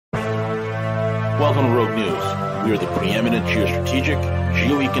Welcome to Rogue News. We are the preeminent geostrategic,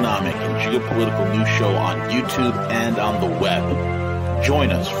 geoeconomic, and geopolitical news show on YouTube and on the web.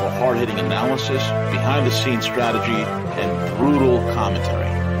 Join us for hard-hitting analysis, behind-the-scenes strategy, and brutal commentary.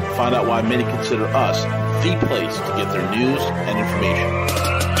 Find out why many consider us the place to get their news and information.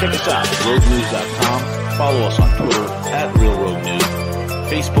 Check us out at roguenews.com. Follow us on Twitter at RealRogueNews,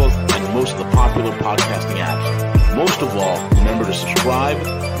 Facebook, and most of the popular podcasting apps. Most of all, remember to subscribe,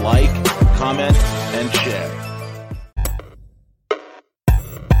 like, comment, and share.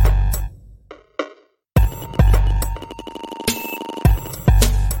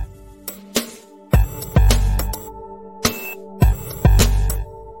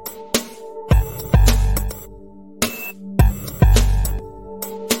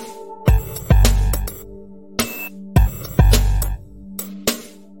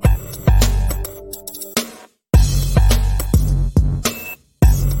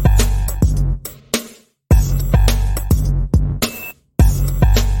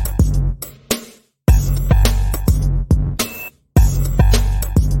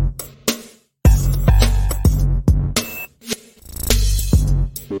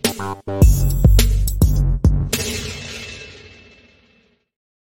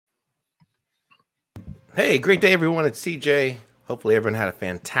 Hey, great day, everyone. It's CJ. Hopefully, everyone had a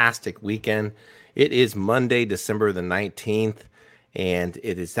fantastic weekend. It is Monday, December the 19th, and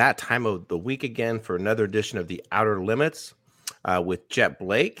it is that time of the week again for another edition of The Outer Limits with Jet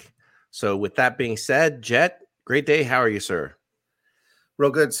Blake. So with that being said, Jet, great day. How are you, sir?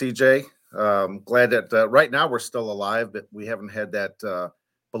 Real good, CJ. Glad that right now we're still alive, but we haven't had that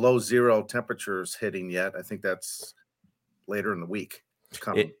below zero temperatures hitting yet. I think that's later in the week. It's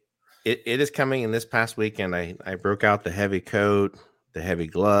coming. It is coming. In this past weekend, I broke out the heavy coat, the heavy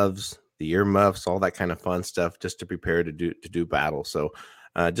gloves, the earmuffs, all that kind of fun stuff just to prepare to do battle. So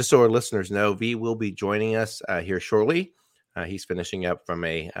just so our listeners know, V will be joining us here shortly. He's finishing up from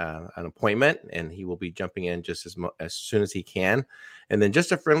an appointment, and he will be jumping in just as soon as he can. And then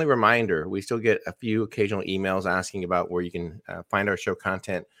just a friendly reminder, we still get a few occasional emails asking about where you can find our show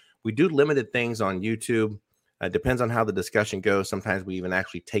content. We do limited things on YouTube. Depends on how the discussion goes. Sometimes we even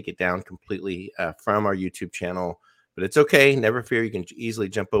actually take it down completely from our YouTube channel, but it's okay. Never fear. You can easily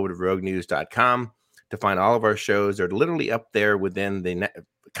jump over to roguenews.com to find all of our shows. They're literally up there within a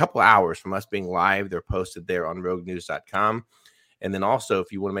couple hours from us being live. They're posted there on roguenews.com. And then also,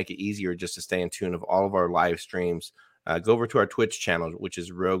 if you want to make it easier just to stay in tune of all of our live streams, go over to our Twitch channel, which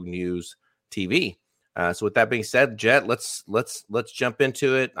is Rogue News TV. So with that being said, Jet, let's jump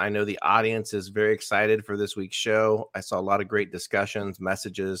into it. I know the audience is very excited for this week's show. I saw a lot of great discussions,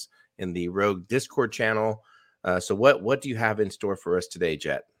 messages in the Rogue Discord channel. So what do you have in store for us today,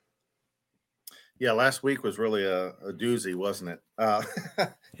 Jet? Yeah, last week was really a doozy, wasn't it?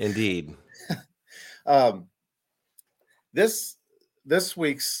 Indeed. This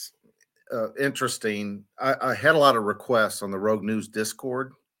week's interesting. I had a lot of requests on the Rogue News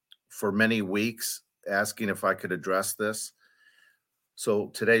Discord for many weeks, asking if I could address this. So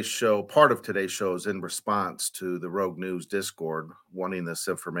part of today's show is in response to the Rogue News Discord wanting this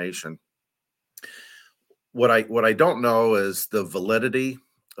information. What I don't know is the validity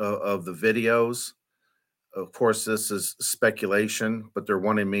of the videos. Of course, this is speculation, but they're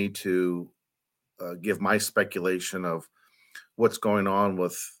wanting me to give my speculation of what's going on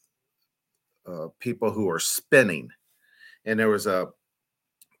with people who are spinning. And there was a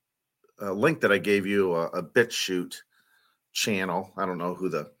link that I gave you, a BitChute channel. I don't know who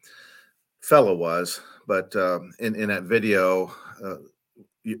the fellow was, but in that video,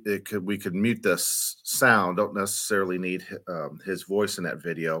 we could mute this sound. Don't necessarily need his voice in that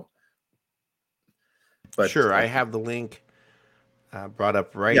video. But sure, I have the link brought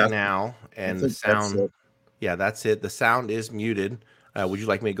up right now, and the sound. That's it. The sound is muted. Would you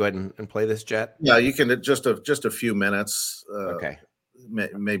like me to go ahead and play this, Jet? Yeah, you can. Just a few minutes. Okay.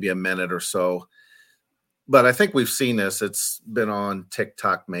 Maybe a minute or so. But I think we've seen this. It's been on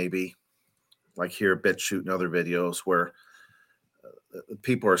TikTok, maybe, like here, BitChute and other videos where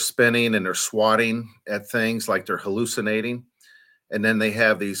people are spinning and they're swatting at things like they're hallucinating. And then they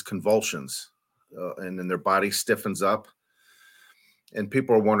have these convulsions and then their body stiffens up. And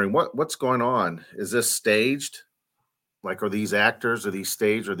people are wondering, what's going on? Is this staged? Like, are these actors? Are these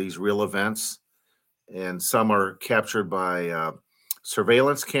staged? Are these real events? And some are captured by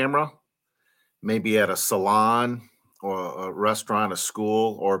surveillance camera, maybe at a salon or a restaurant, a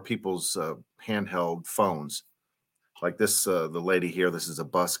school, or people's handheld phones. Like this, the lady here, this is a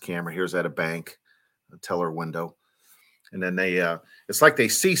bus camera. Here's at a bank, a teller window. And then it's like they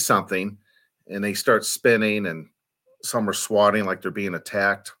see something and they start spinning, and some are swatting like they're being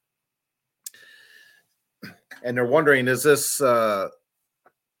attacked. And they're wondering, is this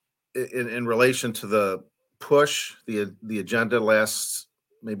in relation to the push, the agenda lasts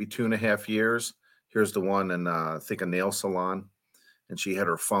maybe 2.5 years. Here's the one in I think a nail salon, and she had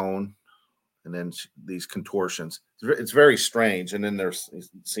her phone, and then these contortions. It's very strange. And then there's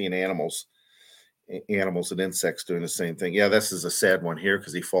seeing animals and insects doing the same thing. Yeah, this is a sad one here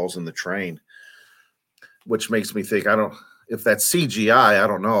because he falls in the train, which makes me think, if that's CGI, I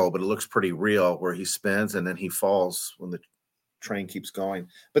don't know, but it looks pretty real where he spins and then he falls when the train keeps going.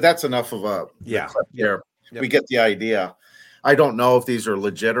 But that's enough of a clip here. Yep. We get the idea. I don't know if these are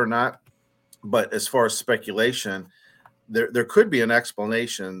legit or not, but as far as speculation, there could be an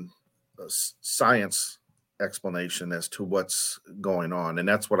explanation, a science explanation as to what's going on. And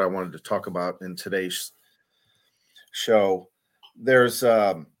that's what I wanted to talk about in today's show. There's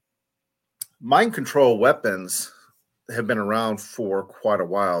mind control weapons have been around for quite a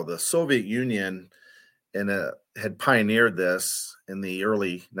while. The Soviet Union had pioneered this in the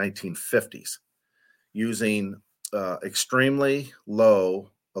early 1950s using extremely low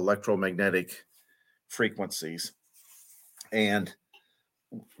electromagnetic frequencies. And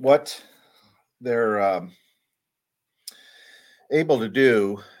what they're able to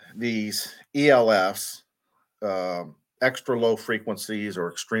do, these ELFs, extra low frequencies or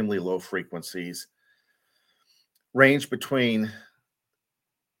extremely low frequencies, range between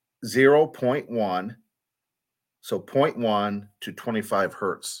 0.1, so 0.1 to 25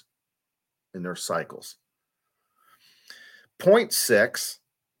 hertz in their cycles. 0.6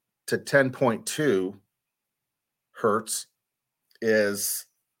 to 10.2 hertz is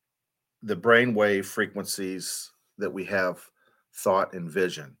the brainwave frequencies that we have thought and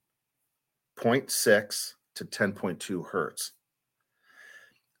vision. 0.6 to 10.2 hertz.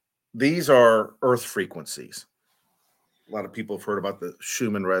 These are Earth frequencies. A lot of people have heard about the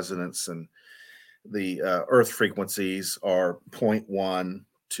Schumann resonance, and the Earth frequencies are 0.1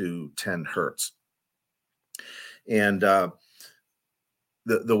 to 10 hertz. And the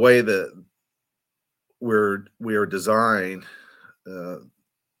way that we are designed,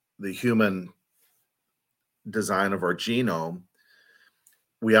 the human design of our genome,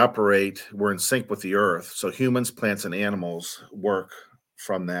 we're in sync with the Earth. So humans, plants, and animals work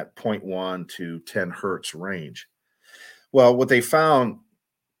from that 0.1 to 10 hertz range. Well, what they found,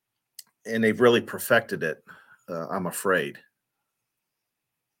 and they've really perfected it, I'm afraid,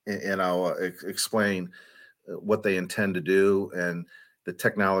 and I'll explain what they intend to do and the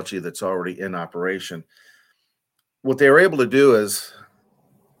technology that's already in operation. What they were able to do is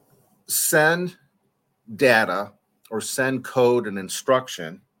send data or send code and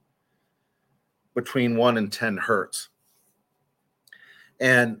instruction between 1 and 10 hertz.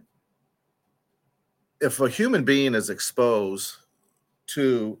 And if a human being is exposed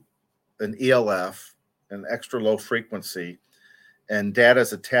to an ELF, an extra low frequency, and data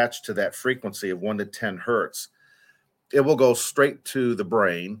is attached to that frequency of 1 to 10 hertz, it will go straight to the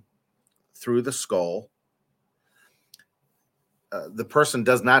brain through the skull. The person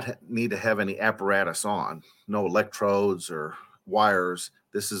does not need to have any apparatus on, no electrodes or wires.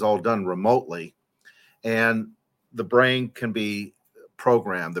 This is all done remotely. And the brain can be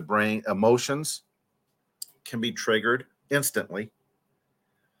programmed. The brain emotions can be triggered instantly.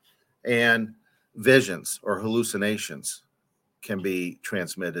 And visions or hallucinations can be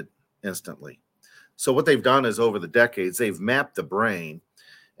transmitted instantly. So what they've done is, over the decades, they've mapped the brain,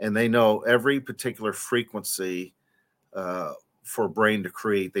 and they know every particular frequency for a brain to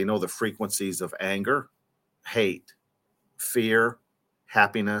create. They know the frequencies of anger, hate, fear,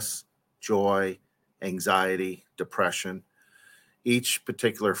 happiness, joy, anxiety, depression. Each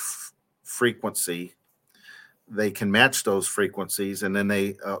particular frequency, they can match those frequencies, and then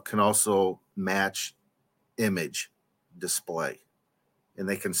they can also match image display. And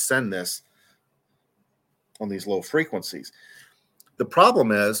they can send this on these low frequencies. The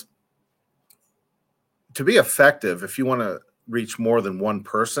problem is, to be effective, if you want to reach more than one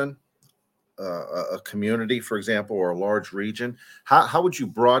person, a community, for example, or a large region, how would you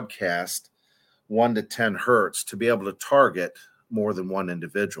broadcast 1 to 10 hertz to be able to target more than one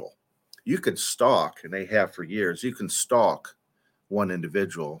individual? You could stalk, and they have for years, you can stalk one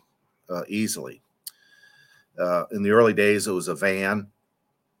individual easily. In the early days, it was a van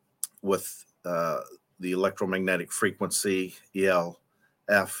with the electromagnetic frequency,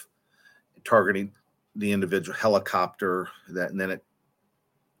 ELF, targeting the individual, helicopter, and then it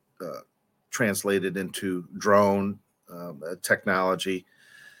translated into drone technology,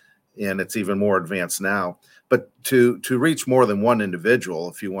 and it's even more advanced now. But to reach more than one individual,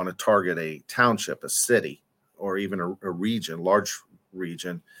 if you want to target a township, a city, or even a region, large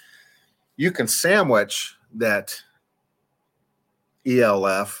region, you can sandwich that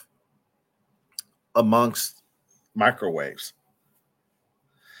ELF amongst microwaves.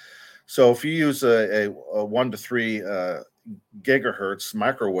 So if you use a 1 to 3 gigahertz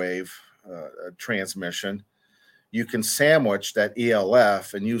microwave transmission, you can sandwich that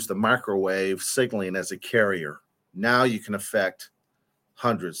ELF and use the microwave signaling as a carrier. Now you can affect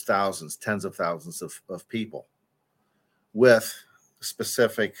hundreds, thousands, tens of thousands of people with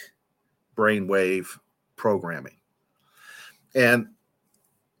specific brainwave programming. And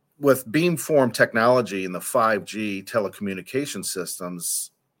with beamform technology and the 5G telecommunication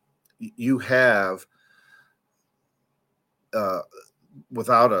systems, you have,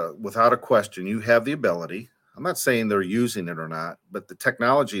 without a question, you have the ability. I'm not saying they're using it or not, but the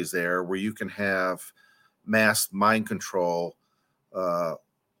technology is there where you can have mass mind control,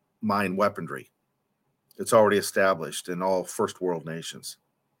 mind weaponry. It's already established in all first world nations.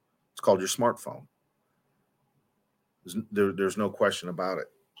 It's called your smartphone. There's no question about it.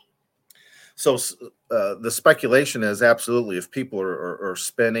 So the speculation is absolutely, if people are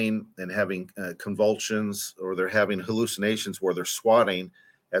spinning and having convulsions, or they're having hallucinations where they're swatting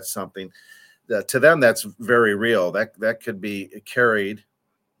at something, to them that's very real. That could be carried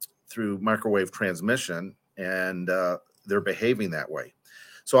through microwave transmission, and they're behaving that way.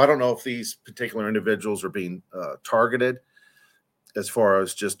 So I don't know if these particular individuals are being targeted as far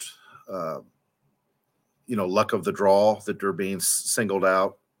as just luck of the draw, that they're being singled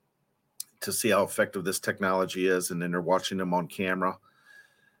out to see how effective this technology is, and then they're watching them on camera.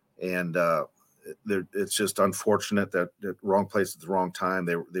 And it's just unfortunate that wrong place at the wrong time.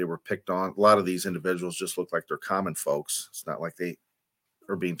 They were picked on. A lot of these individuals just look like they're common folks. It's not like they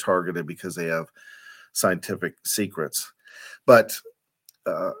are being targeted because they have scientific secrets. But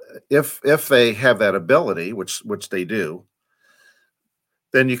if they have that ability, which they do,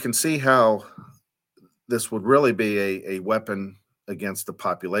 then you can see how this would really be a weapon against the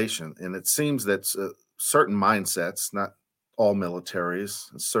population. And it seems that certain mindsets, not all militaries,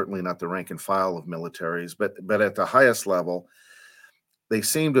 certainly not the rank and file of militaries, but at the highest level, they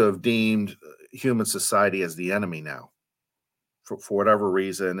seem to have deemed human society as the enemy now, for whatever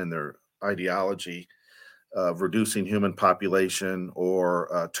reason, in their ideology of reducing human population,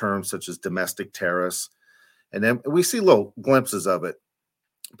 or terms such as domestic terrorists. And then we see little glimpses of it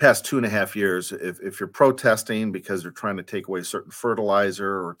past 2.5 years. If you're protesting because they're trying to take away certain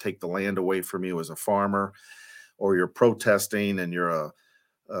fertilizer or take the land away from you as a farmer, or you're protesting and you're a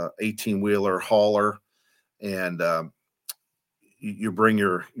 18-wheeler hauler, and you bring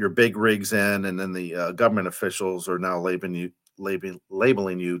your big rigs in, and then the government officials are now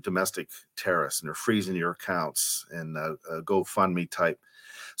labeling you domestic terrorists, and they're freezing your accounts, and GoFundMe type.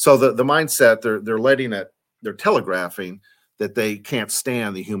 So the mindset, they're telegraphing that they can't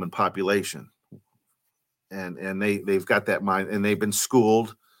stand the human population, and they've got that mind, and they've been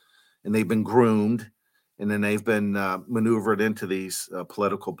schooled, and they've been groomed, and then they've been maneuvered into these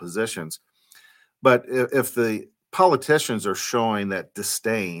political positions. But if the politicians are showing that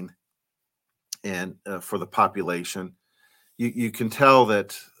disdain and for the population, you can tell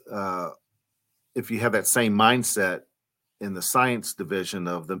that if you have that same mindset in the science division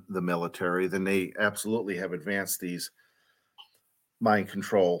of the military, then they absolutely have advanced these mind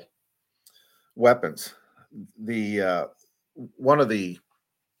control weapons. The one of the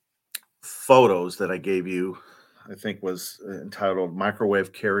photos that I gave you, I think, was entitled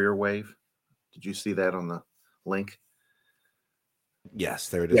 "Microwave Carrier Wave." Did you see that on the link? Yes,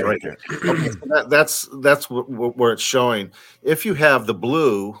 there it is. Yeah, right there. Okay, so that's where it's showing. If you have the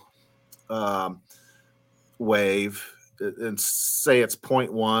blue wave, and say it's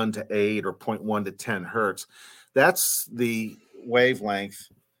 0.1 to 8 or 0.1 to 10 hertz, that's the wavelength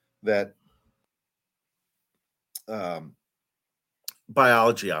that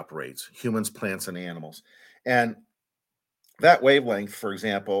biology operates, humans, plants, and animals. And that wavelength, for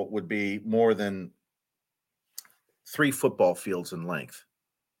example, would be more than 3 football fields in length.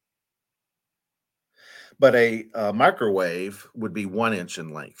 But a microwave would be 1 inch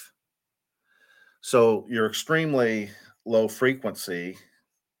in length. So your extremely low frequency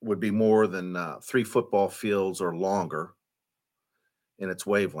would be more than 3 football fields or longer in its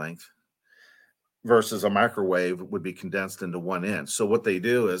wavelength, versus a microwave would be condensed into 1 inch. So what they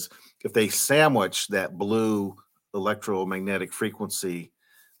do is, if they sandwich that blue electromagnetic frequency,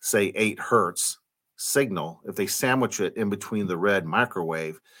 say 8 hertz signal, if they sandwich it in between the red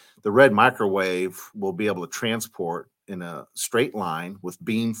microwave will be able to transport in a straight line with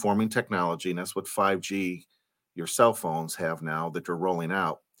beam forming technology. And that's what 5G, your cell phones, have now that they're rolling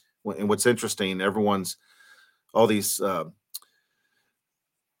out. And what's interesting, all these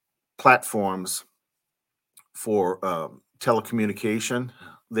platforms for telecommunication,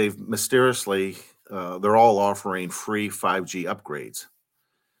 they've mysteriously, they're all offering free 5G upgrades,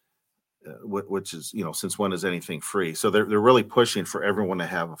 which is, since when is anything free? So they're really pushing for everyone to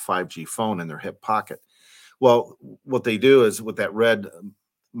have a 5G phone in their hip pocket. Well, what they do is with that red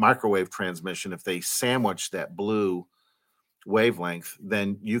microwave transmission, if they sandwich that blue wavelength,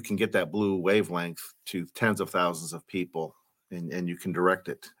 then you can get that blue wavelength to tens of thousands of people, and you can direct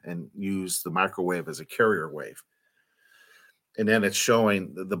it and use the microwave as a carrier wave. And then it's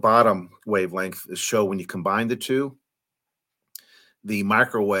showing the bottom wavelength is show when you combine the two, the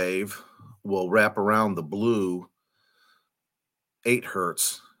microwave will wrap around the blue 8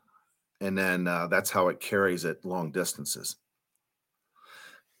 hertz, and then that's how it carries it long distances.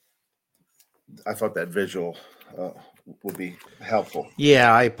 I thought that visual would be helpful.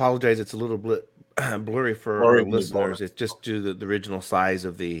 Yeah, I apologize. It's a little blurry for our listeners. Blurry. It's just due to the original size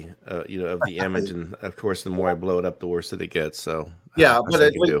of the of the image, and of course, the more I blow it up, the worse it gets. So yeah, but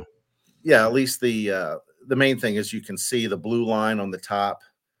at least the main thing is you can see the blue line on the top.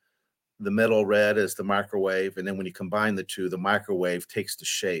 The middle red is the microwave, and then when you combine the two, the microwave takes the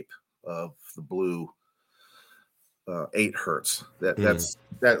shape of the blue 8 hertz. That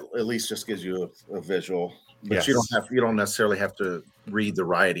at least just gives you a visual. But yes, you don't necessarily have to read the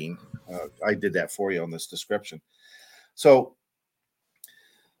writing. I did that for you on this description. So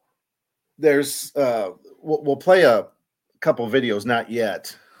there's we'll play a couple of videos, not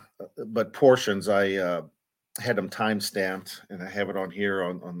yet, but portions. I had them time stamped, and I have it on here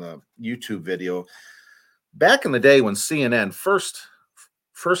on the YouTube video. Back in the day when CNN first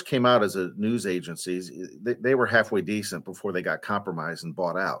came out as a news agency, they were halfway decent before they got compromised and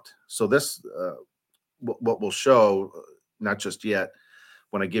bought out. So this what we'll show, not just yet,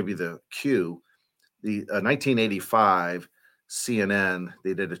 when I give you the cue, the 1985 CNN,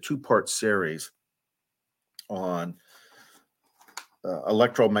 they did a 2-part series on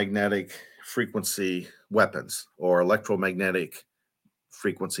electromagnetic frequency weapons, or electromagnetic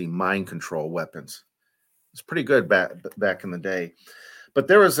frequency mind control weapons. It's pretty good back in the day. But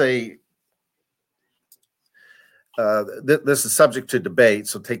there was this is subject to debate,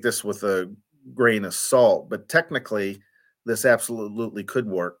 so take this with a grain of salt, but technically this absolutely could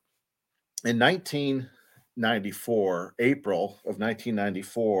work. In 1994, April of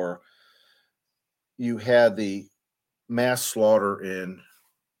 1994, you had the mass slaughter in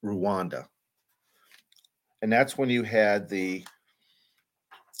Rwanda. And that's when you had the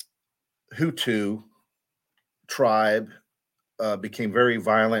Hutu tribe became very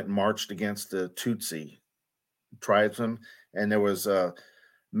violent and marched against the Tutsi tribesmen, and there was a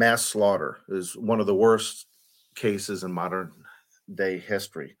mass slaughter. It was one of the worst cases in modern day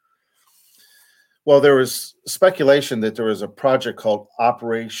history. Well, there was speculation that there was a project called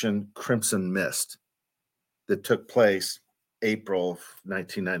Operation Crimson Mist that took place April of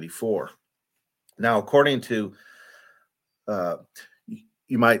 1994. Now, according to there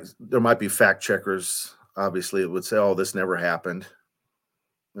might be fact checkers. Obviously, it would say, "Oh, this never happened,"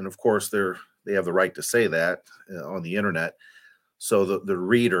 and of course, they have the right to say that on the internet. So the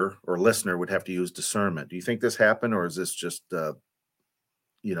reader or listener would have to use discernment. Do you think this happened, or is this just a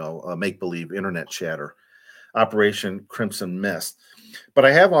make-believe internet chatter? Operation Crimson Mist. But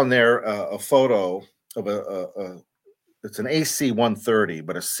I have on there a photo of it's an AC-130,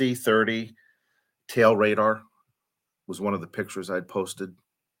 but a C-30 tail radar was one of the pictures I'd posted.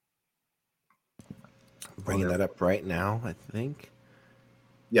 Bringing that up right now, I think.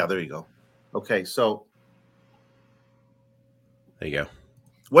 Yeah, there you go. Okay, so there you go.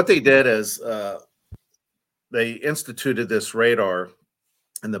 What they did is they instituted this radar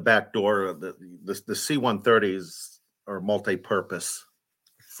in the back door. The C-130s are multi-purpose,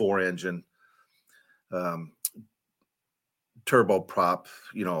 4-engine, turboprop.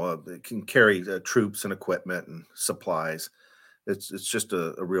 It can carry troops and equipment and supplies. It's just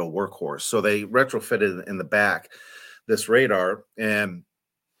a real workhorse. So they retrofitted in the back this radar, and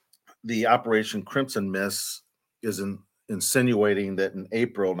the Operation Crimson Mist is insinuating that in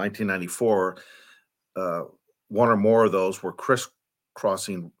April 1994, one or more of those were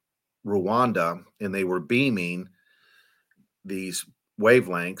crisscrossing Rwanda, and they were beaming these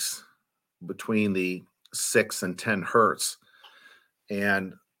wavelengths between the 6 and 10 hertz.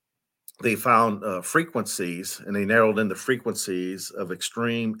 And they found frequencies, and they narrowed in the frequencies of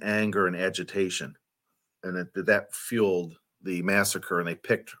extreme anger and agitation. And that fueled the massacre, and they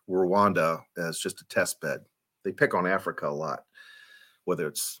picked Rwanda as just a test bed. They pick on Africa a lot, whether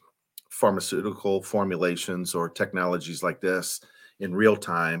it's pharmaceutical formulations or technologies like this in real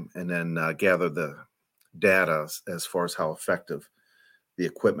time, and then gather the data as far as how effective the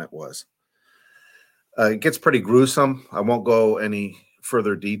equipment was. It gets pretty gruesome. I won't go any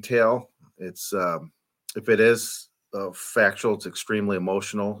further detail. It's if it is factual, it's extremely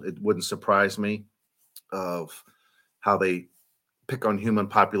emotional. It wouldn't surprise me of how they pick on human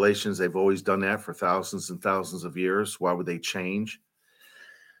populations. They've always done that for thousands and thousands of years. Why would they change?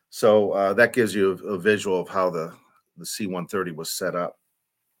 So that gives you a visual of how the C-130 was set up.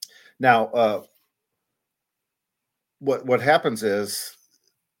 Now, what happens is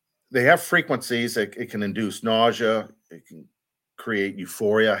they have frequencies. It can induce nausea. It can create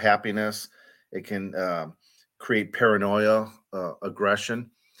euphoria, happiness. It can create paranoia,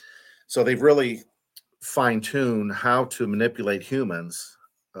 aggression. So they've really fine-tuned how to manipulate humans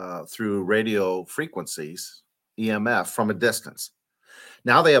through radio frequencies, EMF, from a distance.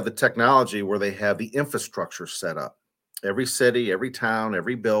 Now they have the technology where they have the infrastructure set up. Every city, every town,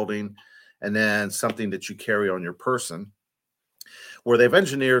 every building, and then something that you carry on your person, where they've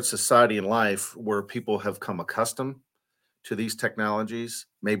engineered society and life where people have come accustomed to these technologies.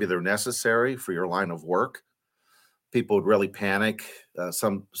 Maybe they're necessary for your line of work. People would really panic.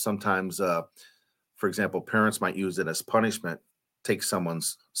 Sometimes, for example, parents might use it as punishment, take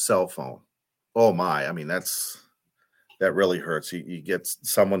someone's cell phone. Oh my, I mean, that really hurts. You get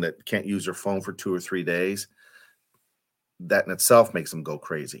someone that can't use their phone for 2 or 3 days. That in itself makes them go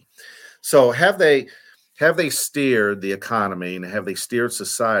crazy. So have they steered the economy and have they steered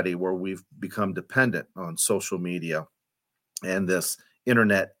society where we've become dependent on social media and this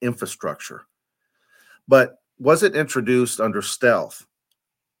internet infrastructure? But was it introduced under stealth?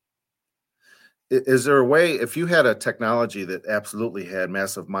 Is there a way, if you had a technology that absolutely had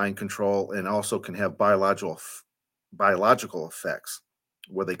massive mind control and also can have biological effects,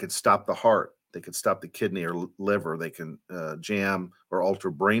 where they could stop the heart, they could stop the kidney or liver, they can jam or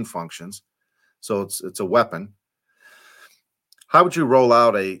alter brain functions, so it's a weapon. How would you roll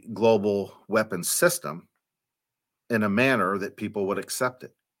out a global weapon system in a manner that people would accept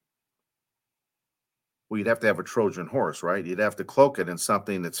it? Well, you'd have to have a Trojan horse, right? You'd have to cloak it in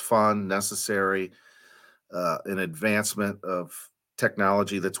something that's fun, necessary, an advancement of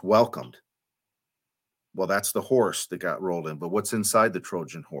technology that's welcomed. Well, that's the horse that got rolled in. But what's inside the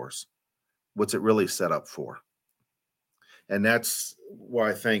Trojan horse? What's it really set up for? And that's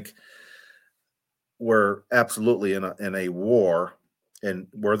why I think we're absolutely in a war, and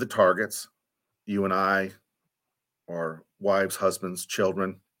we're the targets. You and I, our wives, husbands,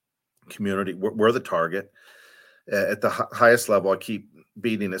 children, community, we're the target. At the highest level, I keep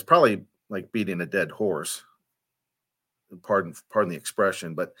beating. It's probably like beating a dead horse. Pardon the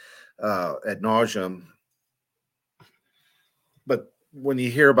expression, but ad nauseum. But when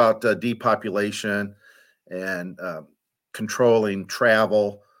you hear about depopulation and controlling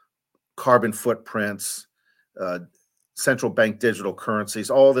travel, carbon footprints, central bank digital currencies,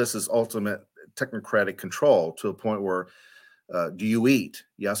 all this is ultimate technocratic control to a point where do you eat?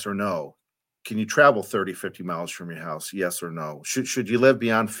 Yes or no? Can you travel 30, 50 miles from your house? Yes or no? Should you live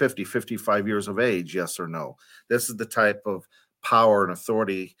beyond 50, 55 years of age? Yes or no? This is the type of power and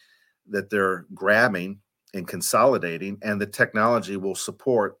authority that they're grabbing and consolidating, and the technology will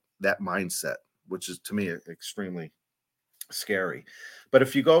support that mindset, which is, to me, extremely scary. But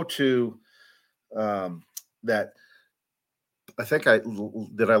if you go to that, I think I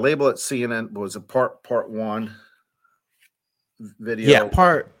label it CNN? Was it part one video? Yeah,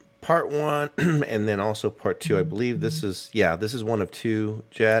 part one, and then also part two. I believe this is one of two,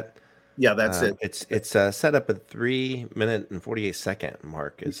 Jet. Yeah, that's it. It's set up at 3 minute and 48 second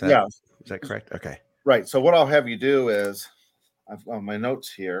mark. Is that correct? Okay. Right. So what I'll have you do is, I've on my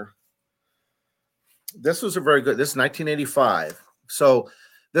notes here. This was this is 1985. So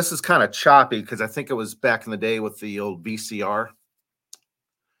this is kind of choppy because I think it was back in the day with the old VCR,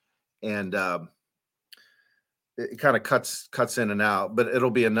 and it kind of cuts in and out, but it'll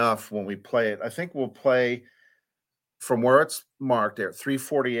be enough when we play it. I think we'll play from where it's marked there,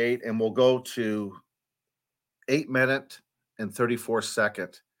 3:48, and we'll go to 8 minute and 34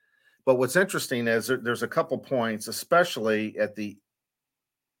 second. But what's interesting is there's a couple points, especially at the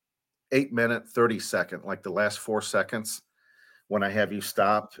 8 minute 30 second, like the last 4 seconds when I have you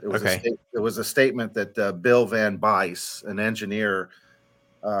stop. It was okay. It was a statement that Bill Van Bice, an engineer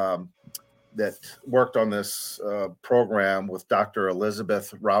that worked on this program with Dr.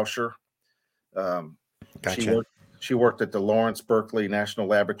 Elizabeth Rauscher. Gotcha. She worked at the Lawrence Berkeley National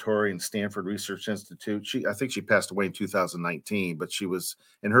Laboratory and Stanford Research Institute. I think she passed away in 2019, but she was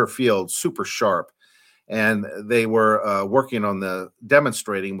in her field super sharp. And they were working on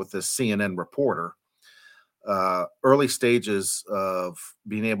demonstrating with this CNN reporter early stages of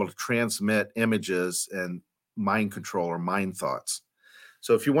being able to transmit images and mind control or mind thoughts.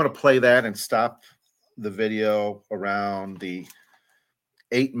 So if you want to play that and stop the video around the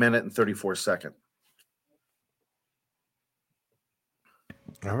 8-minute and 34-second.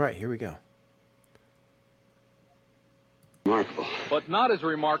 All right, here we go. Remarkable. But not as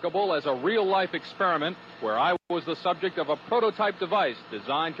remarkable as a real-life experiment where I was the subject of a prototype device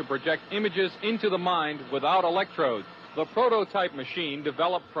designed to project images into the mind without electrodes. The prototype machine,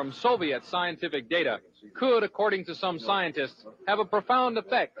 developed from Soviet scientific data, could, according to some scientists, have a profound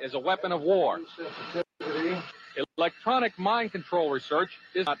effect as a weapon of war. Electronic mind control research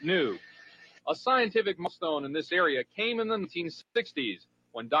is not new. A scientific milestone in this area came in the 1960s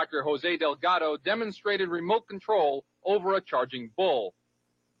when Dr. Jose Delgado demonstrated remote control over a charging bull.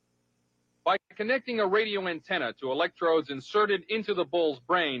 By connecting a radio antenna to electrodes inserted into the bull's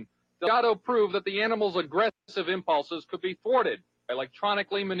brain, Delgado proved that the animal's aggressive impulses could be thwarted by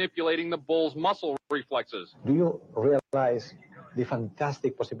electronically manipulating the bull's muscle reflexes. Do you realize the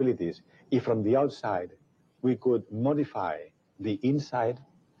fantastic possibilities if from the outside we could modify the inside?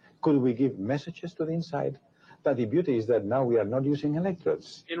 Could we give messages to the inside? But the beauty is that now we are not using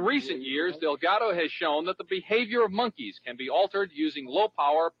electrodes. In recent years, Delgado has shown that the behavior of monkeys can be altered using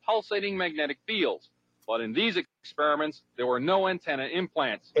low-power, pulsating magnetic fields. But in these experiments, there were no antenna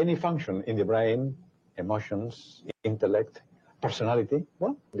implants. Any function in the brain, emotions, intellect, personality,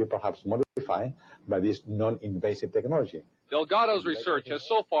 well, we perhaps modify by this non-invasive technology. Delgado's research has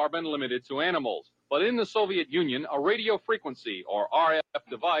so far been limited to animals. But in the Soviet Union, a radio frequency, or RF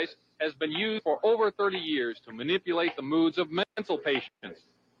device, has been used for over 30 years to manipulate the moods of mental patients.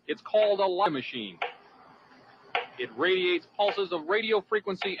 It's called a light machine. It radiates pulses of radio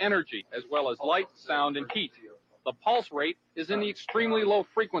frequency energy, as well as light, sound, and heat. The pulse rate is in the extremely low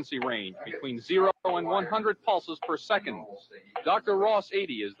frequency range, between 0 and 100 pulses per second. Dr. Ross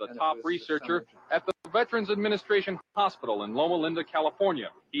Adey is the top researcher at the Veterans Administration Hospital in Loma Linda, California.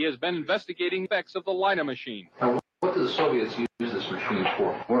 He has been investigating the effects of the LIDA machine. Now, what do the Soviets use this machine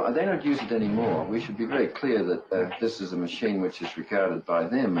for? Well, they don't use it anymore. We should be very clear that this is a machine which is regarded by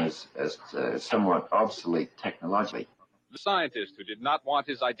them as somewhat obsolete technologically. The scientist who did not want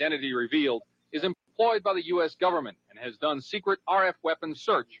his identity revealed is employed by the U.S. government and has done secret RF weapons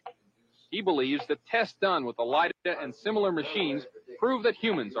search. He believes that tests done with the LIDA and similar machines prove that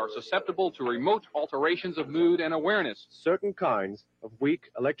humans are susceptible to remote alterations of mood and awareness. Certain kinds of weak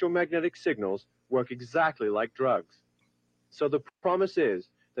electromagnetic signals work exactly like drugs. So the promise is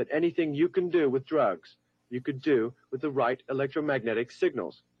that anything you can do with drugs, you could do with the right electromagnetic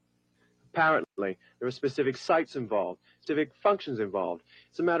signals. Apparently, there are specific sites involved, specific functions involved.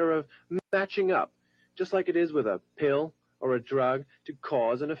 It's a matter of matching up, just like it is with a pill or a drug, to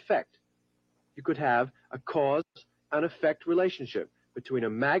cause and effect. You could have a cause and effect relationship between a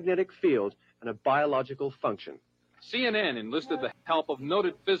magnetic field and a biological function. CNN enlisted the help of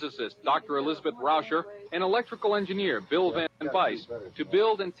noted physicist Dr. Elizabeth Rauscher and electrical engineer Bill Van Weiss to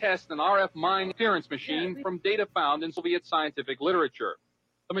build and test an RF mind interference machine from data found in Soviet scientific literature.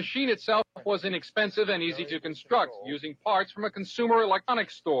 The machine itself was inexpensive and easy to construct, using parts from a consumer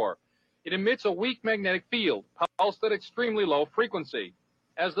electronics store. It emits a weak magnetic field, pulsed at extremely low frequency.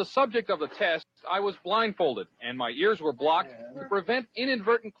 As the subject of the test, I was blindfolded, and my ears were blocked to prevent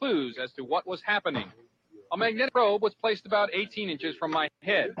inadvertent clues as to what was happening. A magnetic probe was placed about 18 inches from my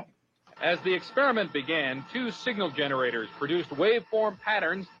head. As the experiment began, 2 signal generators produced waveform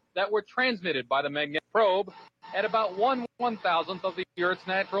patterns that were transmitted by the magnetic probe at about 1/1000th of the Earth's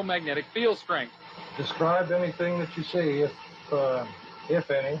natural magnetic field strength. Describe anything that you see,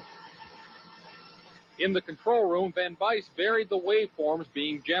 if any. In the control room, Van Weiss varied the waveforms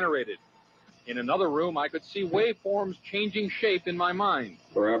being generated. In another room, I could see waveforms changing shape in my mind.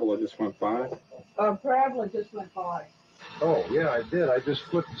 Parabola just went by? Parabola just went by. Oh, yeah, I did. I just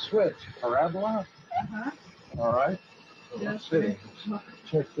flipped the switch. Parabola? Uh-huh. All right. Let's see.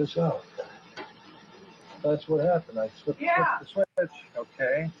 Check this out. That's what happened. I flipped the switch.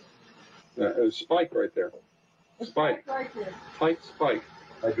 Okay. There's a spike right there. Spike. Right there. Spike.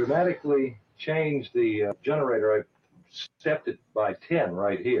 I dramatically changed the generator. I stepped it by 10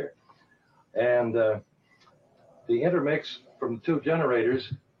 right here. And the intermix from the 2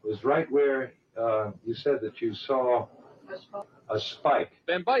 generators was right where you said that you saw a spike.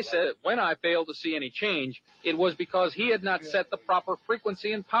 Van Weiss said that when I failed to see any change, it was because he had not set the proper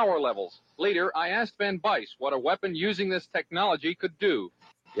frequency and power levels. Later, I asked Van Weiss what a weapon using this technology could do.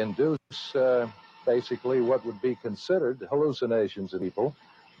 Induce basically what would be considered hallucinations of people,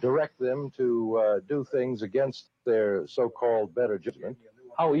 direct them to do things against their so-called better judgment.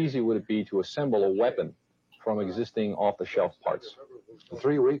 How easy would it be to assemble a weapon from existing off-the-shelf parts? In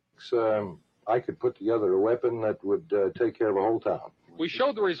 3 weeks, I could put together a weapon that would take care of a whole town. We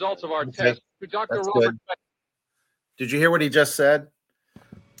showed the results of our Okay. test to Dr. That's Robert. good. Did you hear what he just said?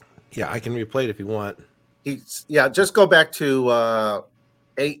 Yeah, I can replay it if you want. Just go back to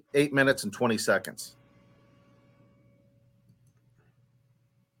 8 minutes and 20 seconds.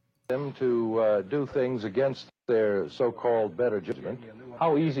 Them to do things against their so-called better judgment.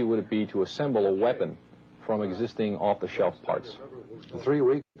 How easy would it be to assemble a weapon from existing off-the-shelf parts? In 3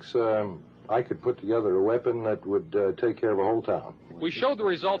 weeks, I could put together a weapon that would take care of a whole town. We showed the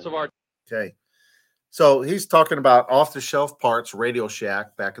results of our. Okay. So he's talking about off-the-shelf parts, Radio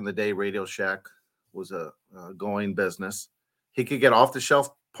Shack. Back in the day, Radio Shack was a going business. He could get off-the-shelf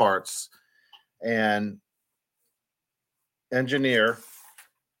parts, and engineer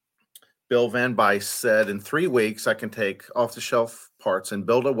Bill Van Bice said, in 3 weeks, I can take off-the-shelf parts and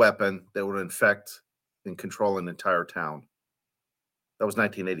build a weapon that would infect and control an entire town. That was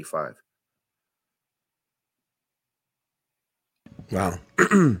 1985. Wow.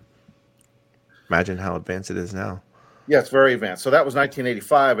 Imagine how advanced it is now. Yeah, it's very advanced. So that was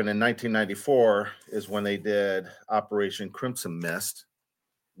 1985, and in 1994 is when they did Operation Crimson Mist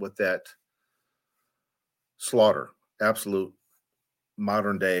with that slaughter, absolute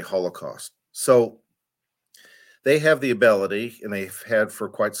modern-day Holocaust. So they have the ability, and they've had for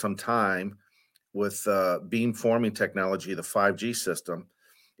quite some time, with beamforming technology, the 5G system.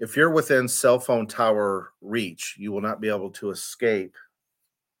 If you're within cell phone tower reach, you will not be able to escape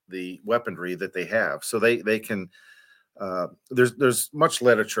the weaponry that they have. So they can. There's much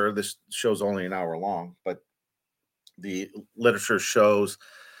literature. This show's only an hour long, but the literature shows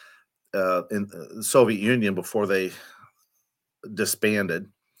in the Soviet Union, before they disbanded,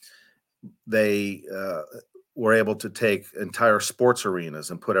 they were able to take entire sports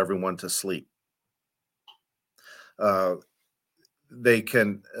arenas and put everyone to sleep. They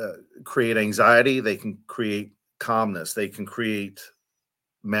can create anxiety. They can create calmness. They can create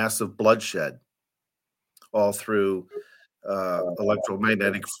massive bloodshed, all through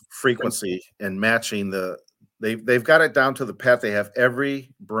electromagnetic frequency and matching they've got it down to the path. They have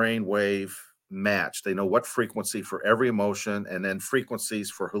every brain wave matched. They know what frequency for every emotion, and then frequencies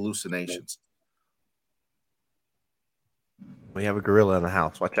for hallucinations. We have a gorilla in the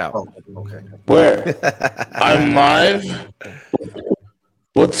house. Watch out. Oh, okay. Where? I'm live.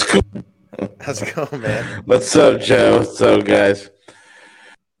 What's going? How's it going, man? What's up, Joe? What's up, guys?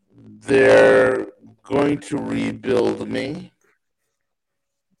 They're going to rebuild me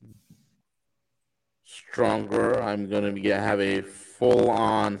stronger. I'm going to have a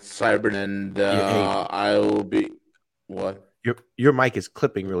full-on cyber, and I will be what? Your mic is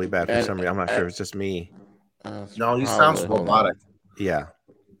clipping really bad for some reason. I'm not sure if it's just me. No, he sounds robotic. Yeah.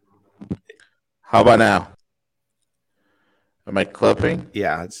 How about now? Am I clipping?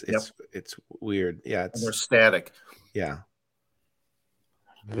 Yeah, it's weird. Yeah, And they're static. Yeah.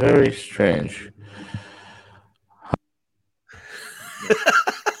 Very strange.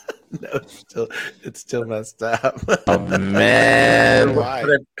 No, it's still messed up. Oh, man.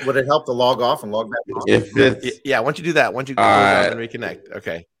 Would it help to log off and log back on? If it's Yeah, once you do that, once you close out and reconnect.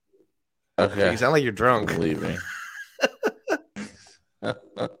 Okay. Okay. You sound like you're drunk. Believe me.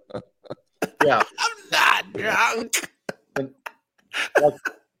 Yeah. I'm not drunk.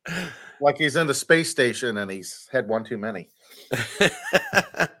 Like he's in the space station and he's had one too many.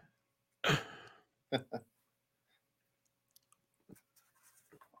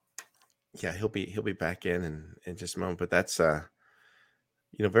 Yeah, he'll be back in just a moment. But that's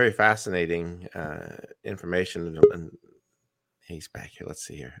very fascinating information, and he's back here. Let's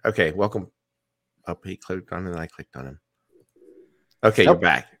see here. Okay, welcome. Up, he clicked on, and I clicked on him. Okay, you're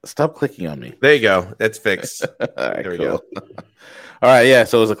back. Stop clicking on me. There you go. That's fixed. Right, there we cool. go. All right, yeah.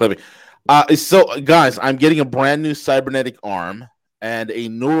 So it was a clipping. So guys, I'm getting a brand new cybernetic arm and a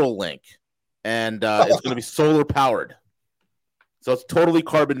neural link, and it's going to be solar powered. So it's totally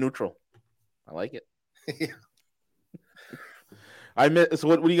carbon neutral. I like it. So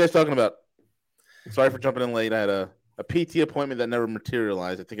what are you guys talking about? Sorry for jumping in late. I had a PT appointment that never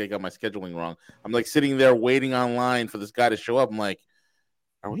materialized. I think I got my scheduling wrong. I'm like sitting there waiting online for this guy to show up. I'm like,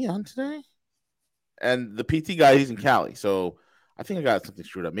 are we on today? And the PT guy, he's in Cali. So I think I got something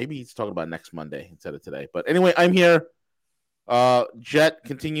screwed up. Maybe he's talking about next Monday instead of today. But anyway, I'm here. Jet,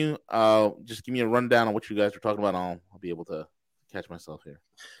 continue. Just give me a rundown on what you guys were talking about. I'll be able to catch myself here.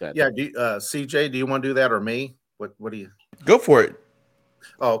 Yeah. CJ, do you want to do that, or me? What do you? Go for it.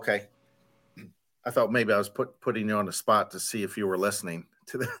 Oh, okay. I thought maybe I was putting you on the spot to see if you were listening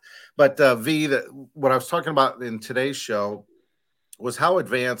to that. But what I was talking about in today's show was how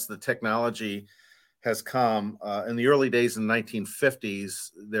advanced the technology has come. In the early days in the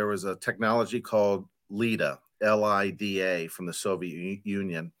 1950s, there was a technology called LIDA, LIDA from the Soviet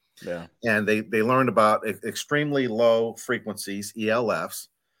Union. Yeah. And they learned about extremely low frequencies, ELFs,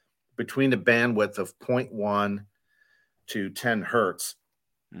 between the bandwidth of 0.1 to 10 hertz.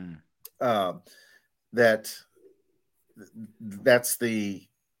 That's the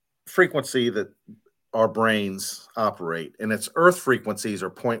frequency that our brains operate, and its Earth frequencies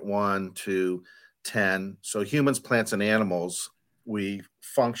are 0.1 to 10. So humans, plants, and animals, we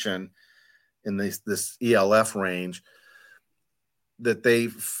function in this ELF range. That they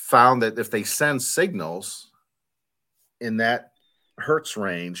found that if they send signals in that hertz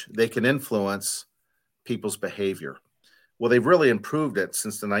range, they can influence people's behavior. Well, they've really improved it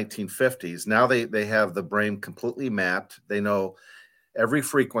since the 1950s. Now they have the brain completely mapped. They know every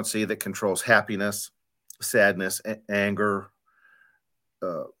frequency that controls happiness, sadness, anger,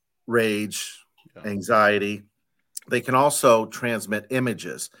 rage, anxiety. They can also transmit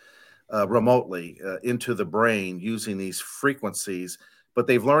images remotely into the brain using these frequencies, but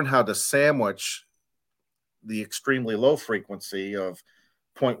they've learned how to sandwich the extremely low frequency of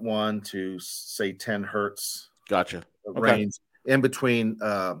 0.1 to say 10 hertz. Gotcha. Range in between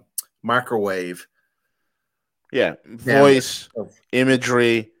microwave. Yeah. Voice,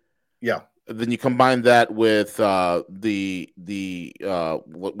 imagery. Yeah. Then you combine that with what we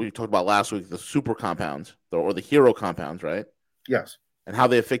talked about last week, the super compounds or the hero compounds, right? Yes. And how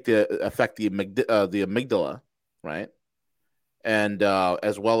they affect the amygdala, right? And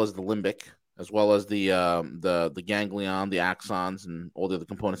as well as the limbic, as well as the ganglion, the axons, and all the other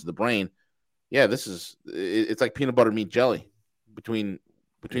components of the brain. Yeah, it's like peanut butter meat jelly between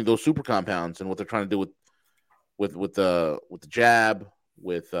those super compounds and what they're trying to do with the jab,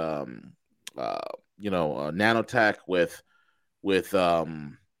 with nanotech, with what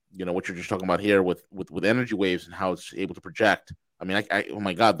you're just talking about here with energy waves and how it's able to project. I mean, oh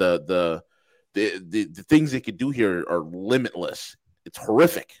my God, the things they could do here are limitless. It's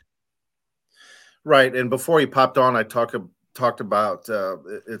horrific. Right. And before you popped on, I talked about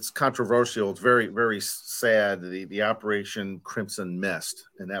it's controversial. It's very, very sad. The Operation Crimson Mist,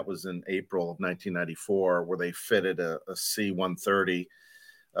 and that was in April of 1994, where they fitted a C-130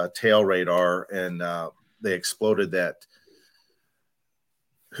 tail radar, and they exploded that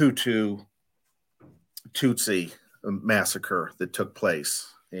Hutu Tutsi massacre that took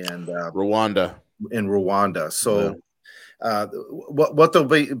place in Rwanda. So what they'll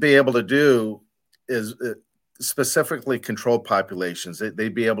be able to do is specifically control populations.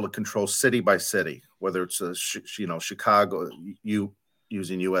 They'd be able to control city by city, whether it's Chicago,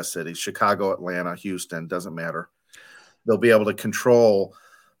 using U.S. cities, Chicago, Atlanta, Houston, doesn't matter. They'll be able to control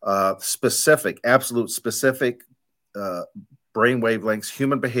absolute specific brain wavelengths,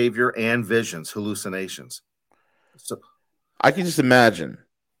 human behavior, and visions, hallucinations. So I can just imagine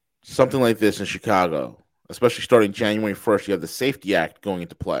something like this in Chicago, especially starting January 1st. You have the Safety Act going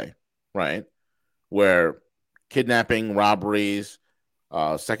into play, right? Where kidnapping, robberies,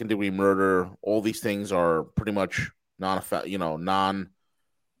 second-degree murder, all these things are pretty much what's the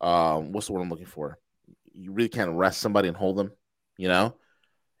word I'm looking for? You really can't arrest somebody and hold them, They're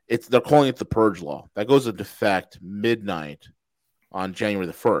calling it the Purge Law. That goes into effect midnight on January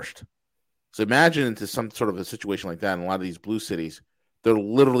the 1st. So imagine into some sort of a situation like that in a lot of these blue cities, they're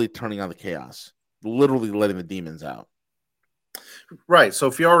literally turning on the chaos, literally letting the demons out. Right. So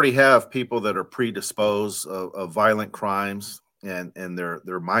if you already have people that are predisposed of violent crimes and their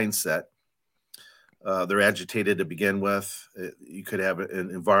mindset, they're agitated to begin with, you could have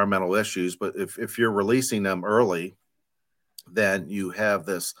environmental issues. But if you're releasing them early, then you have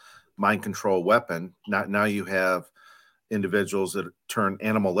this mind control weapon. Now you have individuals that turn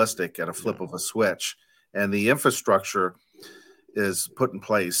animalistic at a flip of a switch, and the infrastructure is put in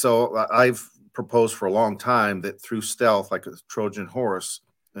place. So I've proposed for a long time that through stealth, like a Trojan horse,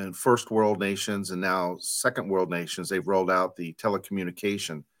 in first world nations and now second world nations, they've rolled out the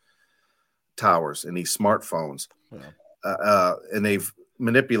telecommunication towers and these smartphones. And they've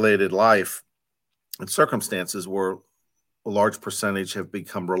manipulated life in circumstances where a large percentage have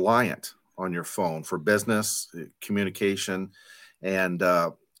become reliant on your phone for business, communication. And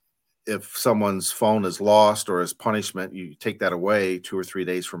if someone's phone is lost or as punishment, you take that away 2 or 3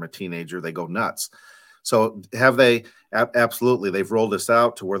 days from a teenager, they go nuts. So have they? Absolutely. They've rolled this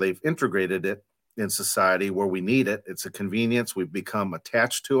out to where they've integrated it in society where we need it. It's a convenience. We've become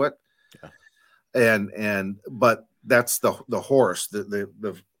attached to it. Yeah. But that's the horse,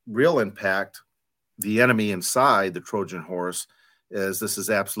 the real impact, the enemy inside the Trojan horse is this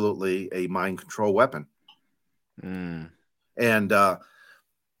is absolutely a mind control weapon. And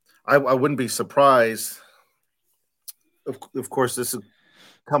I wouldn't be surprised. Of course, this is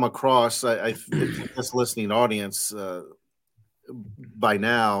come across, I think this listening audience by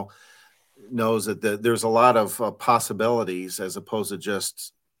now knows that there's a lot of possibilities as opposed to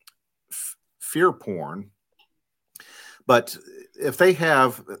just fear porn. But if they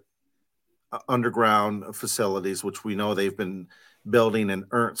have underground facilities, which we know they've been building in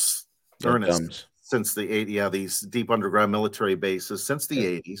earnest since the 80s, these deep underground military bases since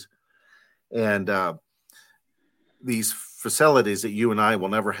the 80s, and these facilities that you and I will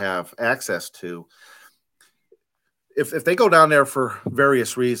never have access to. If they go down there for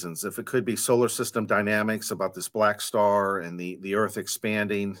various reasons, if it could be solar system dynamics about this black star and the Earth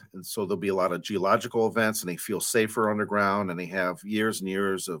expanding, and so there'll be a lot of geological events, and they feel safer underground, and they have years and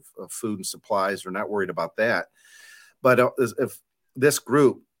years of food and supplies, they're not worried about that. But if this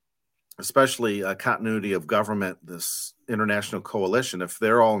group, especially continuity of government, this international coalition, if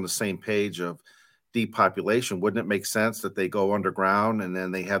they're all on the same page of depopulation, wouldn't it make sense that they go underground and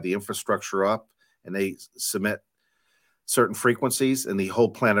then they have the infrastructure up and they submit certain frequencies and the whole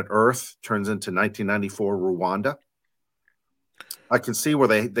planet Earth turns into 1994 Rwanda? I can see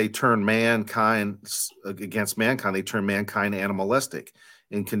where they turn mankind against mankind. They turn mankind animalistic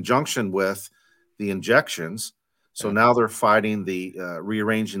in conjunction with the injections. So now they're fighting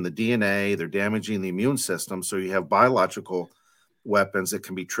rearranging the DNA. They're damaging the immune system. So you have biological weapons that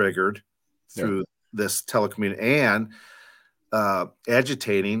can be triggered through this telecommunication and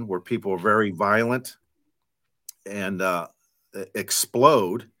agitating, where people are very violent and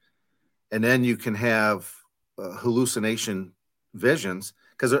explode, and then you can have hallucination visions.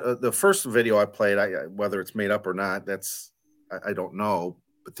 Because the first video I played, whether it's made up or not, I don't know,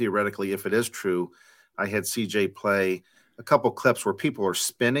 but theoretically, if it is true, I had CJ play a couple clips where people are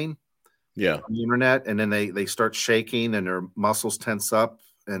spinning on the internet, and then they start shaking and their muscles tense up.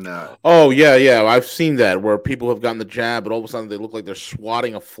 And I've seen that, where people have gotten the jab, but all of a sudden they look like they're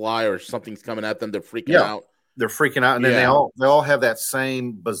swatting a fly or something's coming at them. They're freaking out. They're freaking out, and then they all have that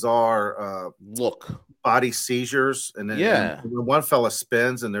same bizarre look, body seizures, and then and one fella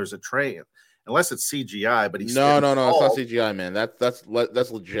spins, and there's a train. Unless it's CGI, but he's no, it's not CGI, man. That's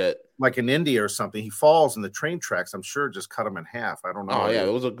legit. Like in India or something, he falls and the train tracks, I'm sure, just cut him in half. I don't know. Oh yeah,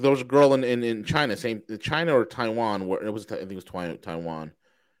 there was a girl in China, China or Taiwan, where I think it was Taiwan,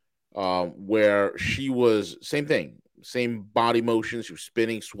 where she was same thing, same body motions. She was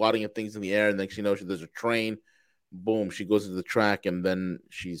spinning, swatting at things in the air, and next you know, there's a train. Boom, she goes into the track, and then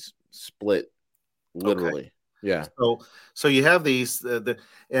she's split, literally. Okay. Yeah. So you have these,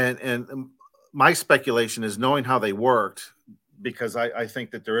 and my speculation is knowing how they worked, because I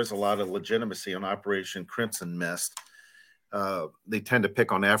think that there is a lot of legitimacy on Operation Crimson Mist. They tend to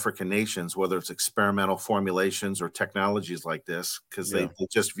pick on African nations, whether it's experimental formulations or technologies like this, because they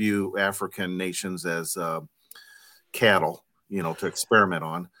just view African nations as cattle, to experiment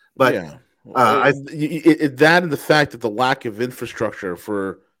on. But that and the fact that the lack of infrastructure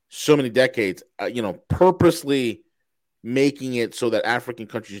for so many decades, purposely making it so that African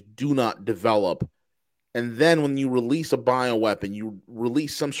countries do not develop. And then when you release a bioweapon, you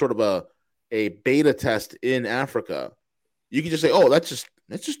release some sort of a beta test in Africa, you can just say, oh, that's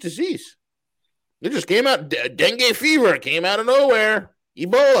just disease. It just came out. Dengue fever came out of nowhere.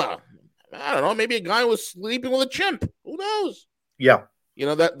 Ebola. I don't know. Maybe a guy was sleeping with a chimp. Who knows? Yeah.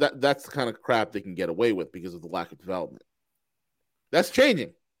 That's the kind of crap they can get away with because of the lack of development. That's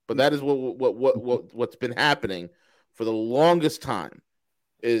changing, but that is what's been happening for the longest time.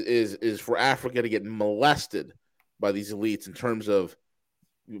 Is for Africa to get molested by these elites in terms of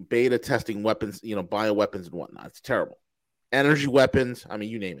beta testing weapons, bioweapons and whatnot. It's terrible. Energy weapons. I mean,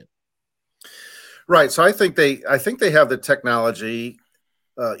 you name it. Right. So I think they have the technology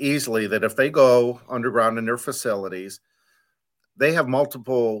easily that if they go underground in their facilities, they have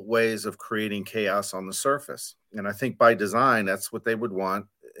multiple ways of creating chaos on the surface. And I think by design, that's what they would want,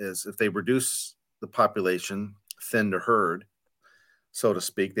 is if they reduce the population, thin to herd, so to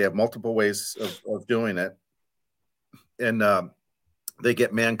speak. They have multiple ways of doing it. And they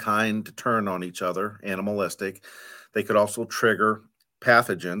get mankind to turn on each other, animalistic. They could also trigger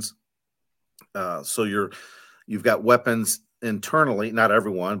pathogens. So you've got weapons internally, not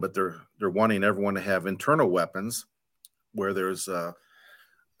everyone, but they're wanting everyone to have internal weapons where there's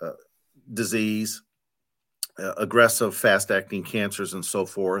disease, aggressive, fast-acting cancers and so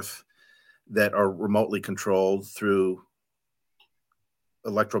forth that are remotely controlled through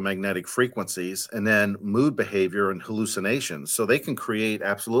electromagnetic frequencies, and then mood behavior and hallucinations. So they can create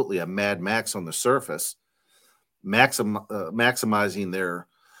absolutely a Mad Max on the surface, maximizing their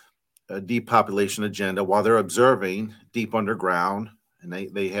depopulation agenda while they're observing deep underground. And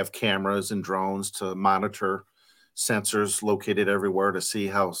they have cameras and drones to monitor sensors located everywhere to see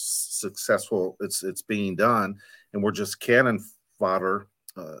how successful it's being done, and we're just cannon fodder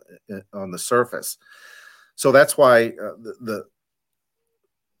on the surface. So that's why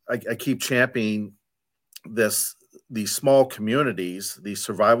I keep championing these small communities, these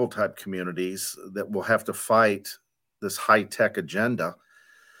survival type communities that will have to fight this high tech agenda.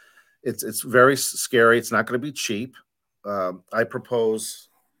 It's very scary. It's not going to be cheap. I propose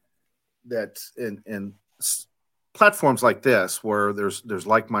that in platforms like this, where there's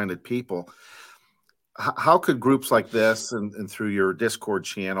like-minded people, how could groups like this and through your Discord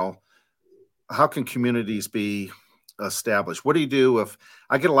channel, how can communities be established? What do you do if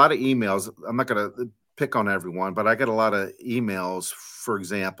I get a lot of emails? I'm not going to pick on everyone, but I get a lot of emails, for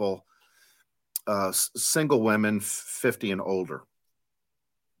example, single women 50 and older.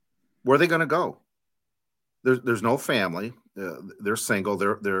 Where are they going to go? There's no family. They're single.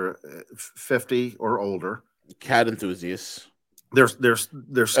 They're 50 or older. Cat enthusiasts. They're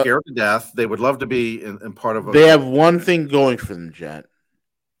scared to death. They would love to be in part of. They have one thing going for them, Jet.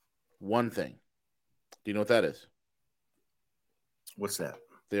 One thing. Do you know what that is? What's that?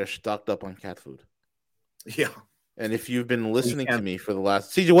 They're stocked up on cat food. Yeah. And if you've been listening to me for the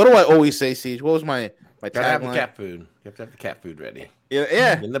last CJ, what do I always say, CJ? What was my Gotta have the cat food. You have to have the cat food ready.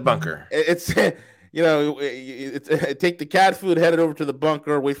 Yeah. In the bunker. It's take the cat food, head it over to the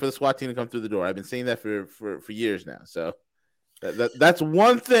bunker, wait for the SWAT team to come through the door. I've been saying that for years now. So that's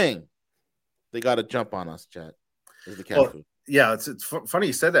one thing they got to jump on us, Chad. Is the cat food? Yeah, it's funny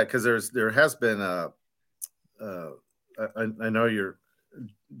you said that, because there has been I know you're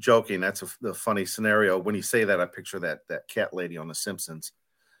joking. That's a funny scenario. When you say that, I picture that cat lady on The Simpsons.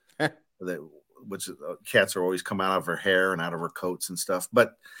 Which cats are always come out of her hair and out of her coats and stuff.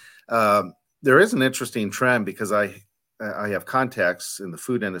 But there is an interesting trend, because I have contacts in the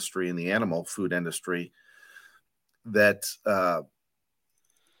food industry, in the animal food industry, that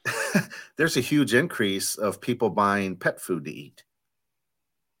there's a huge increase of people buying pet food to eat.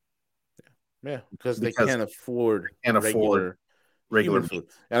 Yeah, because they can't afford regular food.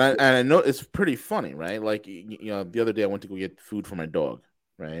 And I know it's pretty funny, right? Like, the other day I went to go get food for my dog,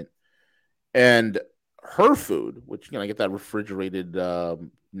 right? And her food, which, I get that refrigerated,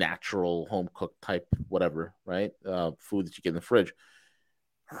 natural, home cooked type, whatever, right? Food that you get in the fridge.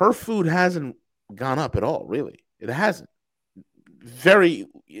 Her food hasn't gone up at all, really. It hasn't.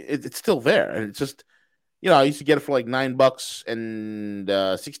 It's still there. And it's just, I used to get it for like $9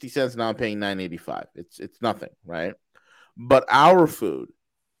 and 60 cents. Now I'm paying $9.85. It's nothing, right? But our food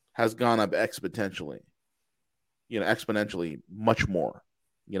has gone up exponentially, exponentially much more,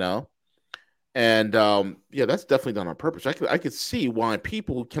 And that's definitely done on purpose. I could see why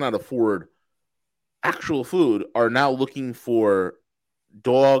people who cannot afford actual food are now looking for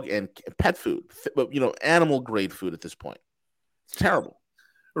dog and pet food, but animal grade food at this point. It's terrible.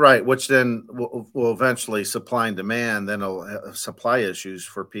 Right, which then will eventually supply and demand. Then it'll have supply issues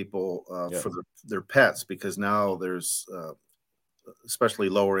for people for their pets, because now there's especially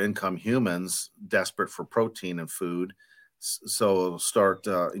lower income humans desperate for protein and food. So it'll start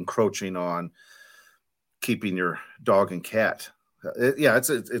encroaching on keeping your dog and cat.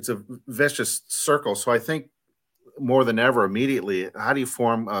 It's a vicious circle. So I think more than ever, immediately, how do you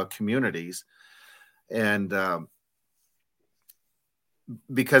form communities? And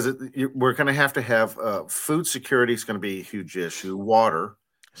because we're going to have food security is going to be a huge issue. Water,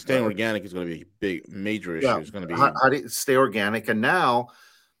 staying organic is going to be a big major issue. It's going to be how do you stay organic? And now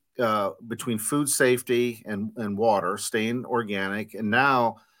between food safety and water, staying organic, and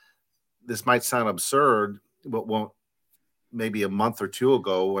now this might sound absurd, but maybe a month or two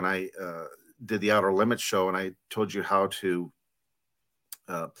ago when I did the Outer Limits show and I told you how to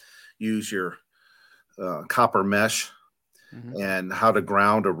use your copper mesh. Mm-hmm. And how to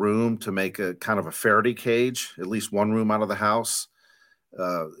ground a room to make a kind of a Faraday cage, at least one room out of the house.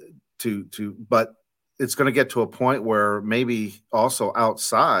 But it's going to get to a point where maybe also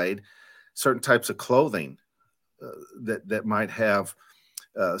outside certain types of clothing that might have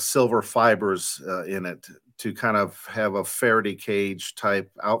silver fibers in it to kind of have a Faraday cage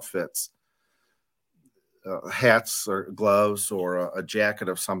type outfits, hats or gloves or a jacket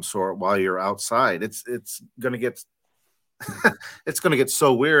of some sort while you're outside. It's going to get it's going to get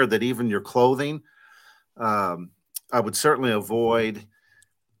so weird that even your clothing, I would certainly avoid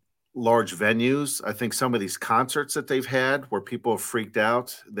large venues. I think some of these concerts that they've had where people have freaked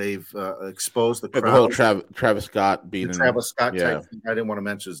out, they've exposed the crowd. The whole Travis Scott being Travis Scott type thing. I didn't want to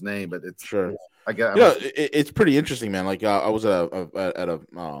mention his name, but it's sure. It's pretty interesting, man. Like I was at a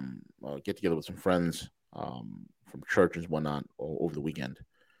get together with some friends from church and whatnot over the weekend,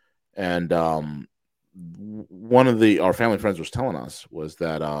 and one of our family friends was telling us was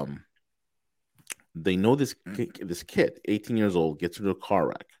that they know this kid, 18 years old, gets into a car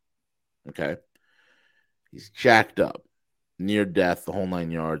wreck. Okay, he's jacked up, near death, the whole 9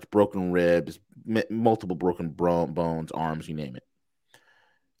 yards, broken ribs, multiple broken bones, arms, you name it.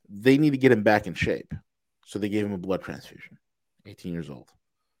 They need to get him back in shape, so they gave him a blood transfusion. 18 years old.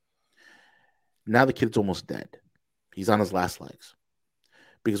 Now the kid's almost dead. He's on his last legs.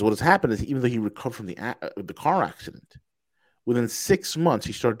 Because what has happened is, even though he recovered from the car accident, within 6 months,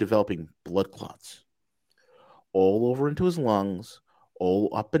 he started developing blood clots all over into his lungs,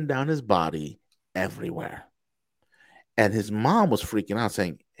 all up and down his body, everywhere. And his mom was freaking out,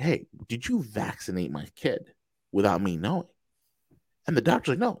 saying, hey, did you vaccinate my kid without me knowing? And the doctor's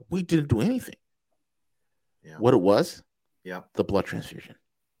like, no, we didn't do anything. Yeah. What it was? Yeah. The blood transfusion.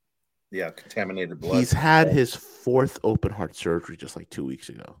 Yeah, contaminated blood. He's had his 4th open heart surgery just like 2 weeks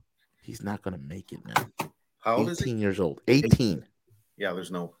ago. He's not going to make it, man. How old is he? 18 years old. 18. Yeah,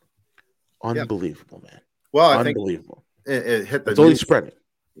 there's no... Unbelievable, man. Well, I Unbelievable. think it hit the it's only news, spreading.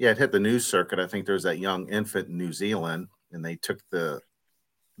 Yeah, it hit the news circuit. I think there's that young infant in New Zealand, and they took the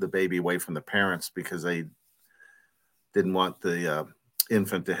baby away from the parents because they didn't want the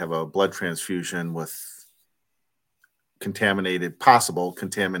infant to have a blood transfusion with possible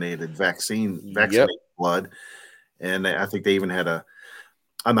contaminated vaccinated blood. And I think they even had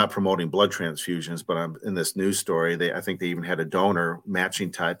I'm not promoting blood transfusions, but I'm in this news story. I think they even had a donor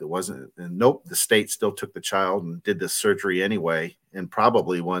matching type that wasn't. And nope, the state still took the child and did this surgery anyway, and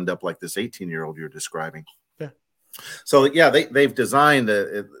probably wound up like this 18-year-old you're describing. Yeah. So yeah, they've designed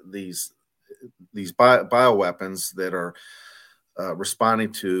these bioweapons that are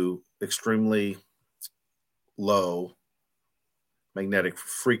responding to extremely low magnetic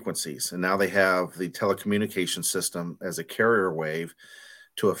frequencies, and now they have the telecommunication system as a carrier wave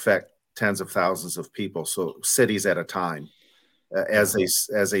to affect tens of thousands of people, so cities at a time, as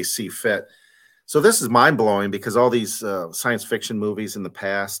they see fit. So this is mind-blowing, because all these science fiction movies in the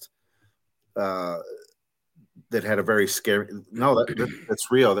past that had a very scary,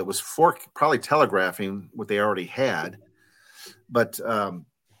 that's real, that was probably telegraphing what they already had, but a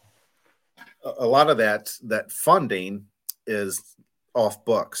lot of that funding is off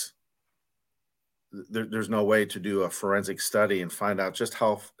books. There's no way to do a forensic study and find out just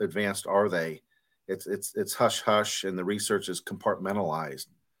how advanced are they. It's hush hush, and the research is compartmentalized.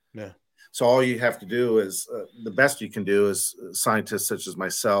 Yeah. So all you have to do is the best you can do is scientists such as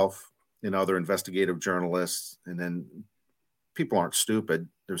myself and other investigative journalists, and then people aren't stupid.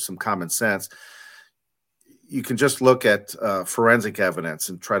 There's some common sense. You can just look at forensic evidence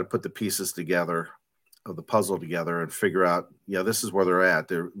and try to put the pieces together of the puzzle together and figure out, this is where they're at.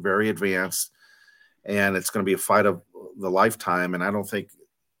 They're very advanced, and it's going to be a fight of the lifetime. And I don't think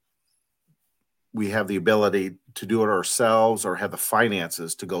we have the ability to do it ourselves or have the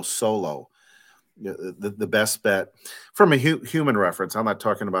finances to go solo. The best bet from a human reference, I'm not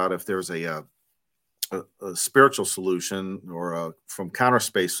talking about if there's a spiritual solution or from counter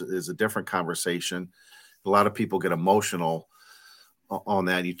space is a different conversation. A lot of people get emotional on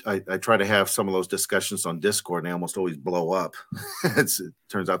that. I try to have some of those discussions on Discord, and they almost always blow up. It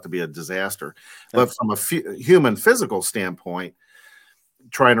turns out to be a disaster. But from a human physical standpoint,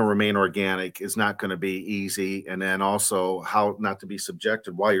 trying to remain organic is not going to be easy. And then also how not to be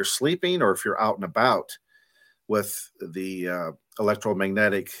subjected while you're sleeping, or if you're out and about with the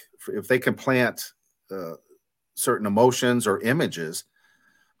electromagnetic, if they can plant certain emotions or images,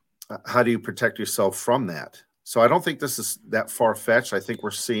 how do you protect yourself from that? So I don't think this is that far-fetched. I think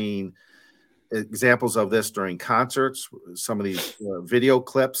we're seeing examples of this during concerts. Some of these video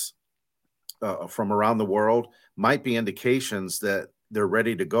clips from around the world might be indications that they're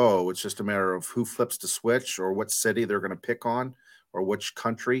ready to go. It's just a matter of who flips the switch, or what city they're going to pick on, or which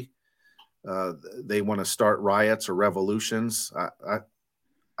country they want to start riots or revolutions.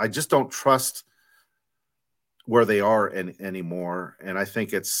 I just don't trust where they are anymore. And I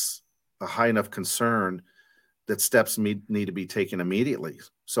think it's a high enough concern that steps need to be taken immediately.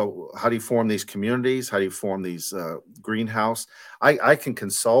 So how do you form these communities? How do you form these greenhouse? I can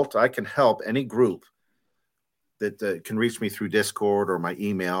consult. I can help any group that can reach me through Discord or my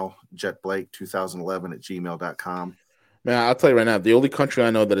email, jetblake2011@gmail.com. Man, I'll tell you right now, the only country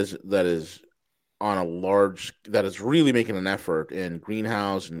I know that is on a large, that is really making an effort in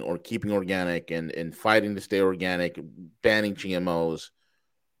greenhouse or keeping organic and fighting to stay organic, banning GMOs,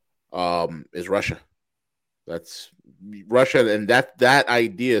 is Russia. That's Russia, and that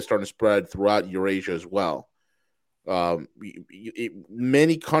idea is starting to spread throughout Eurasia as well.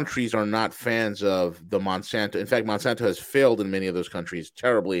 Many countries are not fans of the Monsanto. In fact, Monsanto has failed in many of those countries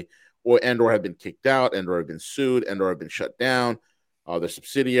terribly or have been kicked out, and or have been sued, and or have been shut down, their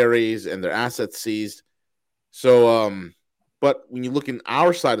subsidiaries and their assets seized. So, but when you look in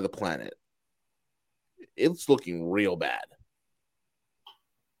our side of the planet, it's looking real bad.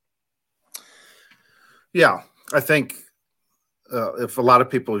 Yeah, I think if a lot of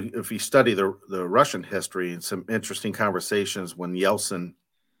people, if you study the Russian history and some interesting conversations when Yeltsin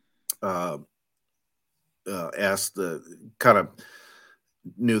asked kind of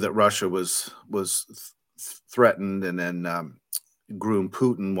knew that Russia was threatened, and then groomed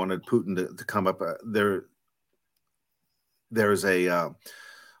Putin, wanted Putin to come up. There's a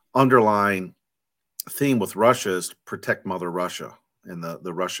underlying theme with Russia is to protect Mother Russia and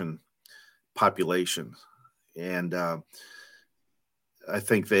the Russian population, and I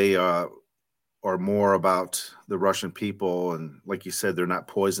think they are more about the Russian people, and like you said, they're not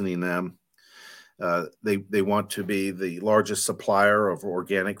poisoning them. They want to be the largest supplier of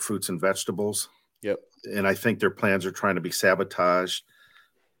organic fruits and vegetables. Yep. And I think their plans are trying to be sabotaged.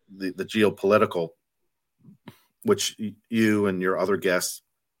 The geopolitical, which you and your other guests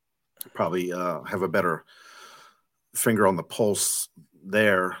probably have a better finger on the pulse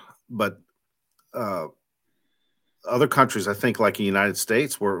there. But other countries, I think, like the United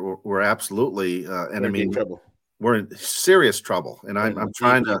States, we're absolutely enemy. We're in serious trouble, and I'm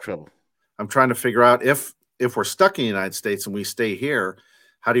trying to figure out if we're stuck in the United States and we stay here,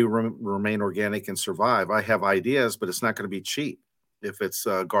 how do you remain organic and survive? I have ideas, but it's not going to be cheap. If it's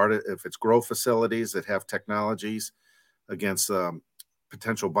guarded, if it's grow facilities that have technologies against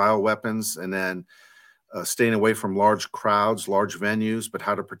potential bioweapons, and then staying away from large crowds, large venues, but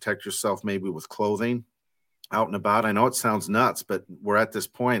how to protect yourself maybe with clothing out and about. I know it sounds nuts, but we're at this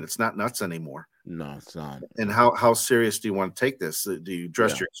point. It's not nuts anymore. No, it's not. And how serious do you want to take this? Do you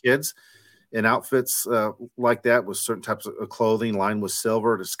dress your kids in outfits like that with certain types of clothing lined with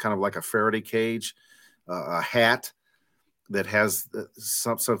silver? It's kind of like a Faraday cage, a hat that has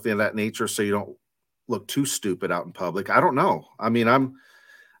something of that nature, so you don't look too stupid out in public. I don't know. I mean,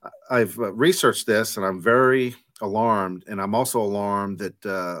 I've researched this, and I'm very alarmed, and I'm also alarmed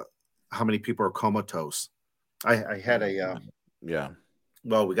that how many people are comatose. I had a yeah.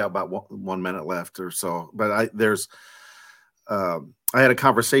 Well, we got about 1 minute left or so, but I had a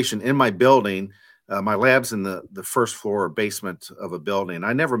conversation in my building. My lab's in the first floor or basement of a building.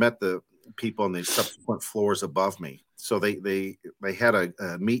 I never met the people on the subsequent floors above me. So they had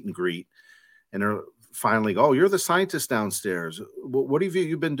a meet and greet, and they're finally, oh, you're the scientist downstairs. What have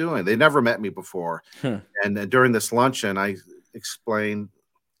you been doing? They never met me before. And during this luncheon, I explained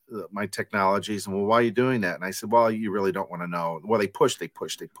my technologies, and well, why are you doing that? And I said, well, you really don't want to know. Well, they pushed.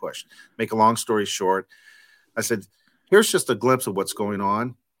 Make a long story short, I said, here's just a glimpse of what's going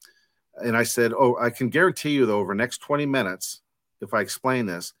on. And I said, oh, I can guarantee you that over the next 20 minutes, if I explain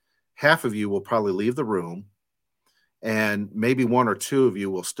this, half of you will probably leave the room, and maybe one or two of you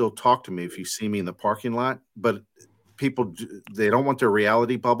will still talk to me if you see me in the parking lot. But people, they don't want their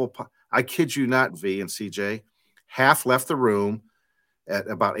reality bubble. I kid you not, V and CJ, half left the room at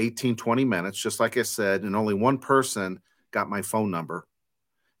about 18, 20 minutes, just like I said, and only one person got my phone number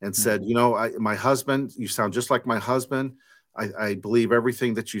and said, you know, my husband, you sound just like my husband. I believe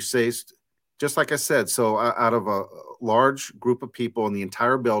everything that you say, just like I said. So out of a large group of people in the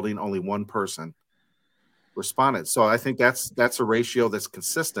entire building, only one person responded. So I think that's a ratio that's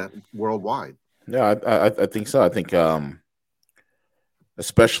consistent worldwide. Yeah, I think so. I think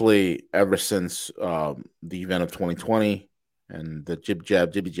especially ever since the event of 2020 and the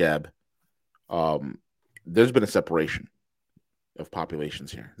jibby jab, there's been a separation of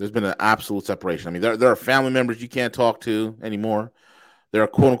populations here. There's been an absolute separation. I mean, there are family members you can't talk to anymore. There are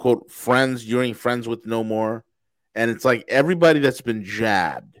quote unquote friends you ain't friends with no more. And it's like everybody that's been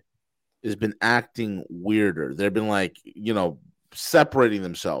jabbed has been acting weirder. They've been like, you know, separating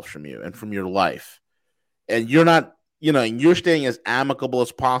themselves from you and from your life. And you're not, you know, and you're staying as amicable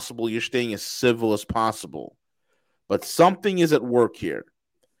as possible. You're staying as civil as possible. But something is at work here.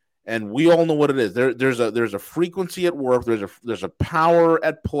 And we all know what it is. There's a frequency at work. There's a power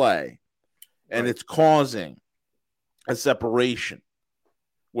at play, and it's causing a separation.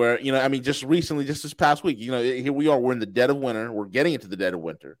 Where, you know, I mean, just recently, just this past week, you know, here we are. We're in the dead of winter. We're getting into the dead of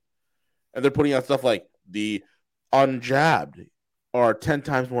winter, and they're putting out stuff like the unjabbed are 10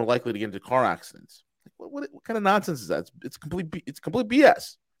 times more likely to get into car accidents. What kind of nonsense is that? It's complete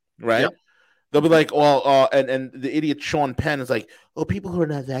BS, right? Yep. They'll be like, well, and the idiot Sean Penn is like, oh, people who are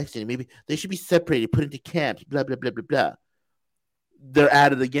not vaccinated, maybe they should be separated, put into camps, blah, blah, blah, blah, blah. They're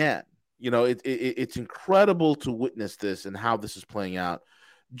at it again. You know, it's incredible to witness this and how this is playing out.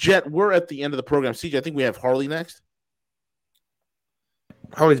 Jet, we're at the end of the program. CJ, I think we have Harley next.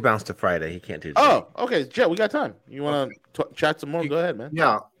 Oh, he's bounced to Friday. He can't do today. Oh, okay, Jet, we got time. You want to chat some more? Go ahead, man.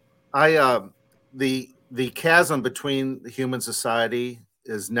 Yeah, the chasm between human society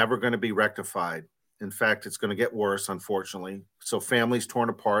is never going to be rectified. In fact, it's going to get worse, unfortunately. So families torn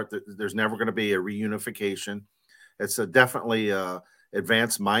apart. There's never going to be a reunification. It's definitely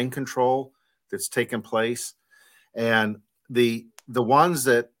advanced mind control that's taken place, and the ones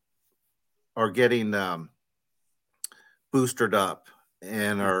that are getting boosted up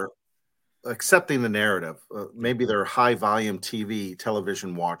and are accepting the narrative. Maybe they're high volume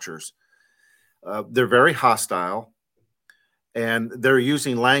television watchers. They're very hostile, and they're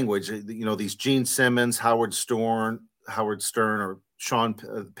using language. These Gene Simmons, Howard Stern, or Sean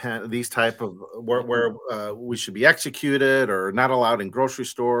Penn, these type of where we should be executed or not allowed in grocery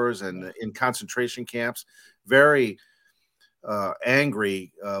stores and in concentration camps. Very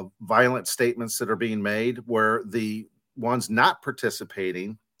angry, violent statements that are being made, where the ones not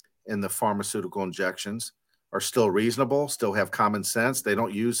participating in the pharmaceutical injections are still reasonable, still have common sense. They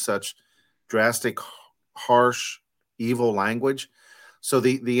don't use such drastic, harsh, evil language. So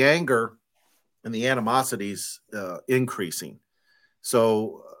the anger and the animosities increasing.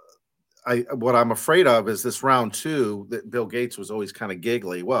 So what I'm afraid of is this round two that Bill Gates was always kind of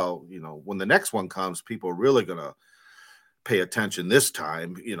giggly. Well, when the next one comes, people are really going to pay attention this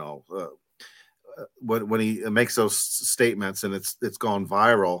time, when he makes those statements, and it's gone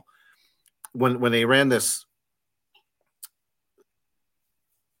viral. When they ran this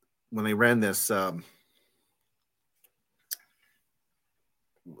what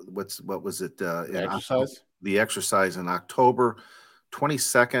was it? The exercise in October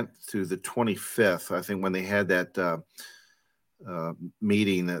 22nd through the 25th, I think, when they had that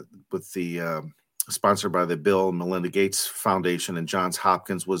meeting with the sponsored by the Bill and Melinda Gates Foundation, and Johns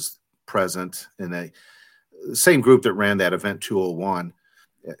Hopkins was present in a same group that ran that event 201,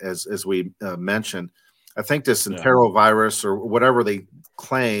 as we mentioned. I think this enterovirus or whatever they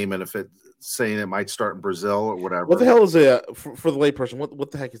claim, and if it's saying it might start in Brazil or whatever. What the hell is for the layperson?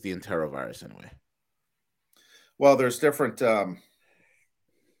 What the heck is the enterovirus anyway? Well, there's different. And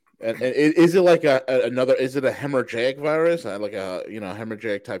is it like another? Is it a hemorrhagic virus, like a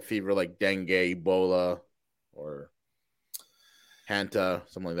hemorrhagic type fever, like dengue, Ebola, or Hanta,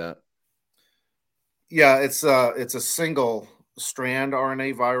 something like that? Yeah, it's a single strand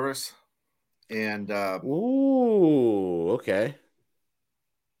RNA virus, and okay.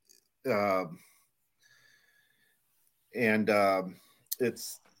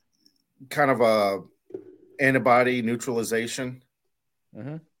 It's kind of a antibody neutralization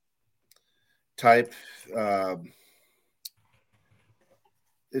type.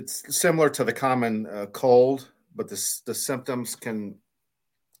 It's similar to the common cold, but the symptoms can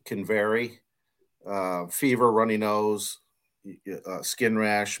vary. Fever, runny nose, skin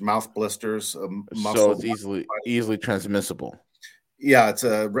rash, mouth blisters. So it's easily transmissible. Yeah, it's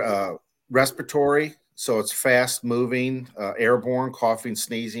a respiratory, so it's fast moving, airborne, coughing,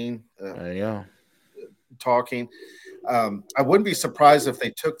 sneezing, there you go. Talking. I wouldn't be surprised if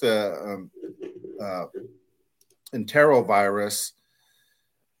they took the enterovirus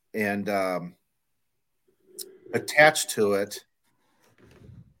and attached to it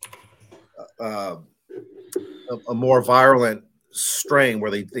a more virulent strain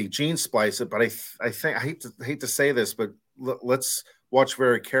where they gene splice it. But I think I hate to say this, but let's watch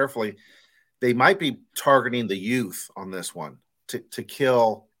very carefully. They might be targeting the youth on this one to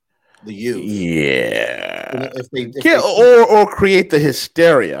kill the youth. Yeah. Or create the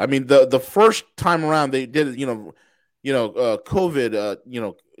hysteria. I mean, the first time around they did it, COVID,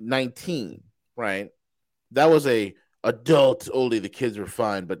 19, right? That was a adult only. The kids were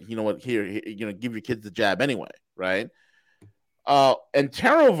fine, but you know what? Here, give your kids the jab anyway, right?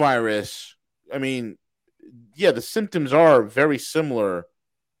 Enterovirus. I mean, yeah, the symptoms are very similar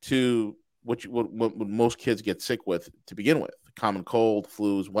to what most kids get sick with to begin with: common cold,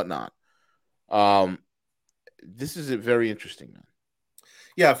 flus, whatnot. This is very interesting, man.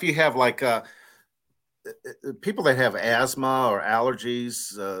 Yeah, if you have like people that have asthma or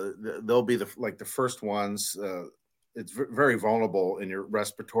allergies, they'll be the first ones. It's very vulnerable in your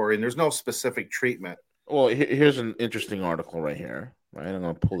respiratory, and there's no specific treatment. Well, here's an interesting article right here. Right, I'm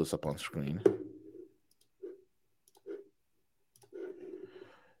going to pull this up on screen.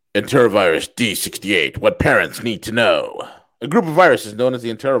 Enterovirus D68, what parents need to know. A group of viruses known as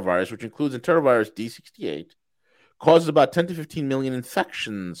the enterovirus, which includes enterovirus D68, causes about 10 to 15 million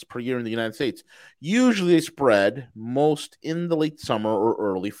infections per year in the United States. Usually they spread most in the late summer or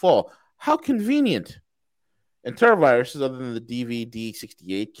early fall. How convenient. Enteroviruses, other than the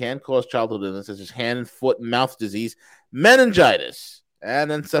DVD68, can cause childhood illness such as hand, foot, and mouth disease, meningitis,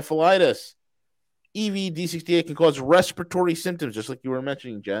 and encephalitis. EV-D68 can cause respiratory symptoms, just like you were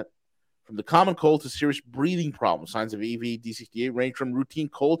mentioning, Jet. From the common cold to serious breathing problems. Signs of EV-D68 range from routine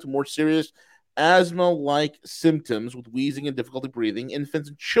cold to more serious asthma-like symptoms with wheezing and difficulty breathing. Infants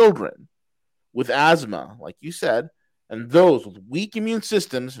and children with asthma, like you said, and those with weak immune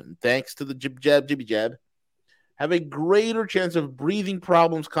systems, and thanks to the jibby jab, have a greater chance of breathing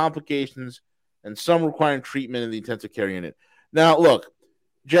problems, complications, and some requiring treatment in the intensive care unit. Now, look,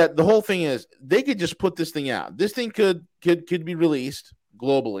 Jet, the whole thing is they could just put this thing out. This thing could be released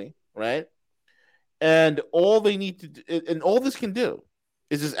globally, right? And all they need to do, and all this can do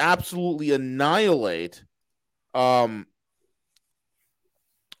is just absolutely annihilate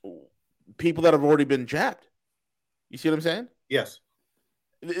people that have already been jabbed. You see what I'm saying? Yes.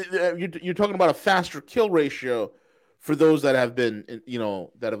 You're talking about a faster kill ratio for those that have been,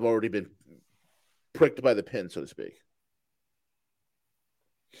 that have already been pricked by the pin, so to speak.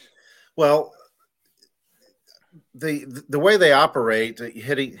 Well, the way they operate,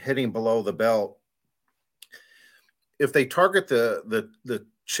 hitting below the belt, if they target the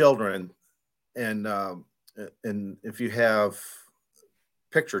children, and if you have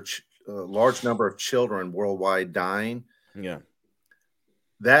a large number of children worldwide dying,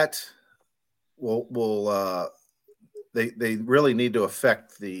 that will they really need to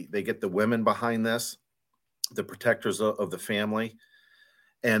affect they get the women behind this, the protectors of the family,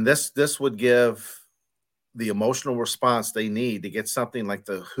 and this would give the emotional response they need to get something like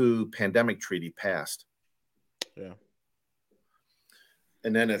the WHO pandemic treaty passed. Yeah.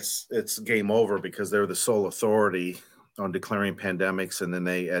 And then it's game over because they're the sole authority on declaring pandemics, and then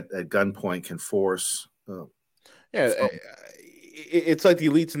they at gunpoint can force. It's like the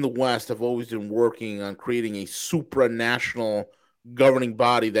elites in the West have always been working on creating a supranational governing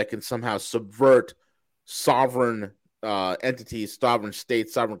body that can somehow subvert sovereign entities, sovereign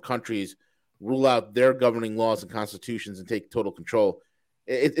states, sovereign countries, rule out their governing laws and constitutions, and take total control.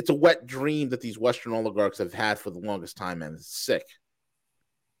 It's a wet dream that these Western oligarchs have had for the longest time, man. It's sick.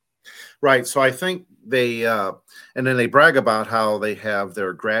 Right. So I think they, and then they brag about how they have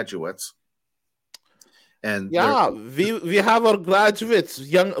their graduates. And we have our graduates,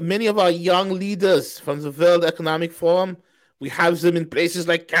 many of our young leaders from the World Economic Forum. We have them in places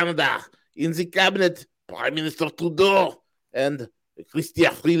like Canada, in the cabinet, Prime Minister Trudeau and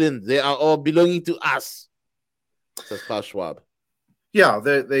Chrystia Freeland. They are all belonging to us, says Klaus Schwab. Yeah,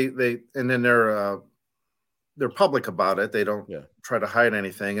 they and then they're public about it. They don't try to hide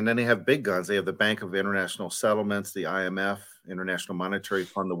anything. And then they have big guns. They have the Bank of International Settlements, the IMF, International Monetary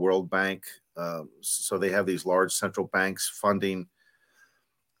Fund, the World Bank. So they have these large central banks funding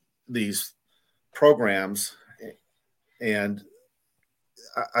these programs. And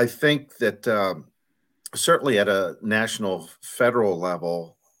I think that certainly at a national federal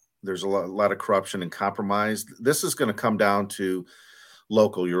level, there's a lot of corruption and compromise. This is going to come down to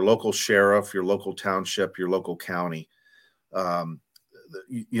your local sheriff, your local township, your local county. The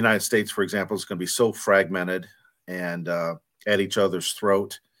United States, for example, is going to be so fragmented and at each other's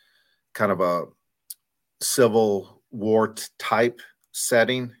throat, kind of a civil war type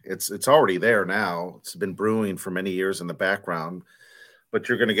setting. It's already there now. It's been brewing for many years in the background, but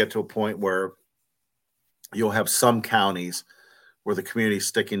you're going to get to a point where you'll have some counties where the community's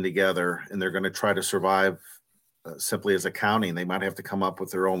sticking together and they're going to try to survive simply as a county. And they might have to come up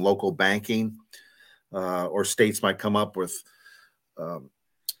with their own local banking, or states might come up with,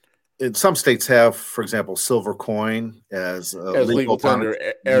 and some states have, for example, silver coin as legal tender.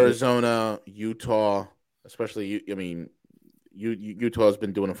 Arizona, Utah, especially. I mean, Utah has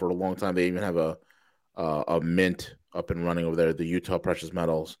been doing it for a long time. They even have a mint up and running over there, the Utah Precious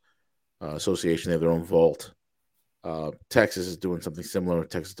Metals Association. They have their own vault. Texas is doing something similar.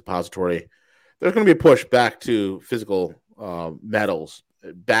 Texas Depository. There's going to be a push back to physical metals,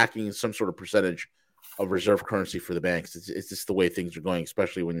 backing some sort of percentage of reserve currency for the banks. It's just the way things are going,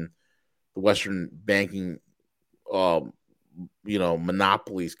 especially when the Western banking,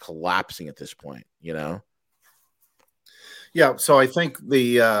 monopoly is collapsing at this point. Yeah. So I think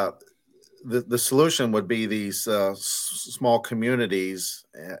the solution would be these small communities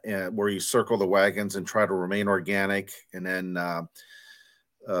where you circle the wagons and try to remain organic, and then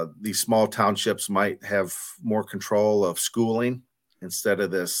these small townships might have more control of schooling instead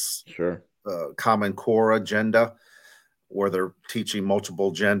of this Common Core agenda where they're teaching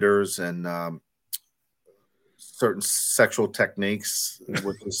multiple genders and certain sexual techniques,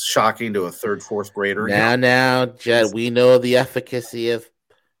 which is shocking to a third, fourth grader. Now, Jed, we know the efficacy of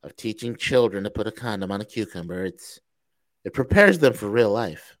teaching children to put a condom on a cucumber. It prepares them for real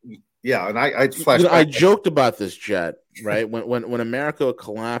life. Yeah, and I flashed. I joked about this, Jet. Right when America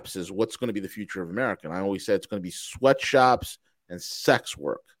collapses, what's going to be the future of America? And I always said it's going to be sweatshops and sex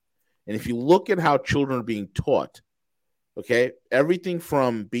work. And if you look at how children are being taught, okay, everything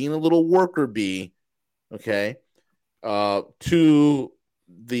from being a little worker bee, okay, to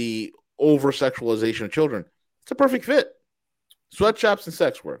the over sexualization of children, it's a perfect fit. Sweatshops and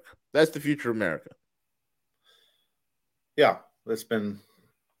sex work. That's the future of America. Yeah, it's been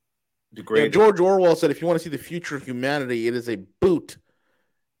degraded. George Orwell said, if you want to see the future of humanity, it is a boot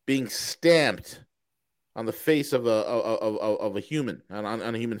being stamped on the face of a human,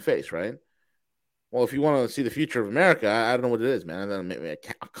 on a human face, right? Well, if you want to see the future of America, I don't know what it is, man. Maybe a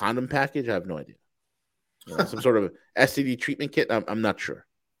condom package? I have no idea. You know, some sort of STD treatment kit? I'm not sure.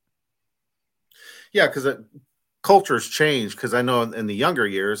 Yeah, because culture's changed. Because I know in the younger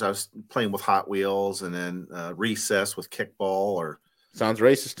years, I was playing with Hot Wheels and then recess with kickball or sounds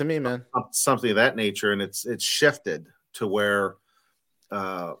racist to me, man. Something of that nature, and it's shifted to where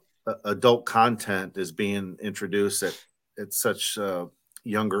adult content is being introduced at such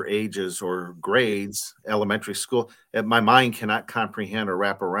younger ages or grades, elementary school. And my mind cannot comprehend or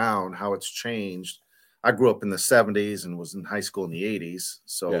wrap around how it's changed. I grew up in the 70s and was in high school in the 80s,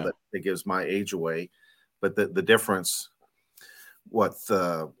 so that it gives my age away. But the difference,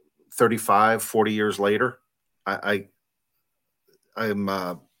 35, 40 years later, I'm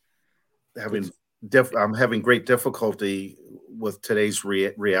having great difficulty with today's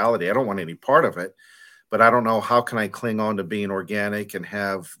reality. I don't want any part of it, but I don't know how can I cling on to being organic and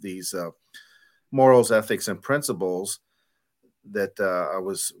have these morals, ethics, and principles that I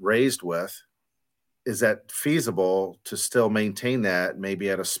was raised with. Is that feasible to still maintain that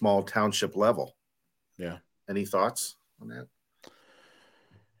maybe at a small township level? Yeah. Any thoughts on that?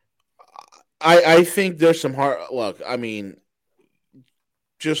 I think there's some hard look. I mean,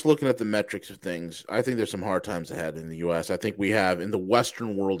 just looking at the metrics of things, I think there's some hard times ahead in the U.S. I think we have, in the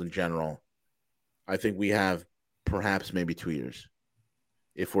Western world in general, I think we have perhaps maybe 2 years,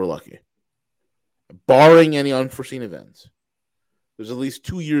 if we're lucky. Barring any unforeseen events, there's at least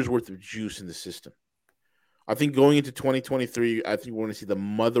 2 years worth of juice in the system. I think going into 2023, I think we're going to see the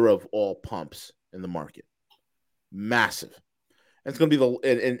mother of all pumps in the market. Massive. And it's going to be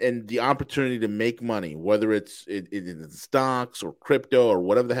and the opportunity to make money, whether it's in stocks or crypto or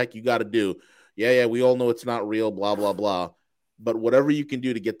whatever the heck you got to do. Yeah, we all know it's not real, blah, blah, blah. But whatever you can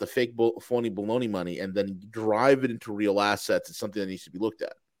do to get the fake, phony baloney money and then drive it into real assets is something that needs to be looked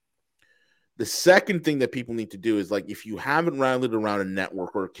at. The second thing that people need to do is, like, if you haven't rallied around a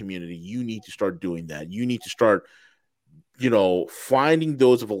network or a community, you need to start doing that. You need to start, finding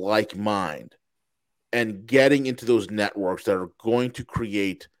those of a like mind and getting into those networks that are going to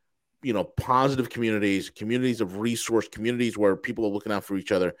create, positive communities of resource, communities where people are looking out for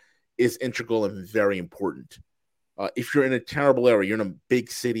each other is integral and very important. If you're in a terrible area, you're in a big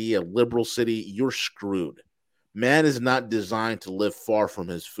city, a liberal city, you're screwed. Man is not designed to live far from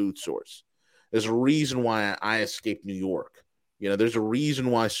his food source. There's a reason why I escaped New York. There's a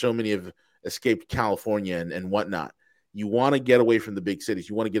reason why so many have escaped California and whatnot. You want to get away from the big cities.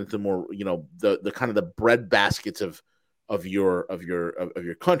 You want to get into more, the kind of the bread baskets of your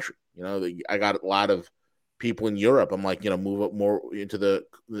country. I got a lot of people in Europe. I'm like, move up more into the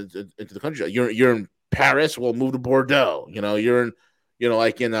country. You're in Paris, well, move to Bordeaux. You're in,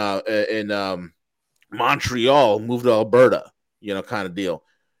 like in Montreal, move to Alberta. Kind of deal.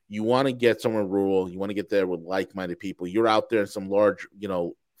 You want to get somewhere rural. You want to get there with like-minded people. You're out there in some large,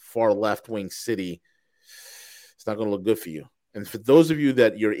 far left-wing city. It's not going to look good for you. And for those of you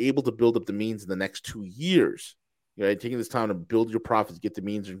that you're able to build up the means in the next 2 years, taking this time to build your profits, get the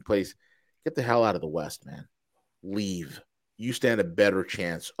means in place, get the hell out of the West, man. Leave. You stand a better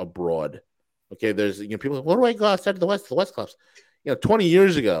chance abroad. Okay, there's people like, where do I go outside of the West? The West clubs. 20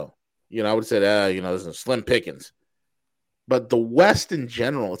 years ago, I would have said, there's a slim pickings. But the West in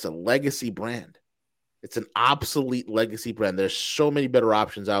general, it's a legacy brand. It's an obsolete legacy brand. There's so many better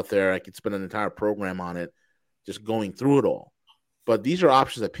options out there. I could spend an entire program on it, just going through it all. But these are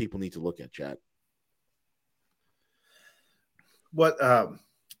options that people need to look at, Chad. What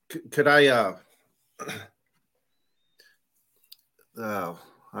could I? I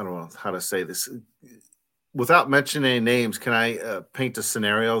don't know how to say this without mentioning any names. Can I paint a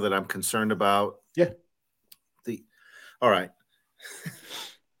scenario that I'm concerned about? Yeah. All right.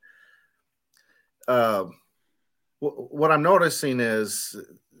 What I'm noticing is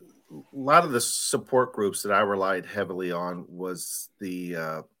a lot of the support groups that I relied heavily on was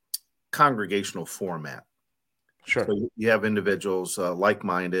the congregational format. Sure. So you have individuals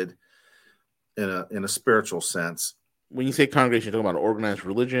like-minded in a spiritual sense when you say congregation, you're talking about organized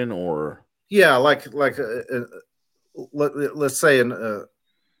religion, or yeah, let's say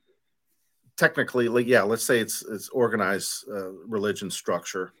technically, let's say it's organized religion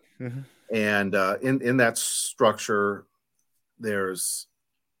structure, and in that structure, there's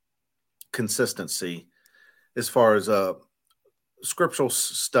consistency as far as scriptural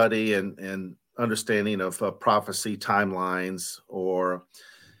study and understanding of prophecy timelines, or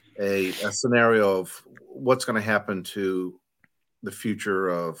a scenario of what's going to happen to the future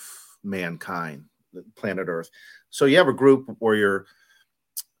of mankind, planet Earth. So you have a group where you're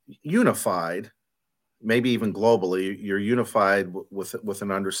unified, maybe even globally, you're unified with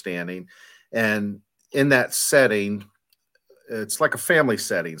an understanding. And in that setting, it's like a family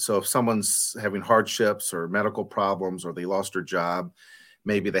setting. So if someone's having hardships or medical problems, or they lost their job,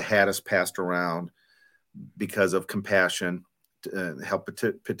 maybe the hat is passed around because of compassion to help a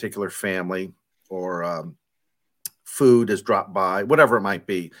particular family, or food is dropped by, whatever it might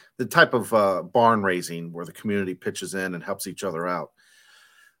be. The type of barn raising where the community pitches in and helps each other out.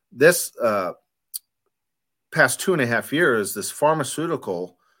 This past 2.5 years, this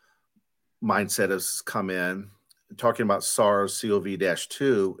pharmaceutical mindset has come in, talking about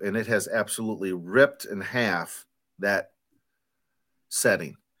SARS-CoV-2, and it has absolutely ripped in half that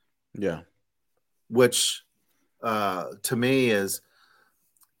setting. Yeah. Which to me is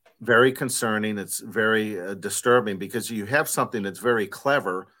very concerning. It's very disturbing, because you have something that's very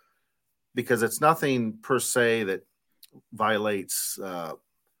clever, because it's nothing per se that violates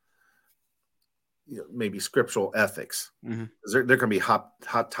maybe scriptural ethics. There can be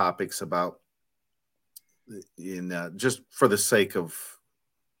hot topics about, just for the sake of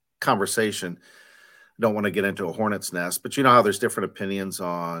conversation, don't want to get into a hornet's nest, but you know how there's different opinions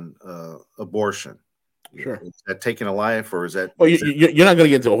on abortion. Sure. Is that taking a life, or is that? Well, you're not going to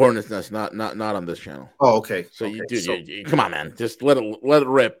get into a hornet's nest, not on this channel. Oh, okay. So okay. You come on, man, just let it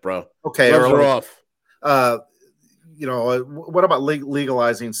rip, bro. Okay, gloves are off. What about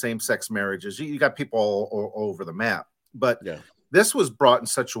legalizing same-sex marriages? You got people all over the map, but this was brought in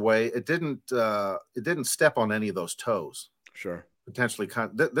such a way it didn't step on any of those toes. Sure. Potentially,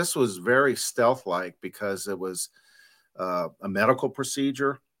 this was very stealth-like, because it was a medical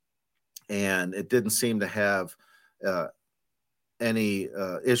procedure, and it didn't seem to have any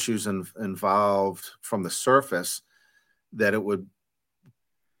issues involved from the surface that it would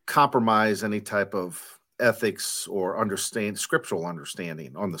compromise any type of ethics or scriptural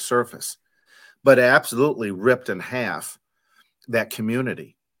understanding on the surface. But it absolutely ripped in half that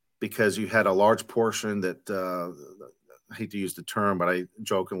community, because you had a large portion that I hate to use the term, but I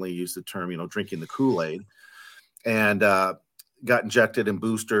jokingly use the term, drinking the Kool-Aid, and got injected and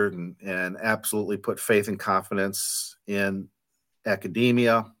boosted and absolutely put faith and confidence in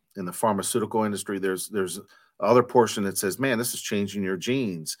academia, in the pharmaceutical industry. There's other portion that says, man, this is changing your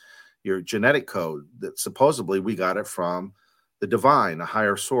genes, your genetic code, that supposedly we got it from the divine, a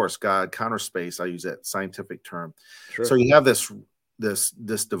higher source, God, counter space. I use that scientific term. Sure. So you have this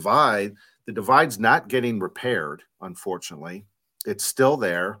divide. The divide's not getting repaired, unfortunately. It's still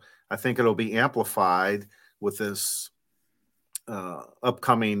there. I think it'll be amplified with this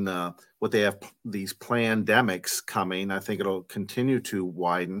upcoming, what they have, these pandemics coming. I think it'll continue to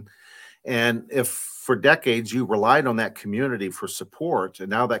widen. And if for decades you relied on that community for support, and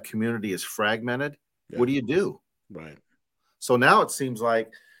now that community is fragmented, what do you do? Right. So now it seems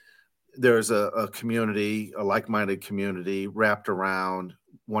like there's a community, a like-minded community, wrapped around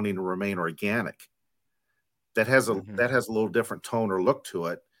wanting to remain organic. That has a little different tone or look to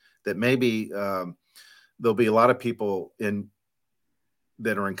it. That maybe there'll be a lot of people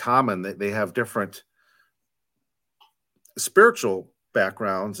that are in common. That they have different spiritual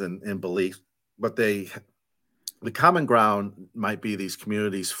backgrounds and beliefs, but the common ground might be these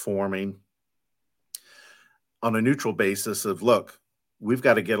communities forming on a neutral basis of, look, we've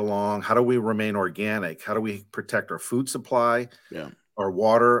got to get along. How do we remain organic? How do we protect our food supply, our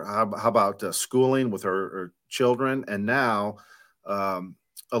water? How about schooling with our children? And now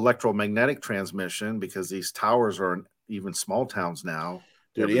electromagnetic transmission, because these towers are in even small towns now.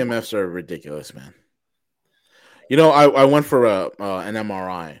 Dude, EMFs are ridiculous, man. I went for an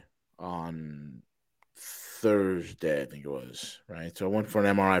MRI on Thursday, I think it was, right? So I went for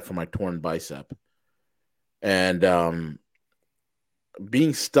an MRI for my torn bicep. And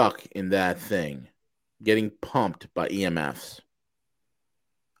being stuck in that thing, getting pumped by EMFs,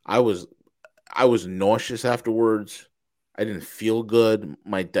 I was nauseous afterwards. I didn't feel good.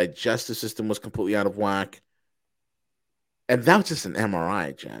 My digestive system was completely out of whack. And that was just an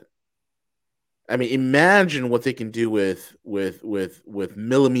MRI, Jet. I mean, imagine what they can do with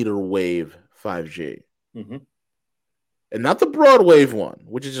millimeter wave 5G. and not the broad wave one,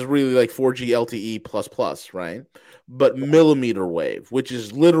 which is just really like 4G LTE plus, right? But millimeter wave, which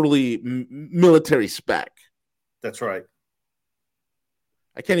is literally military spec. That's right.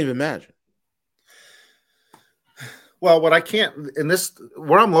 I can't even imagine. Well, what I can't in this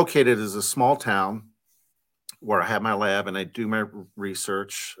where I'm located is a small town where I have my lab and I do my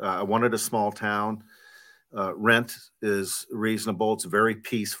research. I wanted a small town. Rent is reasonable. It's very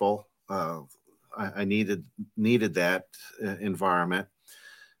peaceful. I needed that environment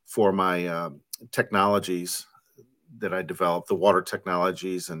for my technologies that I developed, the water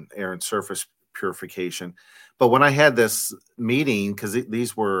technologies and air and surface purification. But when I had this meeting, because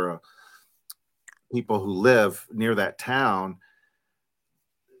these were people who live near that town,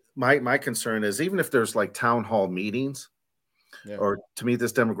 my concern is even if there's like town hall meetings or to meet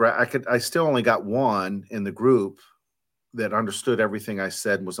this demographic, I still only got one in the group that understood everything I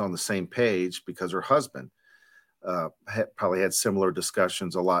said and was on the same page, because her husband probably had similar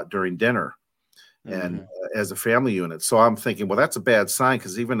discussions a lot during dinner and as a family unit. So I'm thinking, well, that's a bad sign,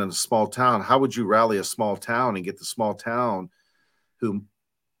 because even in a small town, how would you rally a small town and get the small town who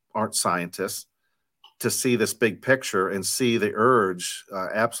aren't scientists to see this big picture and see the urge,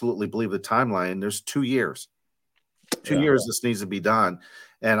 absolutely believe the timeline? There's 2 years. 2 years this needs to be done.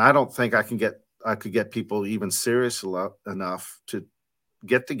 And I don't think I could get people even serious enough to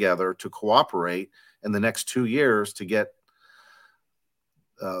get together to cooperate in the next 2 years to get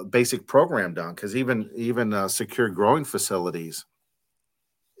basic program done. Because even secure growing facilities,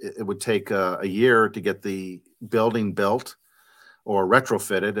 it would take a year to get the building built or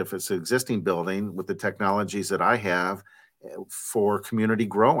retrofitted if it's an existing building with the technologies that I have for community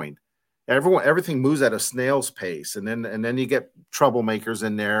growing. Everything moves at a snail's pace, and then you get troublemakers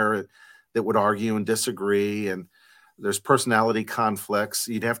in there that would argue and disagree, and there's personality conflicts.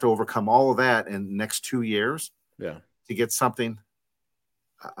 You'd have to overcome all of that in the next 2 years to get something.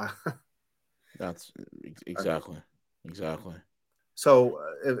 That's exactly. So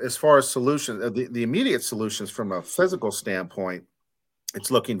as far as solutions, the immediate solutions from a physical standpoint,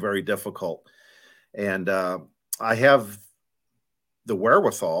 it's looking very difficult. And I have the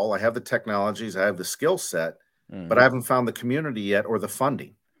wherewithal, I have the technologies, I have the skill set, but I haven't found the community yet or the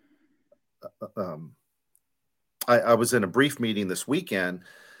funding. I was in a brief meeting this weekend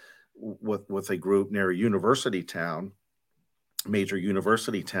with a group near a university town, major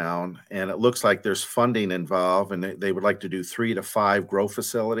university town, and it looks like there's funding involved, and they would like to do 3 to 5 grow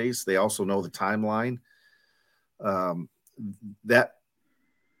facilities. They also know the timeline. That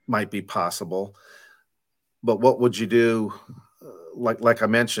might be possible, but what would you do? Like I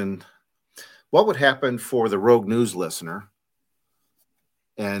mentioned, what would happen for the Rogue News listener?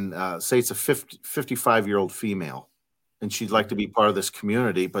 And say it's a 55-year-old female, and she'd like to be part of this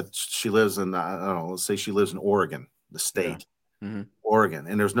community, but she lives in, I don't know, let's say she lives in Oregon, the state, Oregon,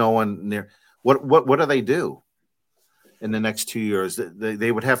 and there's no one near. What do they do in the next 2 years?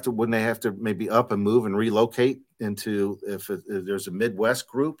 They would have to, wouldn't they have to maybe up and move and relocate into, if there's a Midwest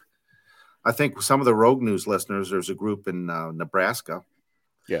group? I think some of the Rogue News listeners, there's a group in Nebraska.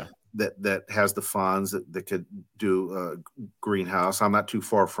 That has the funds that could do a greenhouse. I'm not too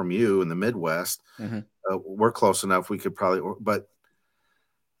far from you in the Midwest. We're close enough. We could probably, but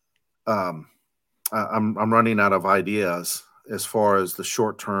I'm running out of ideas as far as the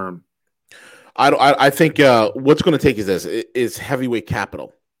short term. I think what's going to take is heavyweight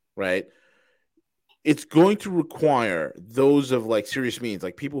capital, right? It's going to require those of like serious means,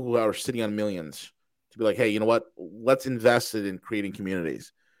 like people who are sitting on millions, to be like, hey, you know what? Let's invest it in creating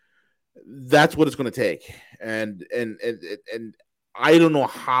communities. That's what it's going to take, and I don't know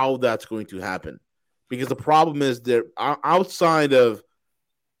how that's going to happen, because the problem is that outside of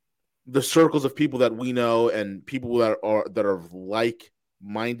the circles of people that we know and people that are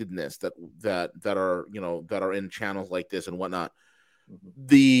like-mindedness that are, you know, that are in channels like this and whatnot,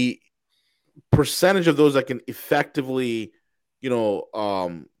 the percentage of those that can effectively, you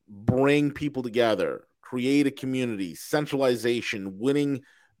know, bring people together, create a community, centralization, winning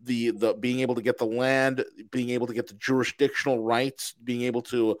the being able to get the land, being able to get the jurisdictional rights, being able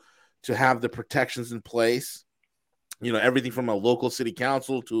to have the protections in place, you know, everything from a local city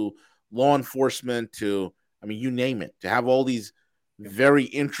council to law enforcement to, I mean, you name it, to have all these very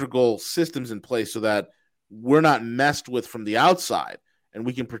integral systems in place so that we're not messed with from the outside and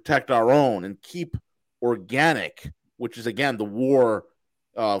we can protect our own and keep organic, which is, again, the war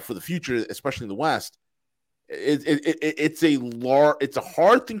for the future, especially in the West. It's a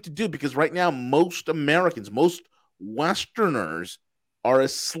hard thing to do, because right now most Americans, most Westerners are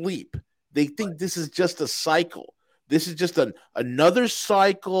asleep. They think this is just a cycle. This is just another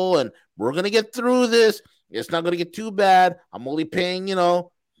cycle, and we're going to get through this. It's not going to get too bad. I'm only paying,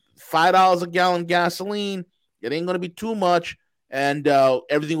 $5 a gallon gasoline. It ain't going to be too much, and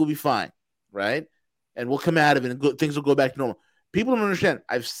everything will be fine, right? And we'll come out of it, and things will go back to normal. People don't understand.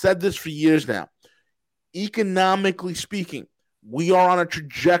 I've said this for years now. Economically speaking, we are on a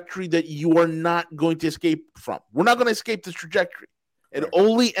trajectory that you are not going to escape from. We're not going to escape this trajectory. It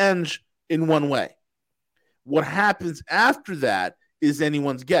only ends in one way. What happens after that is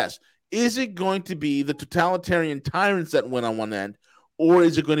anyone's guess. Is it going to be the totalitarian tyrants that win on one end, or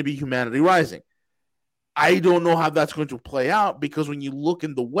is it going to be humanity rising? I don't know how that's going to play out, because when you look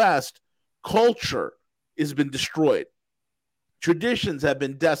in the West, culture has been destroyed. Traditions have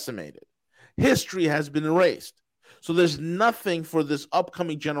been decimated. History has been erased. So there's nothing for this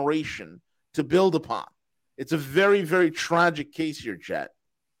upcoming generation to build upon. It's a very, very tragic case here, Chet.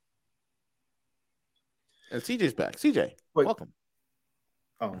 And CJ's back. CJ, welcome.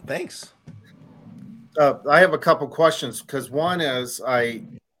 Oh, thanks. I have a couple questions, because one is I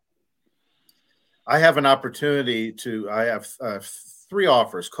have an opportunity to. I have 3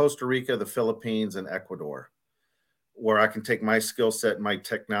 offers: Costa Rica, the Philippines, and Ecuador, where I can take my skill set and my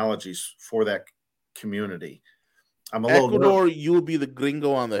technologies for that community. I'm a Ecuador, you will be the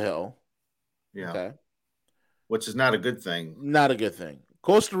gringo on the hill. Yeah. Okay. Which is not a good thing. Not a good thing.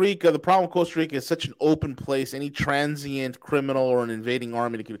 Costa Rica, the problem with Costa Rica is such an open place. Any transient criminal or an invading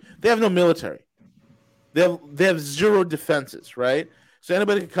army, they have no military. They have 0 defenses, right? So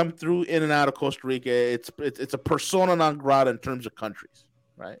anybody can come through in and out of Costa Rica. It's a persona non grata in terms of countries,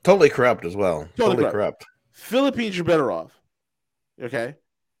 right? Totally corrupt as well. Totally corrupt. Philippines, you're better off. Okay.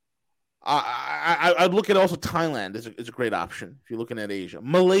 I'd look at also Thailand is a great option if you're looking at Asia.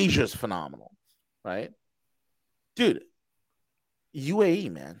 Malaysia's phenomenal, right? Dude,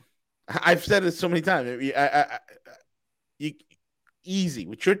 UAE, man. I've said it so many times. Easy.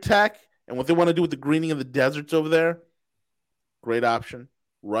 With your tech and what they want to do with the greening of the deserts over there, great option.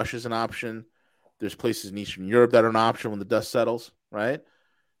 Russia's an option. There's places in Eastern Europe that are an option when the dust settles, right?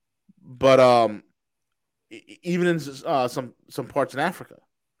 But even in some parts in Africa,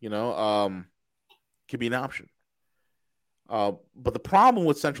 could be an option. But the problem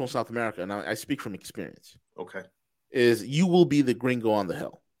with Central and South America, and I speak from experience, okay, is you will be the gringo on the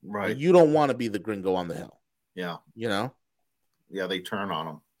hill. Right. You don't want to be the gringo on the hill. Yeah. Yeah, they turn on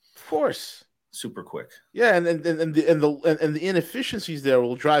them. Of course. Super quick. Yeah, and the inefficiencies there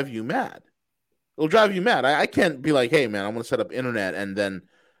will drive you mad. It'll drive you mad. I can't be like, hey man, I'm gonna set up internet, and then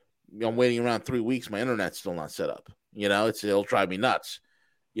I'm waiting around 3 weeks, my internet's still not set up. It'll drive me nuts.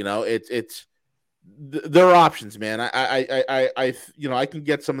 There are options, man. I can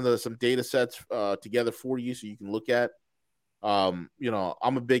get some data sets together for you so you can look at.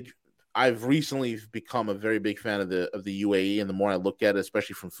 I've recently become a very big fan of the UAE, and the more I look at it,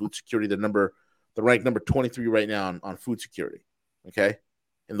 especially from food security, they're ranked number 23 right now on food security, okay,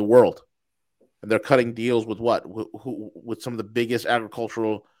 in the world, and they're cutting deals with with some of the biggest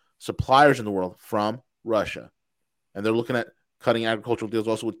agricultural suppliers in the world from Russia, and they're looking at cutting agricultural deals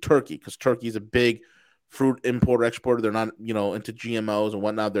also with Turkey, because Turkey is a big fruit importer, exporter. They're not, into GMOs and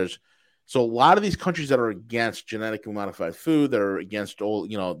whatnot. So a lot of these countries that are against genetically modified food, that are against all,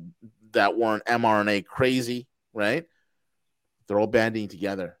 that weren't mRNA crazy, right? They're all banding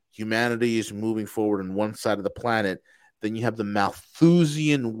together. Humanity is moving forward on one side of the planet. Then you have the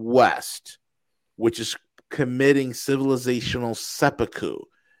Malthusian West, which is committing civilizational seppuku,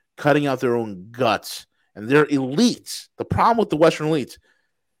 cutting out their own guts. And they're elites. The problem with the Western elites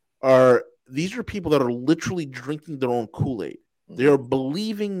these are people that are literally drinking their own Kool-Aid. They are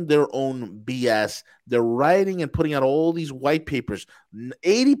believing their own BS. They're writing and putting out all these white papers.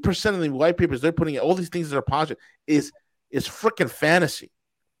 80% of the white papers they're putting out, all these things that are positive, is freaking fantasy.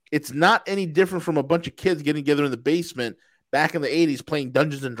 It's not any different from a bunch of kids getting together in the basement back in the 80s playing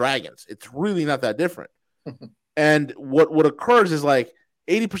Dungeons and Dragons. It's really not that different. And what occurs is like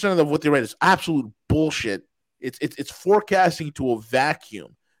 80% of what they write is absolute bullshit. It's forecasting to a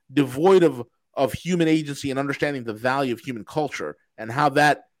vacuum, devoid of human agency and understanding the value of human culture and how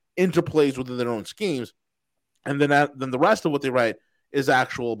that interplays within their own schemes. And then the rest of what they write is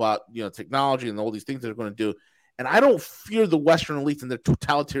actual about technology and all these things they're going to do. And I don't fear the Western elites and their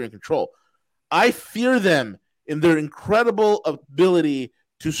totalitarian control. I fear them in their incredible ability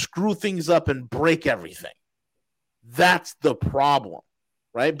to screw things up and break everything. That's the problem,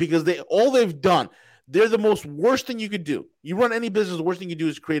 right? Because they've done, they're the most worst thing you could do. You run any business, the worst thing you do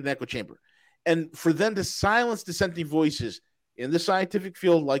is create an echo chamber. And for them to silence dissenting voices in the scientific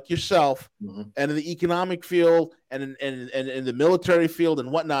field like yourself, and in the economic field and in the military field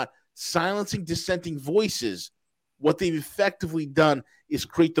and whatnot, silencing dissenting voices, what they've effectively done is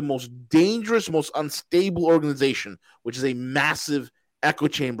create the most dangerous, most unstable organization, which is a massive echo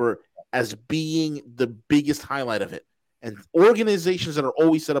chamber, as being the biggest highlight of it. And organizations that are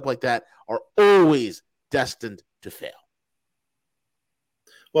always set up like that are always destined to fail.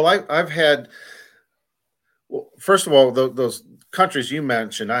 Well, I've had, well, first of all, those countries you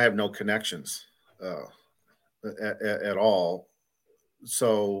mentioned, I have no connections at all.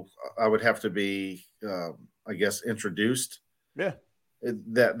 So I would have to be, I guess, introduced. Yeah.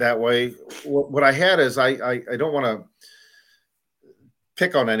 That way. What I had is I don't want to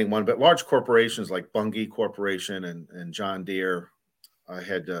pick on anyone, but large corporations like Bunge Corporation and John Deere, I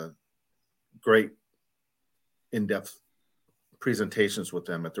had great in-depth presentations with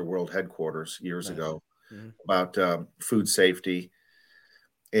them at their world headquarters years ago about food safety,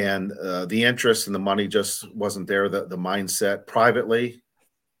 and the interest and the money just wasn't there. The mindset privately.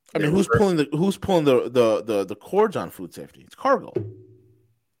 I mean, who's pulling the cords on food safety? It's Cargill.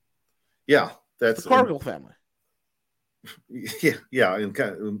 Yeah, that's the Cargill family. Yeah,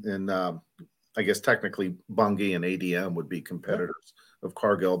 and I guess technically Bunge and ADM would be competitors of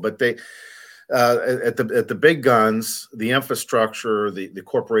Cargill, but they at the big guns, the infrastructure, the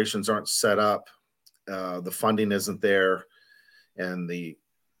corporations aren't set up, the funding isn't there, and the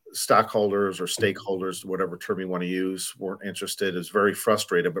stockholders or stakeholders, whatever term you want to use, weren't interested. Is very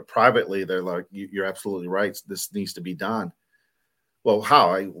frustrated, but privately they're like, "You're absolutely right. This needs to be done." Well,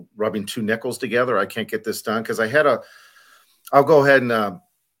 how? I rubbing two nickels together? I can't get this done because I'll go ahead and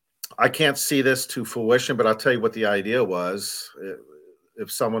I can't see this to fruition, but I'll tell you what the idea was.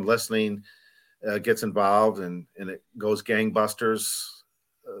 If someone listening gets involved and it goes gangbusters,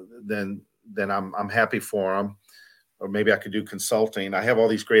 then I'm happy for them. Or maybe I could do consulting. I have all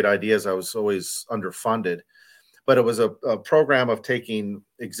these great ideas. I was always underfunded, but it was a program of taking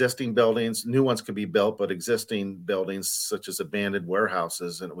existing buildings, new ones could be built, but existing buildings such as abandoned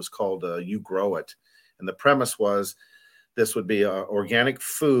warehouses, and it was called You Grow It. And the premise was this would be organic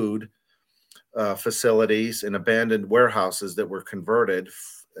food facilities and abandoned warehouses that were converted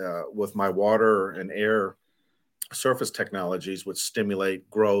with my water and air surface technologies, which stimulate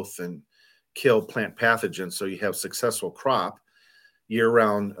growth and kill plant pathogens. So you have successful crop,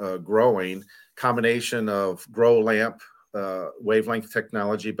 year-round growing, combination of grow lamp wavelength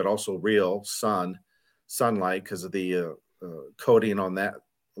technology, but also real sunlight because of the coating on that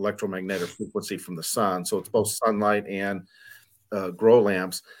electromagnetic frequency from the sun. So it's both sunlight and grow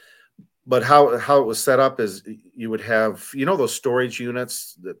lamps. But how it was set up is you would have, those storage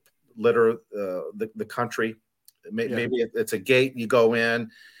units that litter the country. Maybe it's a gate, you go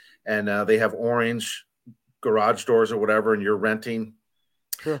in and they have orange garage doors or whatever, and you're renting.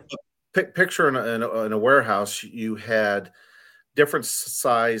 Sure. Picture in a warehouse, you had different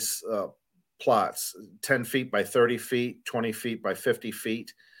size plots, 10 feet by 30 feet, 20 feet by 50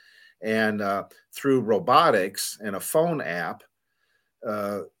 feet. And through robotics and a phone app,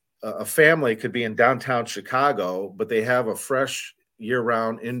 a family could be in downtown Chicago, but they have a fresh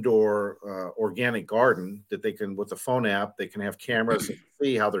year-round indoor organic garden that they can, with the phone app, they can have cameras and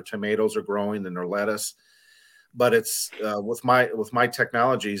see how their tomatoes are growing and their lettuce. But it's with my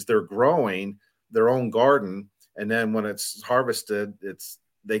technologies, they're growing their own garden, and then when it's harvested,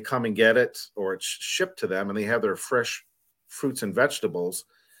 they come and get it, or it's shipped to them, and they have their fresh fruits and vegetables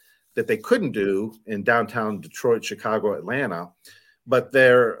that they couldn't do in downtown Detroit, Chicago, Atlanta. But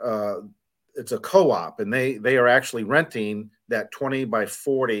it's a co-op, and they are actually renting that 20 by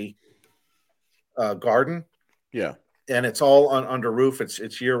 40 garden. Yeah, and it's all under roof.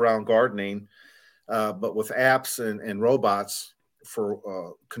 It's year-round gardening. But with apps and robots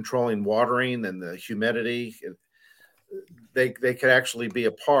for controlling watering and the humidity, they could actually be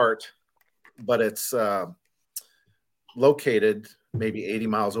apart, but it's located maybe 80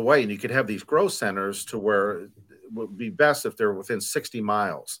 miles away. And you could have these grow centers to where it would be best if they're within 60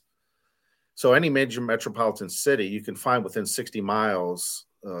 miles. So any major metropolitan city, you can find within 60 miles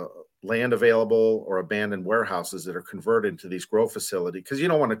land available or abandoned warehouses that are converted into these grow facilities, because you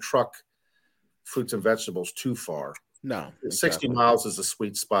don't want to truck fruits and vegetables too far. No, 60 miles is a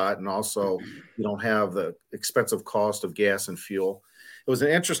sweet spot, and also you don't have the expensive cost of gas and fuel. It was an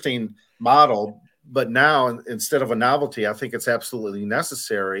interesting model, but now instead of a novelty, I think it's absolutely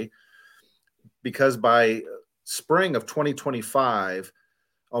necessary, because by spring of 2025,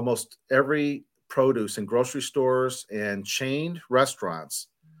 almost every produce in grocery stores and chained restaurants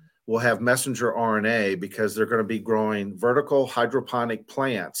will have messenger RNA, because they're going to be growing vertical hydroponic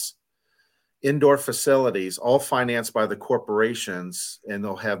plants, indoor facilities, all financed by the corporations, and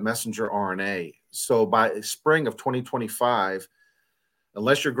they'll have messenger RNA. So by spring of 2025,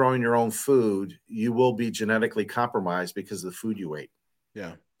 unless you're growing your own food, you will be genetically compromised because of the food you ate.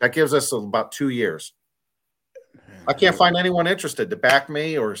 Yeah. That gives us about 2 years. I can't find anyone interested to back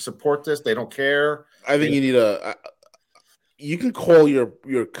me or support this. They don't care. I think you need you can call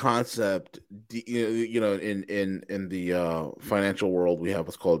your concept, in the financial world, we have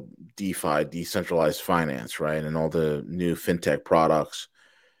what's called DeFi, decentralized finance, right? And all the new fintech products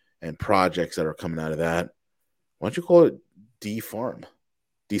and projects that are coming out of that. Why don't you call it DeFarm,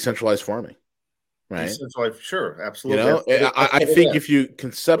 decentralized farming, right? Decentralized, sure, absolutely. I think if you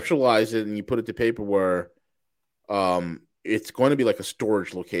conceptualize it and you put it to paper where it's going to be like a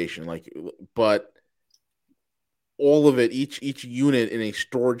storage location, but all of it, each unit in a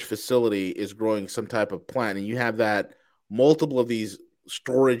storage facility is growing some type of plant, and you have that multiple of these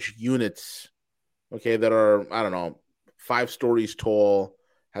storage units, okay, that are, I don't know, 5 stories tall,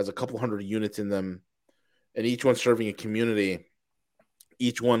 has a couple hundred units in them, and each one serving a community,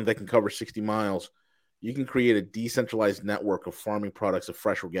 each one that can cover 60 miles. You can create a decentralized network of farming products of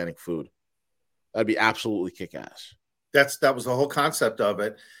fresh organic food. That'd be absolutely kick-ass. That was the whole concept of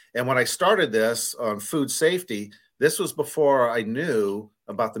it. And when I started this on food safety, this was before I knew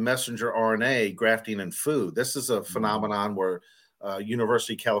about the messenger RNA grafting in food. This is a phenomenon where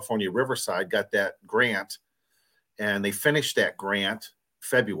University of California, Riverside got that grant, and they finished that grant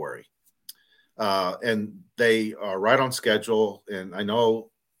February. And they are right on schedule. And I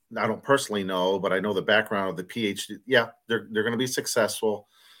don't personally know, but I know the background of the PhD. Yeah, they're going to be successful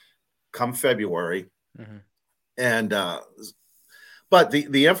come February. Mm-hmm. And but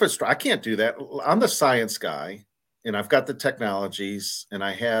the infrastructure, I can't do that. I'm the science guy, and I've got the technologies, and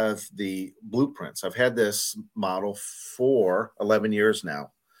I have the blueprints. I've had this model for 11 years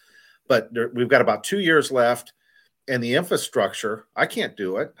now, but we've got about 2 years left, and the infrastructure, I can't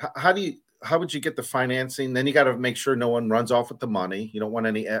do it. How would you get the financing? Then you got to make sure no one runs off with the money. You don't want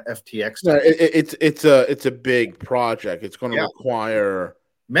any FTX. No, it's a big project. It's going to require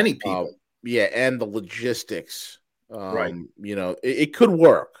many people. And the logistics. Right. It could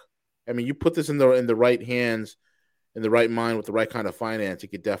work. I mean, you put this in the right hands, in the right mind, with the right kind of finance, it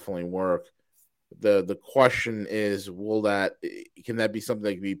could definitely work. The question is, can that be something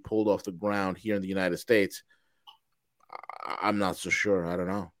that can be pulled off the ground here in the United States? I'm not so sure. I don't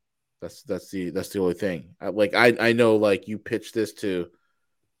know. That's the only thing. I know, you pitch this to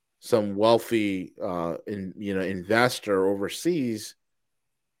some wealthy investor overseas,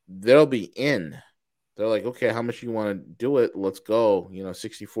 they'll be in. They're like, okay, how much you want to do it? Let's go.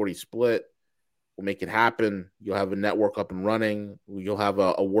 60-40 split. We'll make it happen. You'll have a network up and running. You'll have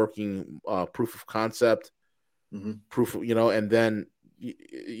a working proof of concept, proof of, and then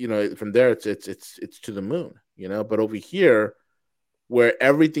from there it's to the moon. But over here, where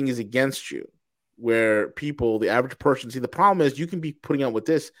everything is against you, where people, the average person, see, the problem is you can be putting out with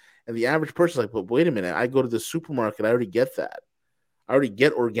this, and the average person's like, but wait a minute, I go to the supermarket, I already get that. I already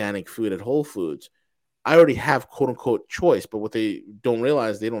get organic food at Whole Foods. I already have quote unquote choice, but what they don't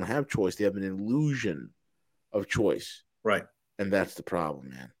realize, they don't have choice. They have an illusion of choice. Right. And that's the problem,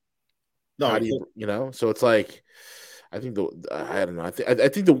 man. No, how do you, so it's like, I think I don't know. I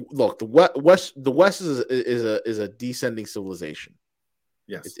think the West is a descending civilization.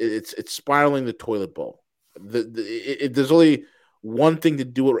 Yes. It's spiraling the toilet bowl. There's only one thing to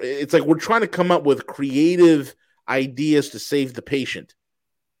do. It's like we're trying to come up with creative ideas to save the patient.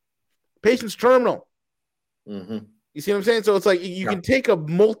 Patient's terminal. Mm-hmm. You see what I'm saying? So it's like you can take a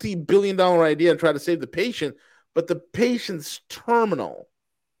multi-billion-dollar idea and try to save the patient, but the patient's terminal.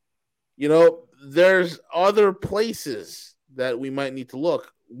 There's other places that we might need to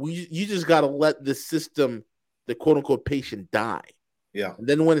look. You just got to let the system, the quote-unquote patient, die. Yeah. And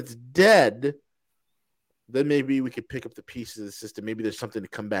then when it's dead, then maybe we could pick up the pieces of the system. Maybe there's something to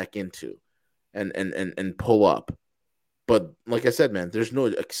come back into and pull up. But like I said, man, there's no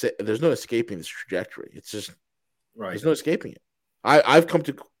escaping this trajectory. It's just There's no escaping it. I've come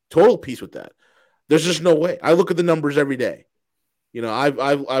to total peace with that. There's just no way. I look at the numbers every day.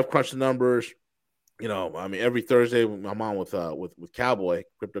 I've crunched the numbers. Every Thursday I'm on with Cowboy,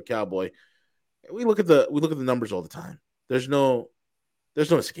 Crypto Cowboy. We look at the numbers all the time. There's no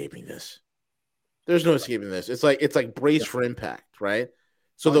escaping this. There's no escaping this. It's like brace for impact, right?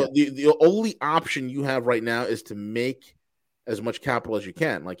 So the only option you have right now is to make as much capital as you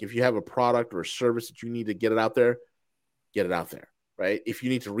can. Like if you have a product or a service that you need to get it out there, right? If you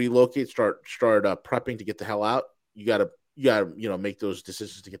need to relocate, start prepping to get the hell out. You gotta make those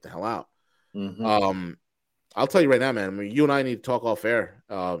decisions to get the hell out. Mm-hmm. I'll tell you right now, man. I mean, you and I need to talk off air.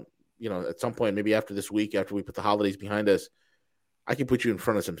 At some point, maybe after this week, after we put the holidays behind us, I can put you in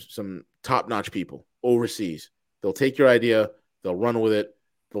front of some top-notch people overseas. They'll take your idea, they'll run with it,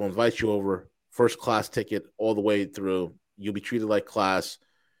 they'll invite you over, first-class ticket all the way through. You'll be treated like class,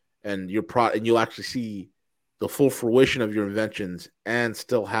 and and you'll actually see the full fruition of your inventions and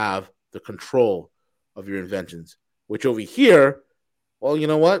still have the control of your inventions. Which over here, well, you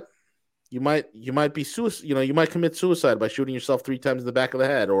know what? You might be you might commit suicide by shooting yourself 3 times in the back of the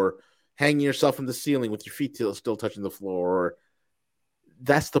head, or hanging yourself from the ceiling with your feet still touching the floor. Or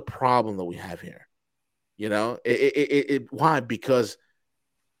that's the problem that we have here. You know, why? Because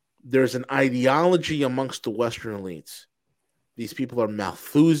there's an ideology amongst the Western elites. These people are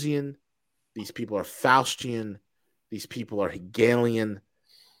Malthusian. These people are Faustian. These people are Hegelian.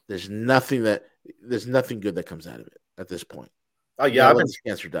 There's nothing good that comes out of it at this point. Oh yeah, I've been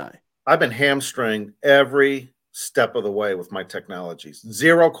cancer die. I've been hamstringed every step of the way with my technologies.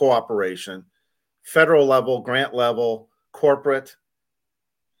 Zero cooperation, federal level, grant level, corporate.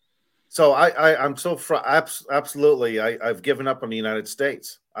 So I'm so absolutely. I've given up on the United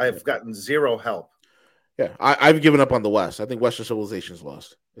States. I have gotten zero help. Yeah, I've given up on the West. I think Western civilization is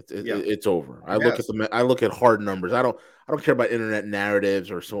lost. It's over. I look at hard numbers. I don't care about internet narratives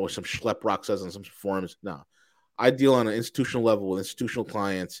or some schlep rock says on some forums. No, I deal on an institutional level with institutional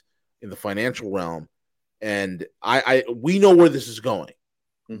clients in the financial realm, and we know where this is going.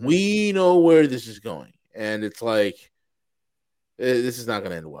 Mm-hmm. We know where this is going, and it's like this is not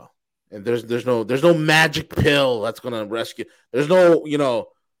going to end well. And there's no magic pill that's going to rescue. There's no,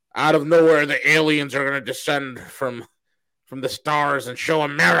 out of nowhere the aliens are going to descend from the stars and show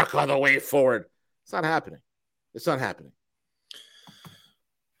America the way forward. It's not happening. It's not happening.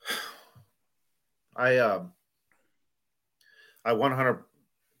 I 100%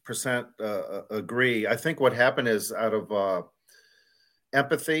 agree. I think what happened is out of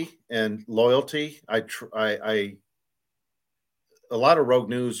empathy and loyalty. A lot of rogue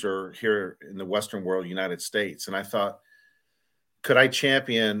news are here in the Western world, United States. And I thought, could I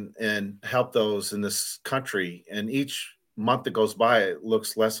champion and help those in this country? And each month that goes by, it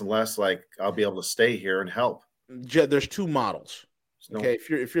looks less and less like I'll be able to stay here and help. There's 2 models. Okay.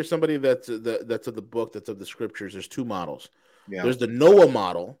 If you're somebody that's of the book, that's of the scriptures, there's 2 models. Yeah. There's the Noah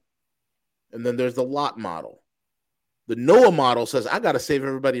model, and then there's the Lot model. The Noah model says, I got to save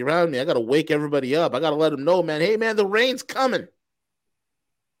everybody around me. I got to wake everybody up. I got to let them know, man, hey, man, the rain's coming.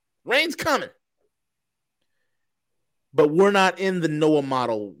 Rain's coming. But we're not in the Noah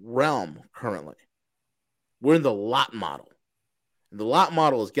model realm currently. We're in the Lot model. And the Lot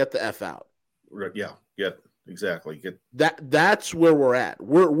model is get the F out. Yeah, exactly. That's where we're at.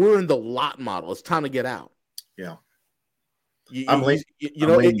 We're in the Lot model. It's time to get out. Yeah. The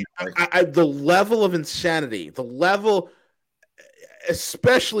level of insanity,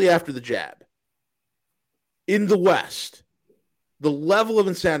 especially after the jab in the West, the level of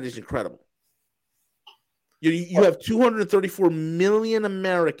insanity is incredible. You have 234 million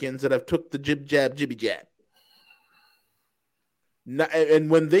Americans that have took the jibby jab.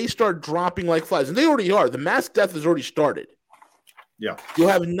 And when they start dropping like flies, and they already are, the mass death has already started. Yeah. You'll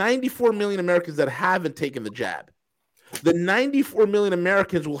have 94 million Americans that haven't taken the jab. The 94 million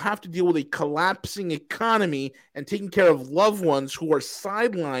Americans will have to deal with a collapsing economy and taking care of loved ones who are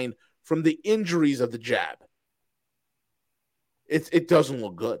sidelined from the injuries of the jab. It doesn't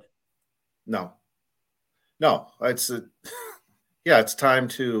look good. No, it's time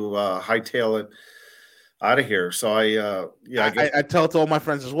to hightail it out of here. So I tell it to all my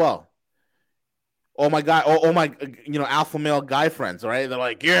friends as well. All my alpha male guy friends, all right? They're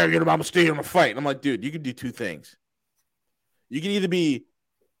like, yeah, I'm gonna stay here, I'm gonna fight. And I'm like, dude, you can do 2 things. You can either be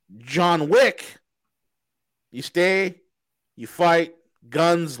John Wick, you stay, you fight,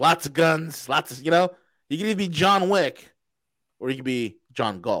 lots of guns, you can either be John Wick or you can be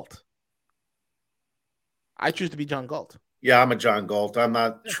John Galt. I choose to be John Galt. Yeah, I'm a John Galt. I'm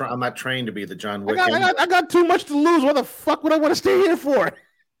not trained to be the John Wick. I got too much to lose. What the fuck would I want to stay here for?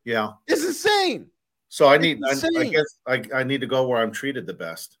 Yeah. It's insane. So I guess I need to go where I'm treated the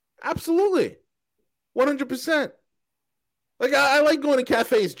best. Absolutely. 100%. Like I like going to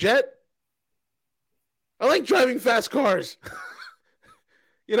cafes, Jet. I like driving fast cars.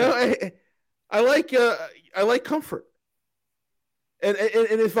 I like comfort. And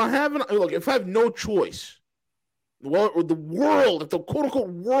if I have no choice, if the quote unquote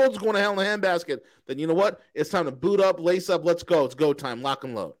world's going to hell in a handbasket, then you know what? It's time to boot up, lace up, let's go. It's go time, lock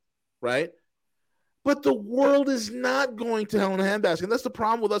and load, right? But the world is not going to hell in a handbasket. And that's the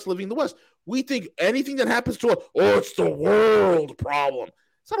problem with us living in the West. We think anything that happens to us, it's the world problem.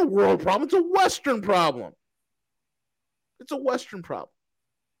 It's not a world problem. It's a Western problem. It's a Western problem.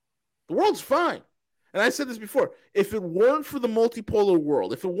 The world's fine. And I said this before. If it weren't for the multipolar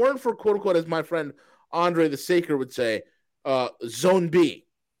world, if it weren't for, quote unquote, as my friend Andre the Saker would say, Zone B,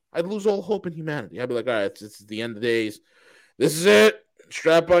 I'd lose all hope in humanity. I'd be like, all right, it's the end of the days. this is it.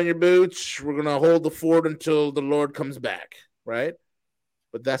 Strap on your boots. We're going to hold the fort until the Lord comes back, right?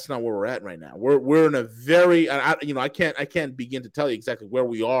 But that's not where we're at right now. We're in a very, I can't begin to tell you exactly where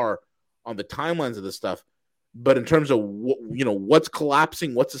we are on the timelines of this stuff. But in terms of what's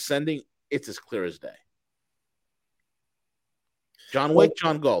collapsing, what's ascending, it's as clear as day. John Wick,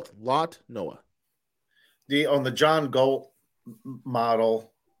 John Galt, Lot, Noah. On the John Galt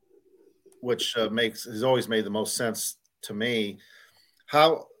model, which has always made the most sense to me.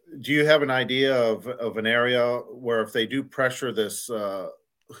 How do you have an idea of an area where if they do pressure this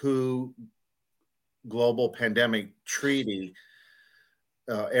WHO global pandemic treaty,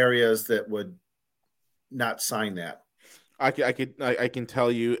 areas that would not sign that? I can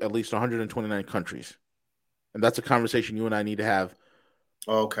tell you at least 129 countries, and that's a conversation you and I need to have.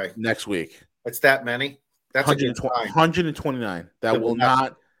 Okay, next week. It's that many. That's 129. That will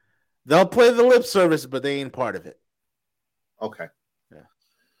not. They'll play the lip service, but they ain't part of it. Okay. Yeah.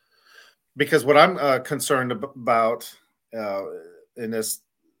 Because what I'm concerned about in this,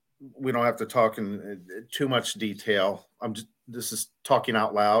 we don't have to talk in too much detail. This is talking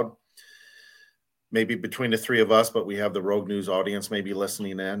out loud. Maybe between the three of us, but we have the Rogue News audience maybe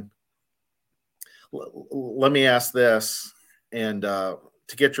listening in. Let me ask this, and to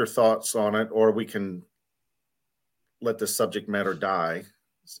get your thoughts on it, or we can let the subject matter die.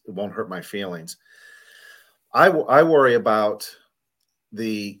 It won't hurt my feelings. I worry about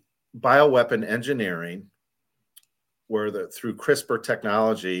the bioweapon engineering, where through CRISPR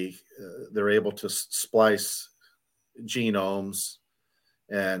technology, they're able to splice genomes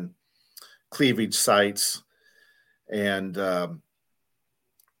and cleavage sites, and that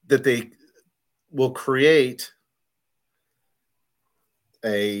they will create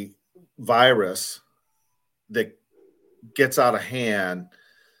a virus that gets out of hand,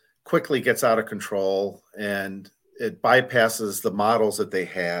 quickly gets out of control, and it bypasses the models that they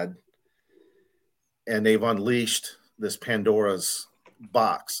had, and they've unleashed this Pandora's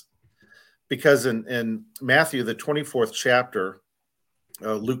box. Because in Matthew, the 24th chapter,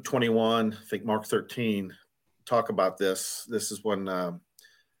 Luke 21, I think Mark 13, talk about this. This is when,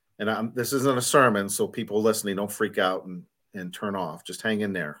 this isn't a sermon, so people listening, don't freak out and turn off. Just hang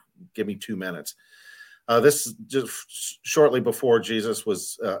in there. Give me 2 minutes. This is just shortly before Jesus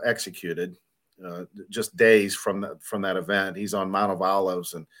was executed, just days from that event. He's on Mount of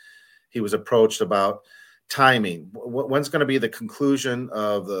Olives, and he was approached about timing. When's going to be the conclusion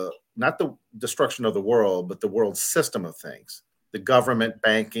of not the destruction of the world, but the world system of things, the government,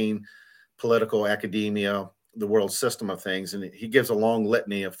 banking, political, academia, the world system of things. And he gives a long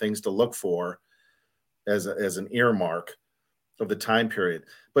litany of things to look for as an earmark of the time period.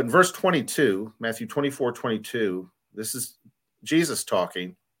 But in verse 22, Matthew 24:22, this is Jesus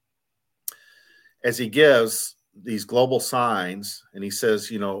talking as he gives these global signs. And he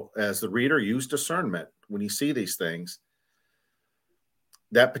says, as the reader, use discernment when you see these things.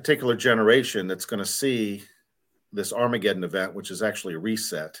 That particular generation that's going to see this Armageddon event, which is actually a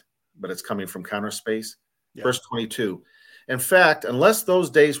reset, but it's coming from counter space. Yep. Verse 22. In fact, unless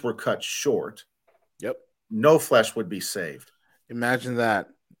those days were cut short, no flesh would be saved. Imagine that.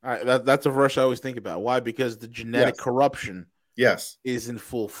 That's a verse I always think about. Why? Because the genetic corruption is in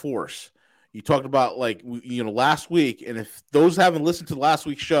full force. You talked about last week, and if those haven't listened to last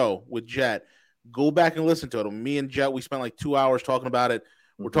week's show with Jet, go back and listen to it. Me and Jet, we spent 2 hours talking about it.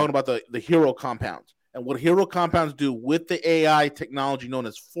 We're talking about the hero compounds and what hero compounds do with the AI technology known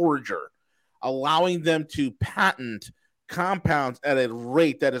as Forager, allowing them to patent compounds at a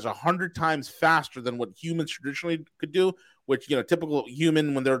rate that is 100 times faster than what humans traditionally could do, which, typical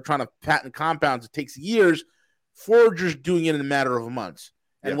human, when they're trying to patent compounds, it takes years. Forager's doing it in a matter of months.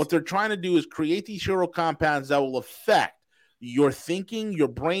 And what they're trying to do is create these hero compounds that will affect your thinking, your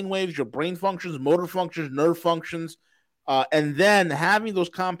brain waves, your brain functions, motor functions, nerve functions, and then having those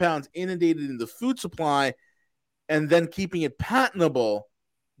compounds inundated in the food supply and then keeping it patentable,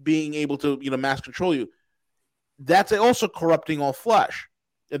 being able to, mass control you. That's also corrupting all flesh.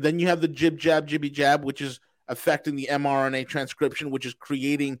 And then you have the jibby jab, which is affecting the mRNA transcription, which is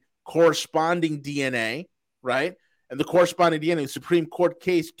creating corresponding DNA, right? And the corresponding DNA, the Supreme Court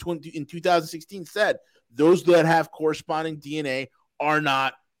case in 2016 said those that have corresponding DNA are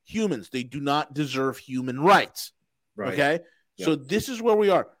not humans. They do not deserve human rights. Right. Okay? Yep. So this is where we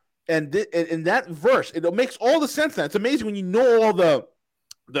are. And in that verse, it makes all the sense now. It's amazing when you know all the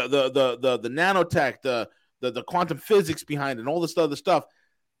nanotech, the quantum physics behind it, and all this other stuff.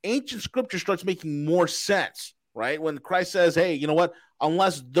 Ancient scripture starts making more sense, right? When Christ says, hey, you know what?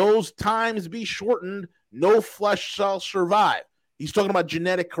 Unless those times be shortened, no flesh shall survive. He's talking about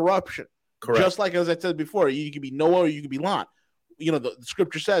genetic corruption. Correct. Just like as I said before, you could be Noah or you could be Lot. You know, the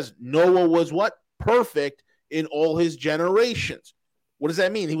scripture says Noah was what? Perfect in all his generations. What does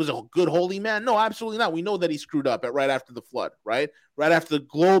that mean? He was a good, holy man? No, absolutely not. We know that he screwed up right after the flood, right? Right after the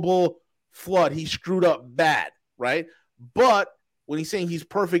global flood, he screwed up bad, right? But when he's saying he's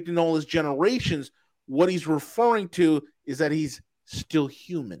perfect in all his generations, what he's referring to is that he's still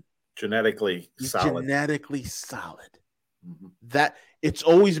human. Genetically solid. Genetically solid. Mm-hmm. That it's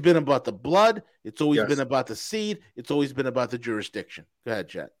always been about the blood. It's always Yes. been about the seed. It's always been about the jurisdiction. Go ahead,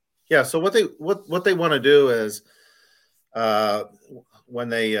 Chet. Yeah. So what they want to do is, when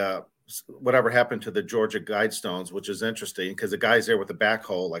they whatever happened to the Georgia Guidestones, which is interesting because the guy's there with the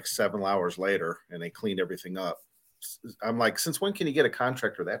backhoe like 7 hours later and they cleaned everything up. I'm like, since when can you get a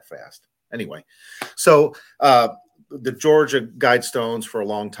contractor that fast? Anyway, so the Georgia Guidestones for a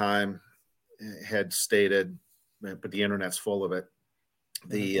long time had stated, but the internet's full of it,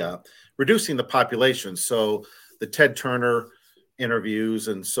 the reducing the population. So the Ted Turner interviews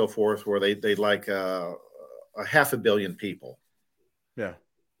and so forth, where they like a 500 million people. Yeah.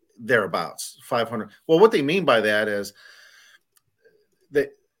 Thereabouts, 500. Well, what they mean by that is that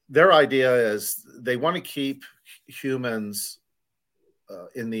their idea is they want to keep humans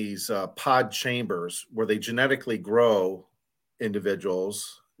in these pod chambers where they genetically grow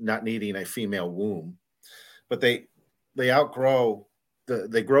individuals, not needing a female womb, but they outgrow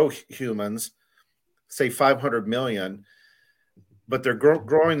they grow humans, say 500 million, but they're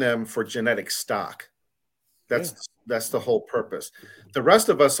growing them for genetic stock. That's the whole purpose. The rest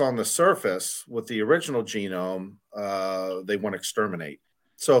of us on the surface with the original genome, they want to exterminate.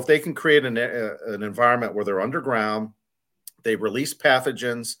 So if they can create an environment where they're underground, they release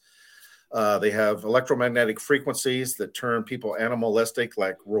pathogens, they have electromagnetic frequencies that turn people animalistic,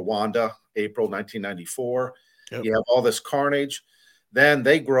 like Rwanda, April 1994. Yep. You have all this carnage. Then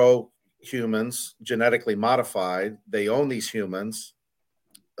they grow humans, genetically modified. They own these humans,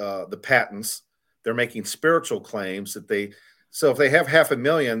 the patents. They're making spiritual claims that so if they have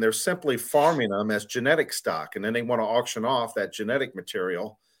 500,000, they're simply farming them as genetic stock. And then they want to auction off that genetic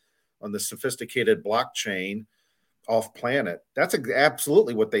material on the sophisticated blockchain off planet. That's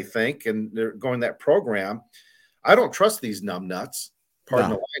absolutely what they think. And they're going that program. I don't trust these numbnuts,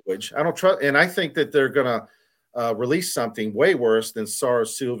 pardon the language. I don't trust. And I think that they're going to release something way worse than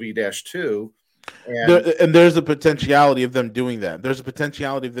SARS-CoV-2. And there's a potentiality of them doing that. There's a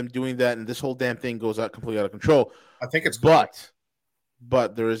potentiality of them doing that, and this whole damn thing goes out completely out of control. I think it's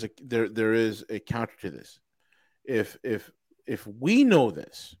but there is a counter to this. If we know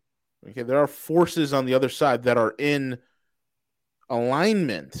this, okay, there are forces on the other side that are in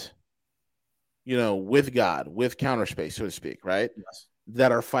alignment, with God, with counter space, so to speak, right? Yes.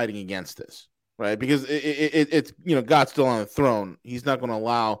 That are fighting against this, right? Because it's God's still on the throne. He's not going to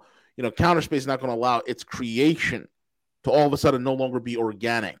allow. Counter space is not going to allow its creation to all of a sudden no longer be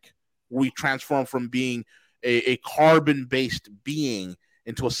organic. We transform from being a carbon-based being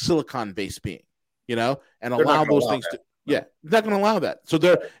into a silicon-based being, and allow those things to. Yeah, they're not going to allow that. So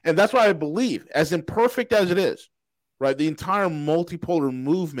and that's why I believe, as imperfect as it is, right, the entire multipolar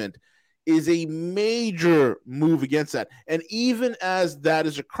movement is a major move against that. And even as that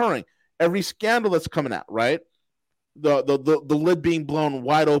is occurring, every scandal that's coming out, right? The lid being blown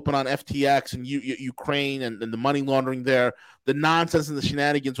wide open on FTX and Ukraine and the money laundering there, the nonsense and the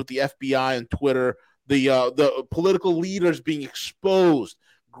shenanigans with the FBI and Twitter, the political leaders being exposed,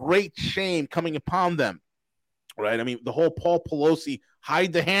 great shame coming upon them, right? I mean, the whole Paul Pelosi,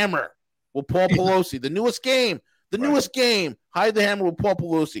 hide the hammer with Paul Pelosi, the newest game, hide the hammer with Paul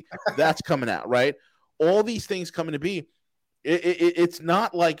Pelosi. That's coming out, right? All these things coming to be. It's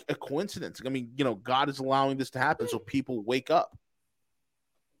not like a coincidence. I mean, God is allowing this to happen so people wake up.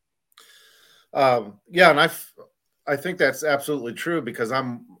 Yeah, and I think that's absolutely true because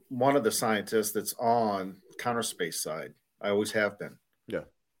I'm one of the scientists that's on counter space side. I always have been. Yeah,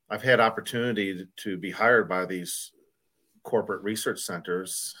 I've had opportunity to be hired by these corporate research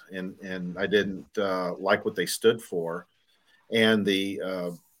centers, and I didn't like what they stood for, and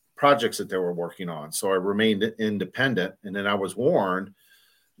the projects that they were working on. So I remained independent, and then I was warned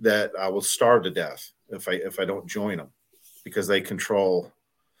that I will starve to death if I don't join them because they control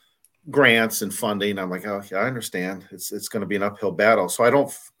grants and funding. I'm like, oh, yeah, I understand. It's going to be an uphill battle. So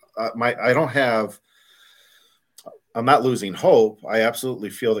I'm not losing hope. I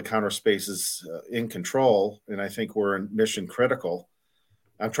absolutely feel that counter space is in control, and I think we're in mission critical.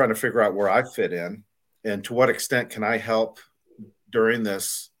 I'm trying to figure out where I fit in and to what extent can I help during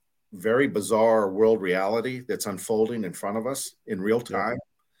this very bizarre world reality that's unfolding in front of us in real time.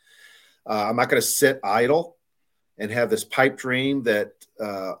 I'm not going to sit idle and have this pipe dream that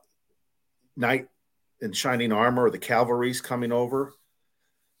knight in shining armor or the cavalry's coming over,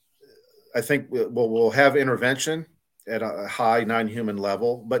 I think we'll have intervention at a high non-human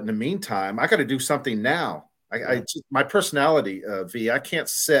level. But in the meantime, I got to do something now. My personality, V, I can't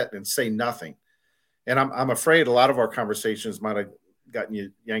sit and say nothing. And I'm afraid a lot of our conversations might have gotten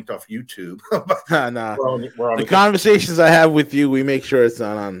you yanked off YouTube. Nah. The conversations I have with you, we make sure it's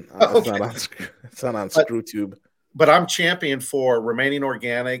not on ScrewTube. But I'm champion for remaining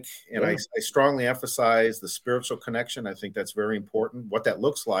organic, and I strongly emphasize the spiritual connection. I think that's very important. What that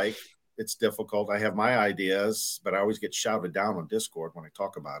looks like, it's difficult. I have my ideas, but I always get shouted down on Discord when I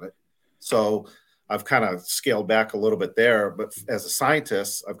talk about it. So I've kind of scaled back a little bit there. But as a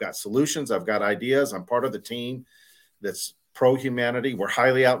scientist, I've got solutions. I've got ideas. I'm part of the team that's pro-humanity. We're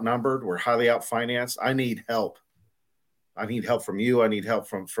highly outnumbered. We're highly outfinanced. I need help. I need help from you. I need help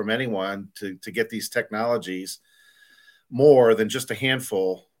from anyone to get these technologies more than just a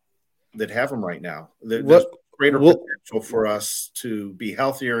handful that have them right now. There's greater potential for us to be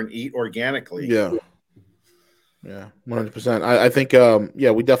healthier and eat organically. Yeah, 100%. I think,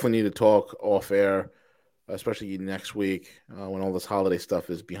 we definitely need to talk off air, especially next week when all this holiday stuff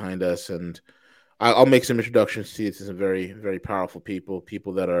is behind us. And I'll make some introductions to you to some very, very powerful people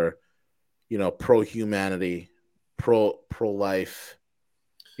that are, pro-humanity, pro-life,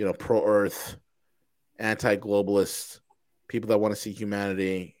 pro-earth, anti-globalist, people that want to see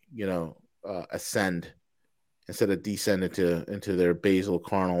humanity, ascend instead of descend into their basal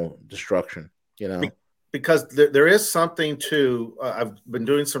carnal destruction, Because there is something to, I've been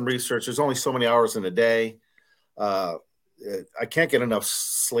doing some research. There's only so many hours in a day. I can't get enough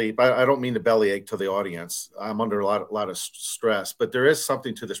sleep. I don't mean to bellyache to the audience. I'm under a lot of stress, but there is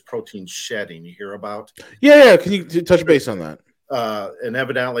something to this protein shedding you hear about. Yeah. Can you touch base on that? And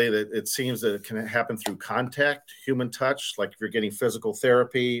evidently that it seems that it can happen through contact, human touch, like if you're getting physical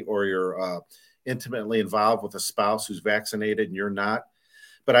therapy or you're intimately involved with a spouse who's vaccinated and you're not.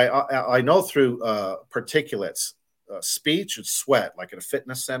 But I know through particulates, speech and sweat, like at a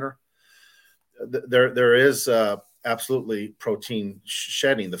fitness center, there is absolutely protein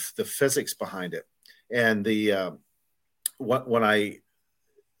shedding, the physics behind it. And when I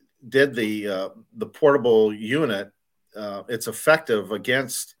did the portable unit, it's effective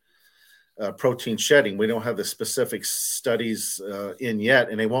against protein shedding. We don't have the specific studies in yet,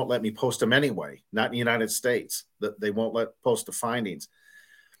 and they won't let me post them anyway, not in the United States. They won't post the findings.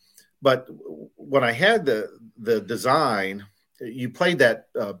 But when I had the design, you played that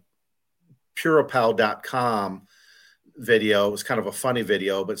Puripal.com video. It was kind of a funny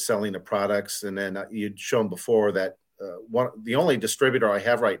video, but selling the products. And then you'd shown before that the only distributor I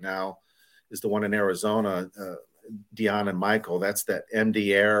have right now is the one in Arizona, Dion and Michael. That's that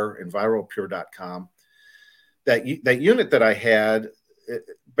MD Air and ViralPure.com. That unit that I had, it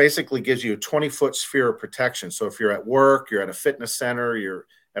basically gives you a 20-foot sphere of protection. So if you're at work, you're at a fitness center, you're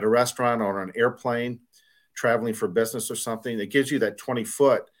at a restaurant or on an airplane, traveling for business or something, it gives you that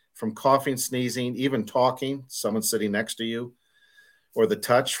 20-foot from coughing, sneezing, even talking, someone sitting next to you, or the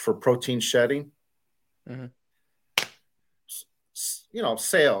touch for protein shedding. Mm-hmm.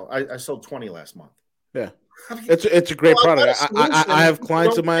 Sale. I sold 20 last month. Yeah. It's a great product. I have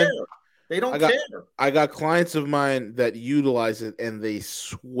clients of mine. They don't care. I got clients of mine that utilize it and they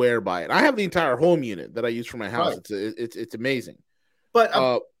swear by it. I have the entire home unit that I use for my house. Right. It's amazing.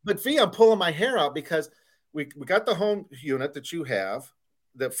 But V, I'm pulling my hair out because we got the home unit that you have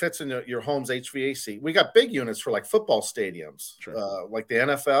that fits in your home's HVAC. We got big units for like football stadiums, sure. Like the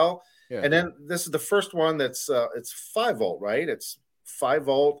NFL. Yeah. And then this is the first one that's it's 5 volt, right? It's 5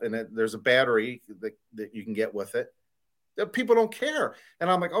 volt, and there's a battery that you can get with it. People don't care, and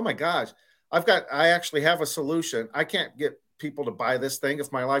I'm like, oh my gosh, I actually have a solution. I can't get people to buy this thing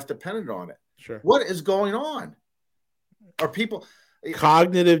if my life depended on it. Sure. What is going on? Are people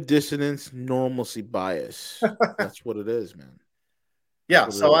cognitive dissonance, normalcy bias? That's what it is, man. Yeah.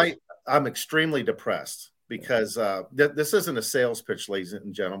 So I'm extremely depressed because this isn't a sales pitch, ladies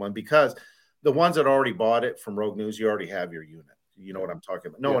and gentlemen, because the ones that already bought it from Rogue News, you already have your unit. You know what I'm talking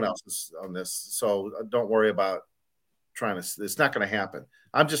about. No one else is on this. So don't worry about trying to, it's not going to happen.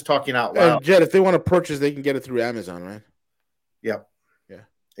 I'm just talking out loud. And Jed, if they want to purchase, they can get it through Amazon, right? Yep.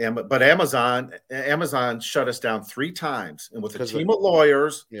 But Amazon shut us down 3 times, and with a team of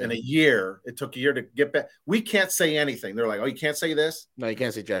lawyers in a year, it took a year to get back. We can't say anything. They're like, "Oh, you can't say this. No, you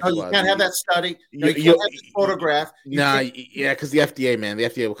can't say Jack. No, you can't have that study. No, you can't have this photograph." Because the FDA, man, the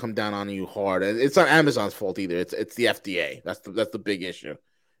FDA will come down on you hard, and it's not Amazon's fault either. It's the FDA. That's the big issue.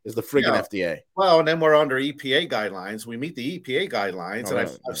 Is the friggin' FDA. Well, and then we're under EPA guidelines. We meet the EPA guidelines, and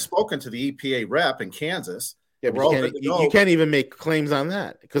I've spoken to the EPA rep in Kansas. Yeah, but We're all good to you go. can't even make claims on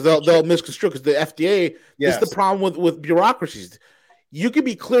that because they'll misconstrue. Because the FDA, Yes. this is the problem with bureaucracies. You can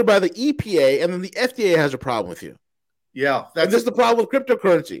be cleared by the EPA, and then the FDA has a problem with you. Yeah, And this is the problem with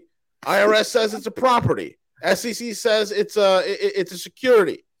cryptocurrency. IRS says it's a property. SEC says it's a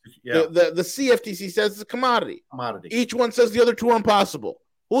security. Yeah. The CFTC says it's a commodity. Commodity. Each one says the other two are impossible.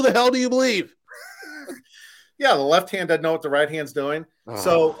 Who the hell do you believe? Yeah, the left hand doesn't know what the right hand's doing.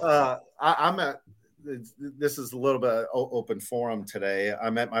 So I'm at. This is a little bit open forum today.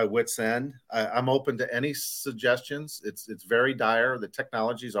 I'm at my wit's end. I'm open to any suggestions. It's very dire. The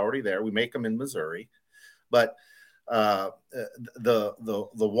technology is already there. We make them in Missouri, but the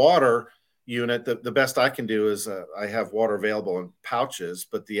water unit, the best I can do is I have water available in pouches,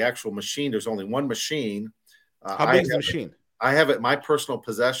 but the actual machine, there's only one machine. How big is the machine? I have it in my personal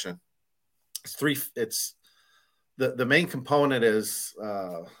possession. It's the main component is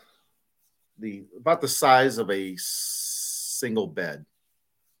about the size of a single bed.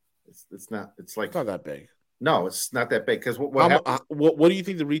 It's not that big. No, it's not that big because what do you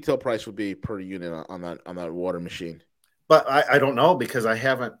think the retail price would be per unit on that water machine? But I don't know because I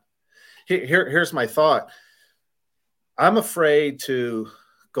haven't. Here's my thought. I'm afraid to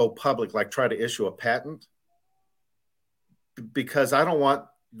go public, like try to issue a patent, because I don't want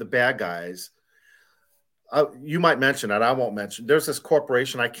the bad guys. You might mention that. I won't mention. There's this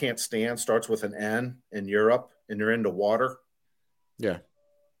corporation I can't stand, starts with an N in Europe, and they're into water. Yeah.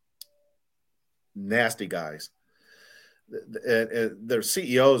 Nasty guys. Their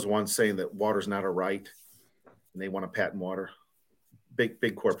CEO is one saying that water's not a right, and they want to patent water.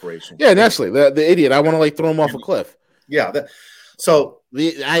 Big corporation. Yeah, Nestle, the idiot. I want to throw him off a cliff. Yeah.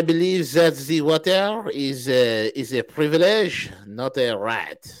 I believe that the water is a privilege, not a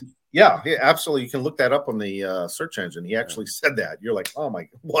right. Yeah, absolutely. You can look that up on the search engine. He actually said that. You're like, oh my,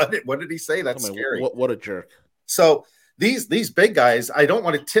 what did he say? That's scary. What a jerk. So these big guys, I don't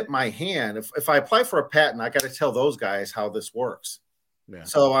want to tip my hand. If I apply for a patent, I got to tell those guys how this works. Yeah.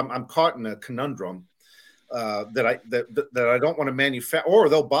 So I'm caught in a conundrum that I don't want to manufacture, or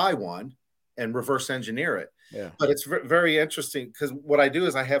they'll buy one and reverse engineer it. Yeah. But it's very interesting because what I do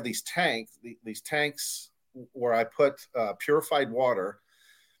is I have these tanks where I put purified water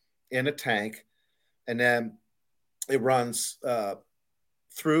in a tank, and then it runs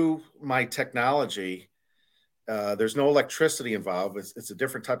through my technology. There's no electricity involved. It's a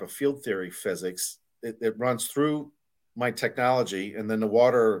different type of field theory physics. It runs through my technology, and then the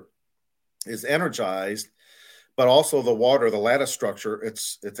water is energized, but also the lattice structure,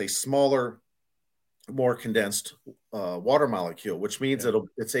 it's a smaller, more condensed water molecule, which means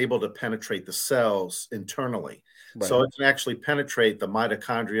it's able to penetrate the cells internally. Right. So it can actually penetrate the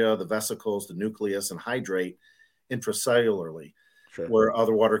mitochondria, the vesicles, the nucleus, and hydrate intracellularly, where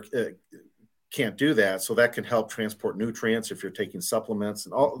other water can't do that. So that can help transport nutrients if you're taking supplements,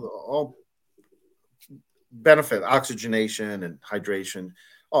 and all benefit, oxygenation and hydration,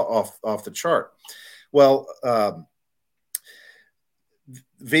 off the chart. Well,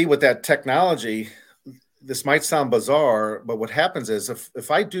 with that technology, this might sound bizarre, but what happens is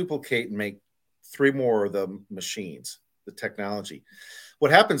if I duplicate and make 3 more of the machines, the technology, what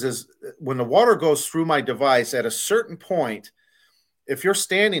happens is when the water goes through my device at a certain point, if you're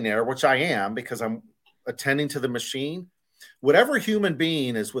standing there, which I am because I'm attending to the machine, whatever human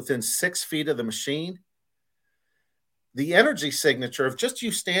being is within 6 feet of the machine, the energy signature of just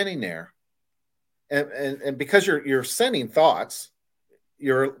you standing there, and because you're sending thoughts,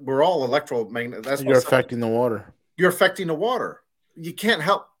 we're all electromagnetic. That's you're affecting the water. You're affecting the water. You can't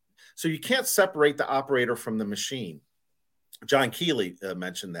help. So you can't separate the operator from the machine. John Keeley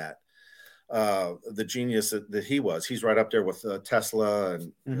mentioned that. The genius that he was. He's right up there with Tesla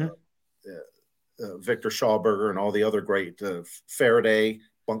and Victor Schauberger and all the other great Faraday,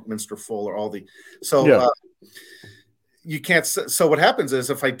 Buckminster Fuller, all the. So you can't. So what happens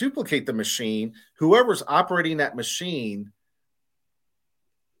is if I duplicate the machine, whoever's operating that machine,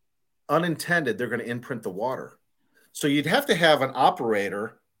 unintended, they're going to imprint the water. So you'd have to have an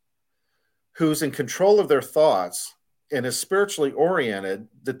operator who's in control of their thoughts and is spiritually oriented,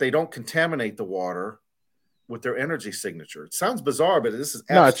 that they don't contaminate the water with their energy signature. It sounds bizarre, but this is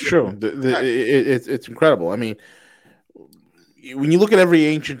no, it's true. It's incredible. I mean, when you look at every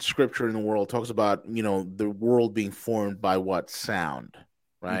ancient scripture in the world, it talks about, the world being formed by what? Sound,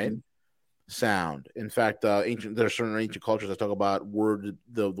 right? Mm-hmm. Sound. In fact, there are certain ancient cultures that talk about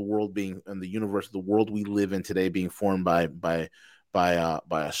the world being, and the universe, the world we live in today, being formed by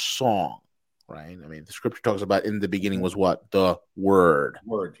a song. Right. I mean, the scripture talks about in the beginning was what? The Word.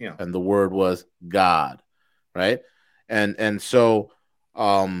 Yeah. And the Word was God. Right. And so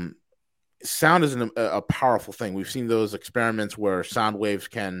sound is a powerful thing. We've seen those experiments where sound waves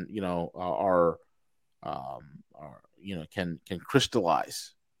can, can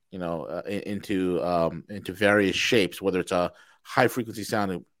crystallize, into various shapes. Whether it's a high frequency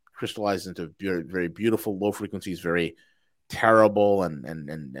sound, it crystallizes into very, very beautiful. Low frequencies, very terrible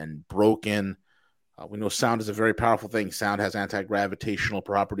and broken. We know sound is a very powerful thing. Sound has anti-gravitational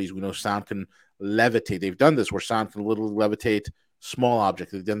properties. We know sound can levitate. They've done this where sound can literally levitate small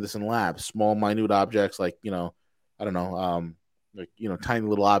objects. They've done this in labs. Small, minute objects like, tiny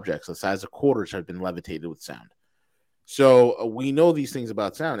little objects the size of quarters have been levitated with sound. So we know these things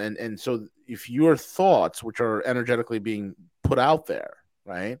about sound. And so if your thoughts, which are energetically being put out there,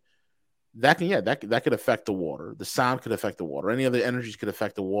 right, that could affect the water. The sound could affect the water. Any other energies could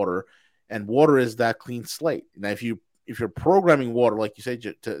affect the water. And water is that clean slate. Now, if you're programming water, like you said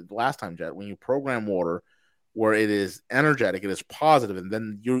to last time, Jet, when you program water where it is energetic, it is positive, and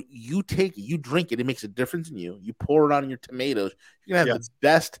then you take it, you drink it, it makes a difference in you. You pour it on your tomatoes. You're gonna have the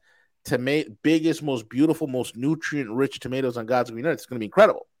best biggest, most beautiful, most nutrient-rich tomatoes on God's green earth. It's gonna be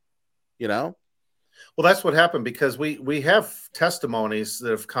incredible. Well, that's what happened because we have testimonies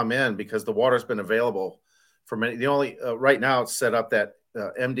that have come in because the water's been available for many. The only right now it's set up that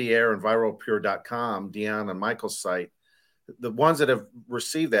MD Air and ViralPure.com, Dion and Michael's site, the ones that have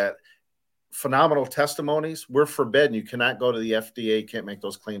received that phenomenal testimonies, we're forbidden. You cannot go to the FDA. You can't make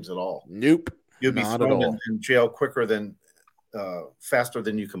those claims at all. Nope. You'll be thrown in jail quicker than faster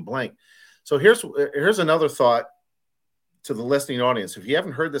than you can blink. So here's another thought to the listening audience. If you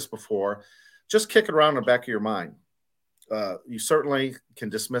haven't heard this before, just kick it around in the back of your mind. You certainly can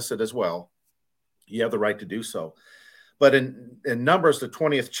dismiss it as well. You have the right to do so. But in Numbers, the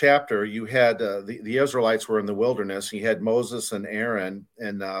 20th chapter, you had the Israelites were in the wilderness. You had Moses and Aaron,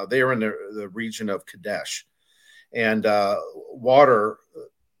 and they were in the region of Kadesh. And water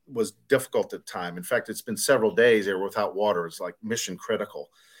was difficult at the time. In fact, it's been several days they were without water. It's like mission critical.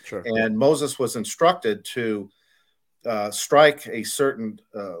 Sure. And Moses was instructed to strike a certain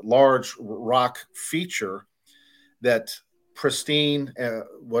large rock feature that pristine,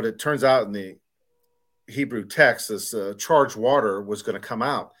 what it turns out in the Hebrew text, this charged water was going to come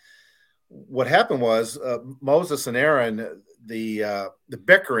out. What happened was Moses and Aaron, the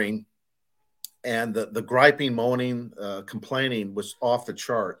bickering and the griping, moaning, complaining was off the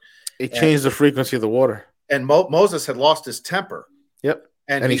chart. It changed the frequency of the water. And Moses had lost his temper. Yep.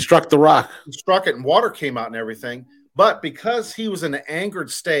 And he struck the rock. He struck it and water came out and everything. But because he was in an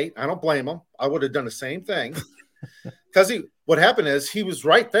angered state, I don't blame him. I would have done the same thing. Because what happened is he was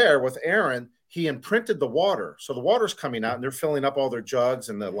right there with Aaron. He imprinted the water. So the water's coming out and they're filling up all their jugs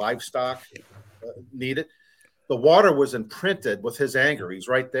and the livestock need it. The water was imprinted with his anger. He's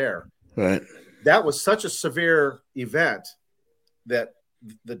right there. Right. That was such a severe event that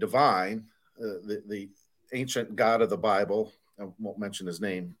the divine, the ancient God of the Bible, I won't mention his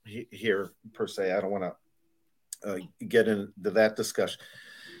name here per se. I don't want to get into that discussion.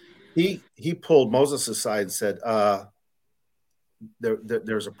 He pulled Moses aside and said,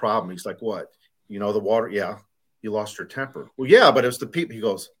 there's a problem. He's like, what? The water, yeah, you lost your temper. Well, yeah, but it was the people. He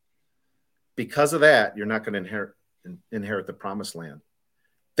goes, because of that, you're not going to inherit the promised land.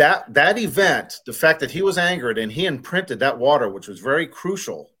 That event, the fact that he was angered and he imprinted that water, which was very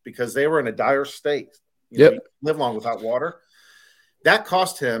crucial because they were in a dire state. You live long without water. That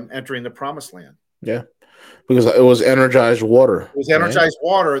cost him entering the promised land. Yeah, because it was energized water. It was energized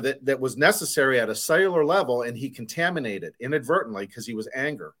water that was necessary at a cellular level, and he contaminated inadvertently because he was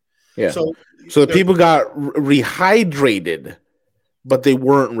angry. Yeah. So the people got rehydrated, but they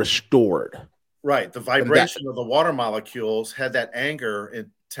weren't restored. Right. The vibration of the water molecules had that anger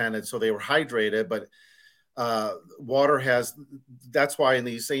intended, so they were hydrated. But water has. That's why in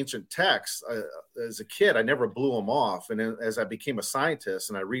these ancient texts, as a kid, I never blew them off. And then, as I became a scientist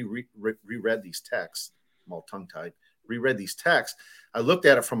and I reread these texts, I'm all tongue-tied. Reread these texts. I looked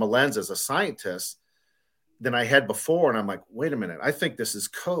at it from a lens as a scientist than I had before. And I'm like, wait a minute, I think this is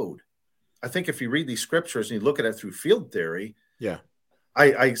code. I think if you read these scriptures and you look at it through field theory, yeah,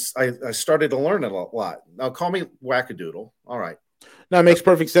 I started to learn it a lot. Now call me wackadoodle. All right. No, it makes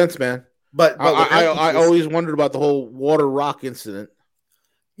perfect sense, man. But I always wondered about the whole water rock incident.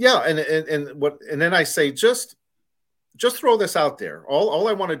 Yeah, and then I say just throw this out there. All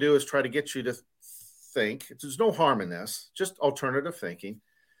I want to do is try to get you to think. There's no harm in this. Just alternative thinking.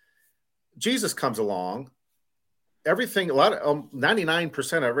 Jesus comes along. Everything,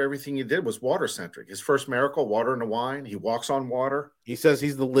 99% of everything he did was water centric. His first miracle, water in the wine. He walks on water. He says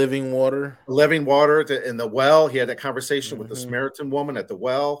he's the living water. Living water in the well. He had that conversation with the Samaritan woman at the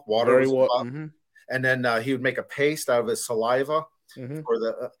well. Water was and then he would make a paste out of his saliva. Mhm. for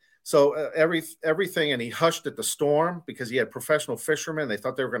the. Everything, and he hushed at the storm because he had professional fishermen. They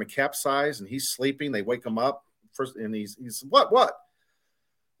thought they were going to capsize, and he's sleeping. They wake him up first, and he's what?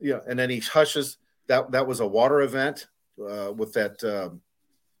 Yeah, and then he hushes. That was a water event with that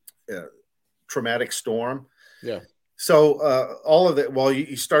traumatic storm. Yeah. So all of that, well,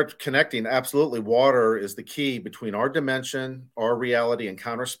 you start connecting. Absolutely, water is the key between our dimension, our reality, and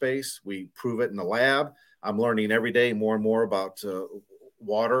counter space. We prove it in the lab. I'm learning every day more and more about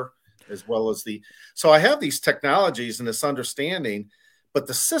water, as well as so I have these technologies and this understanding, but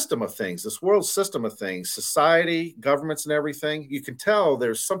the system of things, this world system of things, society, governments, and everything, you can tell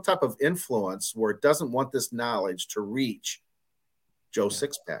there's some type of influence where it doesn't want this knowledge to reach Joe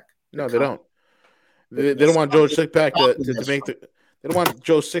Sixpack. No, they don't. They don't want Joe Sixpack to make the. They don't want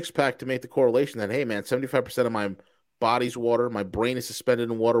Joe Sixpack to make the correlation that, hey man, 75% of my body's water, my brain is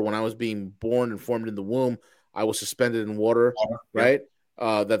suspended in water. When I was being born and formed in the womb, I was suspended in water, right?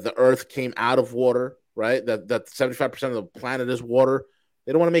 That the earth came out of water, right? That 75% of the planet is water.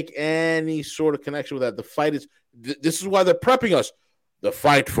 They don't want to make any sort of connection with that. The fight is this is why they're prepping us. The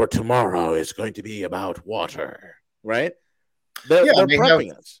fight for tomorrow is going to be about water, right? They're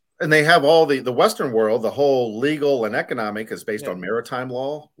prepping us. And they have all the Western world, the whole legal and economic is based on maritime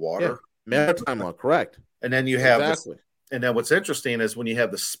law, water. Maritime law, correct. And then you have exactly. And then what's interesting is when you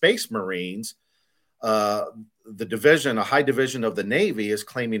have the Space Marines, the division, a high division of the Navy is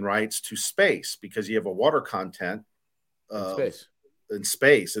claiming rights to space because you have a water content in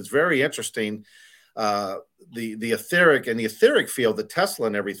space. It's very interesting. The etheric field that Tesla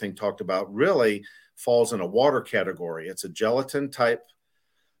and everything talked about really falls in a water category. It's a gelatin type.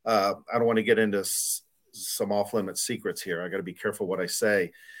 I don't want to get into some off-limit secrets here. I got to be careful what I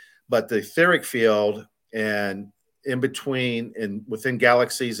say. But the etheric field and in between and within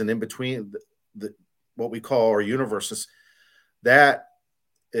galaxies and in between what we call our universes, that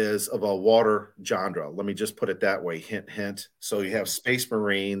is of a water genre. Let me just put it that way. Hint, hint. So you have Space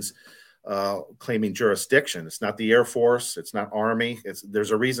Marines claiming jurisdiction. It's not the Air Force. It's not Army.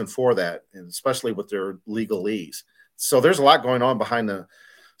 There's a reason for that, and especially with their legalese. So there's a lot going on behind the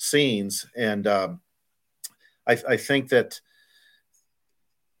scenes, and I think that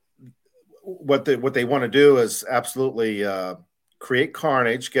what they want to do is absolutely create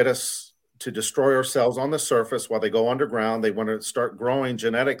carnage, get us to destroy ourselves on the surface while they go underground. They want to start growing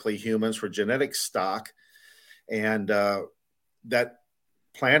genetically humans for genetic stock, and that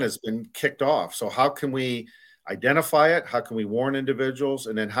plan has been kicked off. So how can we identify it? How can we warn individuals?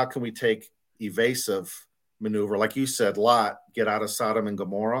 And then how can we take evasive maneuver, like you said, Lot, get out of Sodom and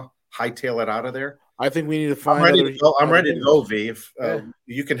Gomorrah, hightail it out of there? I think we need to find. I'm ready to go, V. If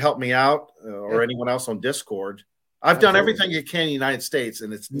you can help me out, or anyone else on Discord, I've done everything you can in the United States,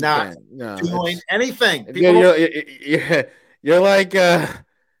 and it's not doing anything. You're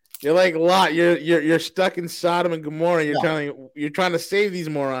like Lot. You're stuck in Sodom and Gomorrah. You're trying to save these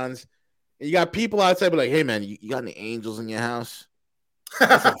morons. And you got people outside, be like, hey man, you got any angels in your house?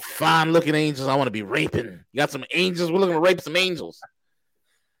 Got some fine looking angels I want to be raping. You got some angels? We're looking to rape some angels.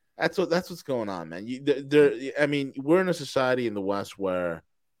 That's what's going on, man. I mean, we're in a society in the West where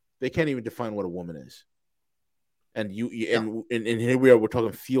they can't even define what a woman is. And and here we are, we're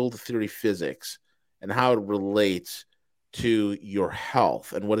talking field theory physics and how it relates to your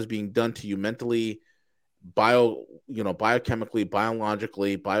health and what is being done to you mentally, biochemically,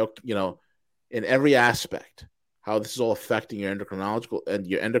 biologically, in every aspect. How this is all affecting your endocrinological and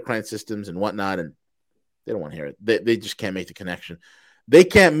your endocrine systems and whatnot, and they don't want to hear it. They just can't make the connection. If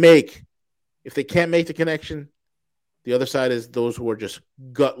they can't make the connection, the other side is those who are just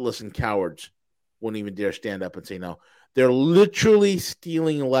gutless and cowards won't even dare stand up and say no. They're literally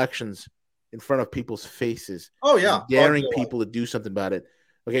stealing elections in front of people's faces. Oh yeah, daring people to do something about it.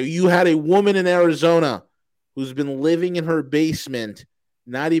 Okay, you had a woman in Arizona who's been living in her basement,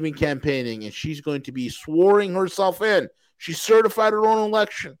 not even campaigning, and she's going to be swearing herself in. She certified her own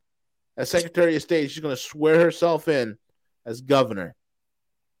election as Secretary of State. She's going to swear herself in as governor.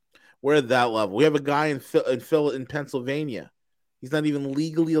 We're at that level. We have a guy in Pennsylvania. He's not even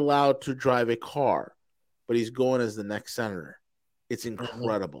legally allowed to drive a car, but he's going as the next senator. It's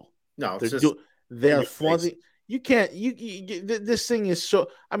incredible. No, they're flaunting. You can't. This thing is so.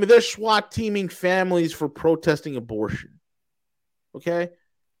 I mean, they're SWAT teaming families for protesting abortion. Okay,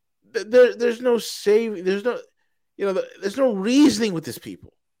 there's no saving. There's no, there's no reasoning with these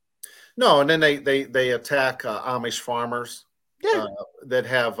people. No, and then they attack Amish farmers that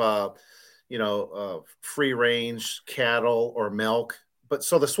have free range cattle or milk. But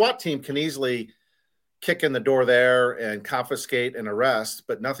so the SWAT team can easily kick in the door there and confiscate and arrest,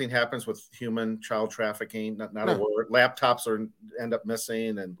 but nothing happens with human child trafficking. Not a word. Laptops end up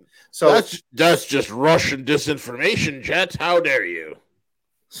missing, and so that's just Russian disinformation, Jet. How dare you?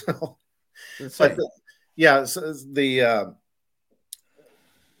 So, so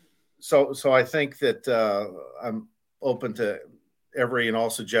I think that I'm open to every and all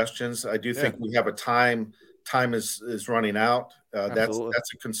suggestions. I do think we have a time is running out.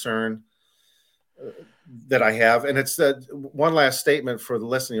 That's a concern that I have. And it's one last statement for the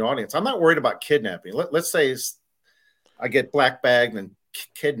listening audience. I'm not worried about kidnapping. Let's say I get black bagged and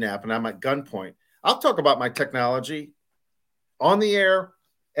kidnapped and I'm at gunpoint. I'll talk about my technology on the air.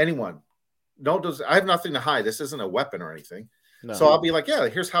 Anyone. I have nothing to hide. This isn't a weapon or anything. No. So I'll be like, yeah,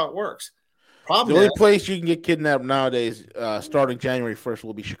 here's how it works. The only place you can get kidnapped nowadays, starting January 1st,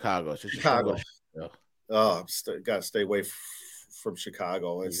 will be Chicago. So Chicago. Got to stay away from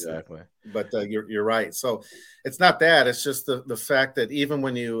Chicago. Exactly. But you're right. So it's not that. It's just the fact that even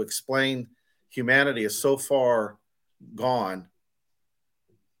when you explain humanity is so far gone,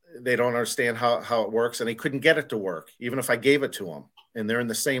 they don't understand how it works, and they couldn't get it to work. Even if I gave it to them, and they're in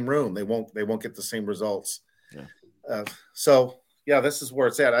the same room, they won't get the same results. Yeah. This is where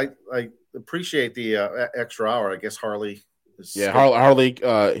it's at. I appreciate the extra hour. I guess Harley. Harley.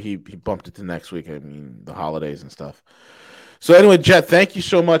 He bumped it to next week. I mean, the holidays and stuff. So anyway, Jet, thank you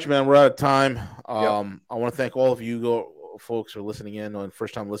so much, man. We're out of time. I want to thank all of you folks for listening in, and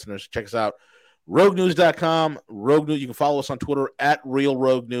first-time listeners. Check us out, RogueNews.com. Rogue News. You can follow us on Twitter at Real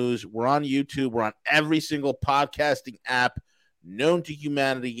Rogue News. We're on YouTube. We're on every single podcasting app known to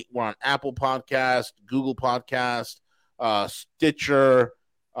humanity. We're on Apple Podcast, Google Podcast, Stitcher,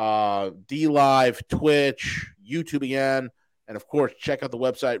 DLive, Twitch, YouTube again. And, of course, check out the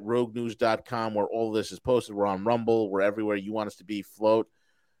website, RogueNews.com, where all of this is posted. We're on Rumble. We're everywhere you want us to be. Float.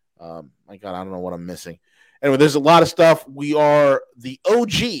 My God, I don't know what I'm missing. Anyway, there's a lot of stuff. We are the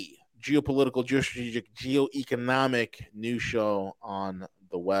OG geopolitical, geostrategic, geoeconomic news show on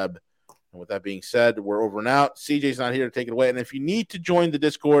the web. And with that being said, we're over and out. CJ's not here to take it away. And if you need to join the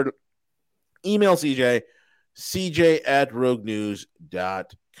Discord, email CJ at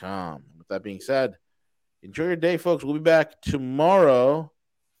roguenews.com. With that being said, enjoy your day, folks. We'll be back tomorrow.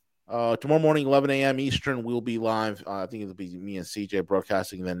 Tomorrow morning, 11 a.m. Eastern, we'll be live. I think it'll be me and CJ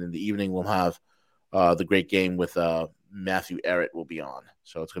broadcasting. And then in the evening, we'll have the great game with Matthew Errett will be on.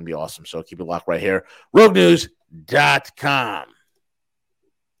 So it's going to be awesome. So keep it locked right here. roguenews.com.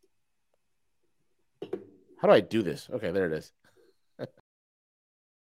 How do I do this? Okay, there it is.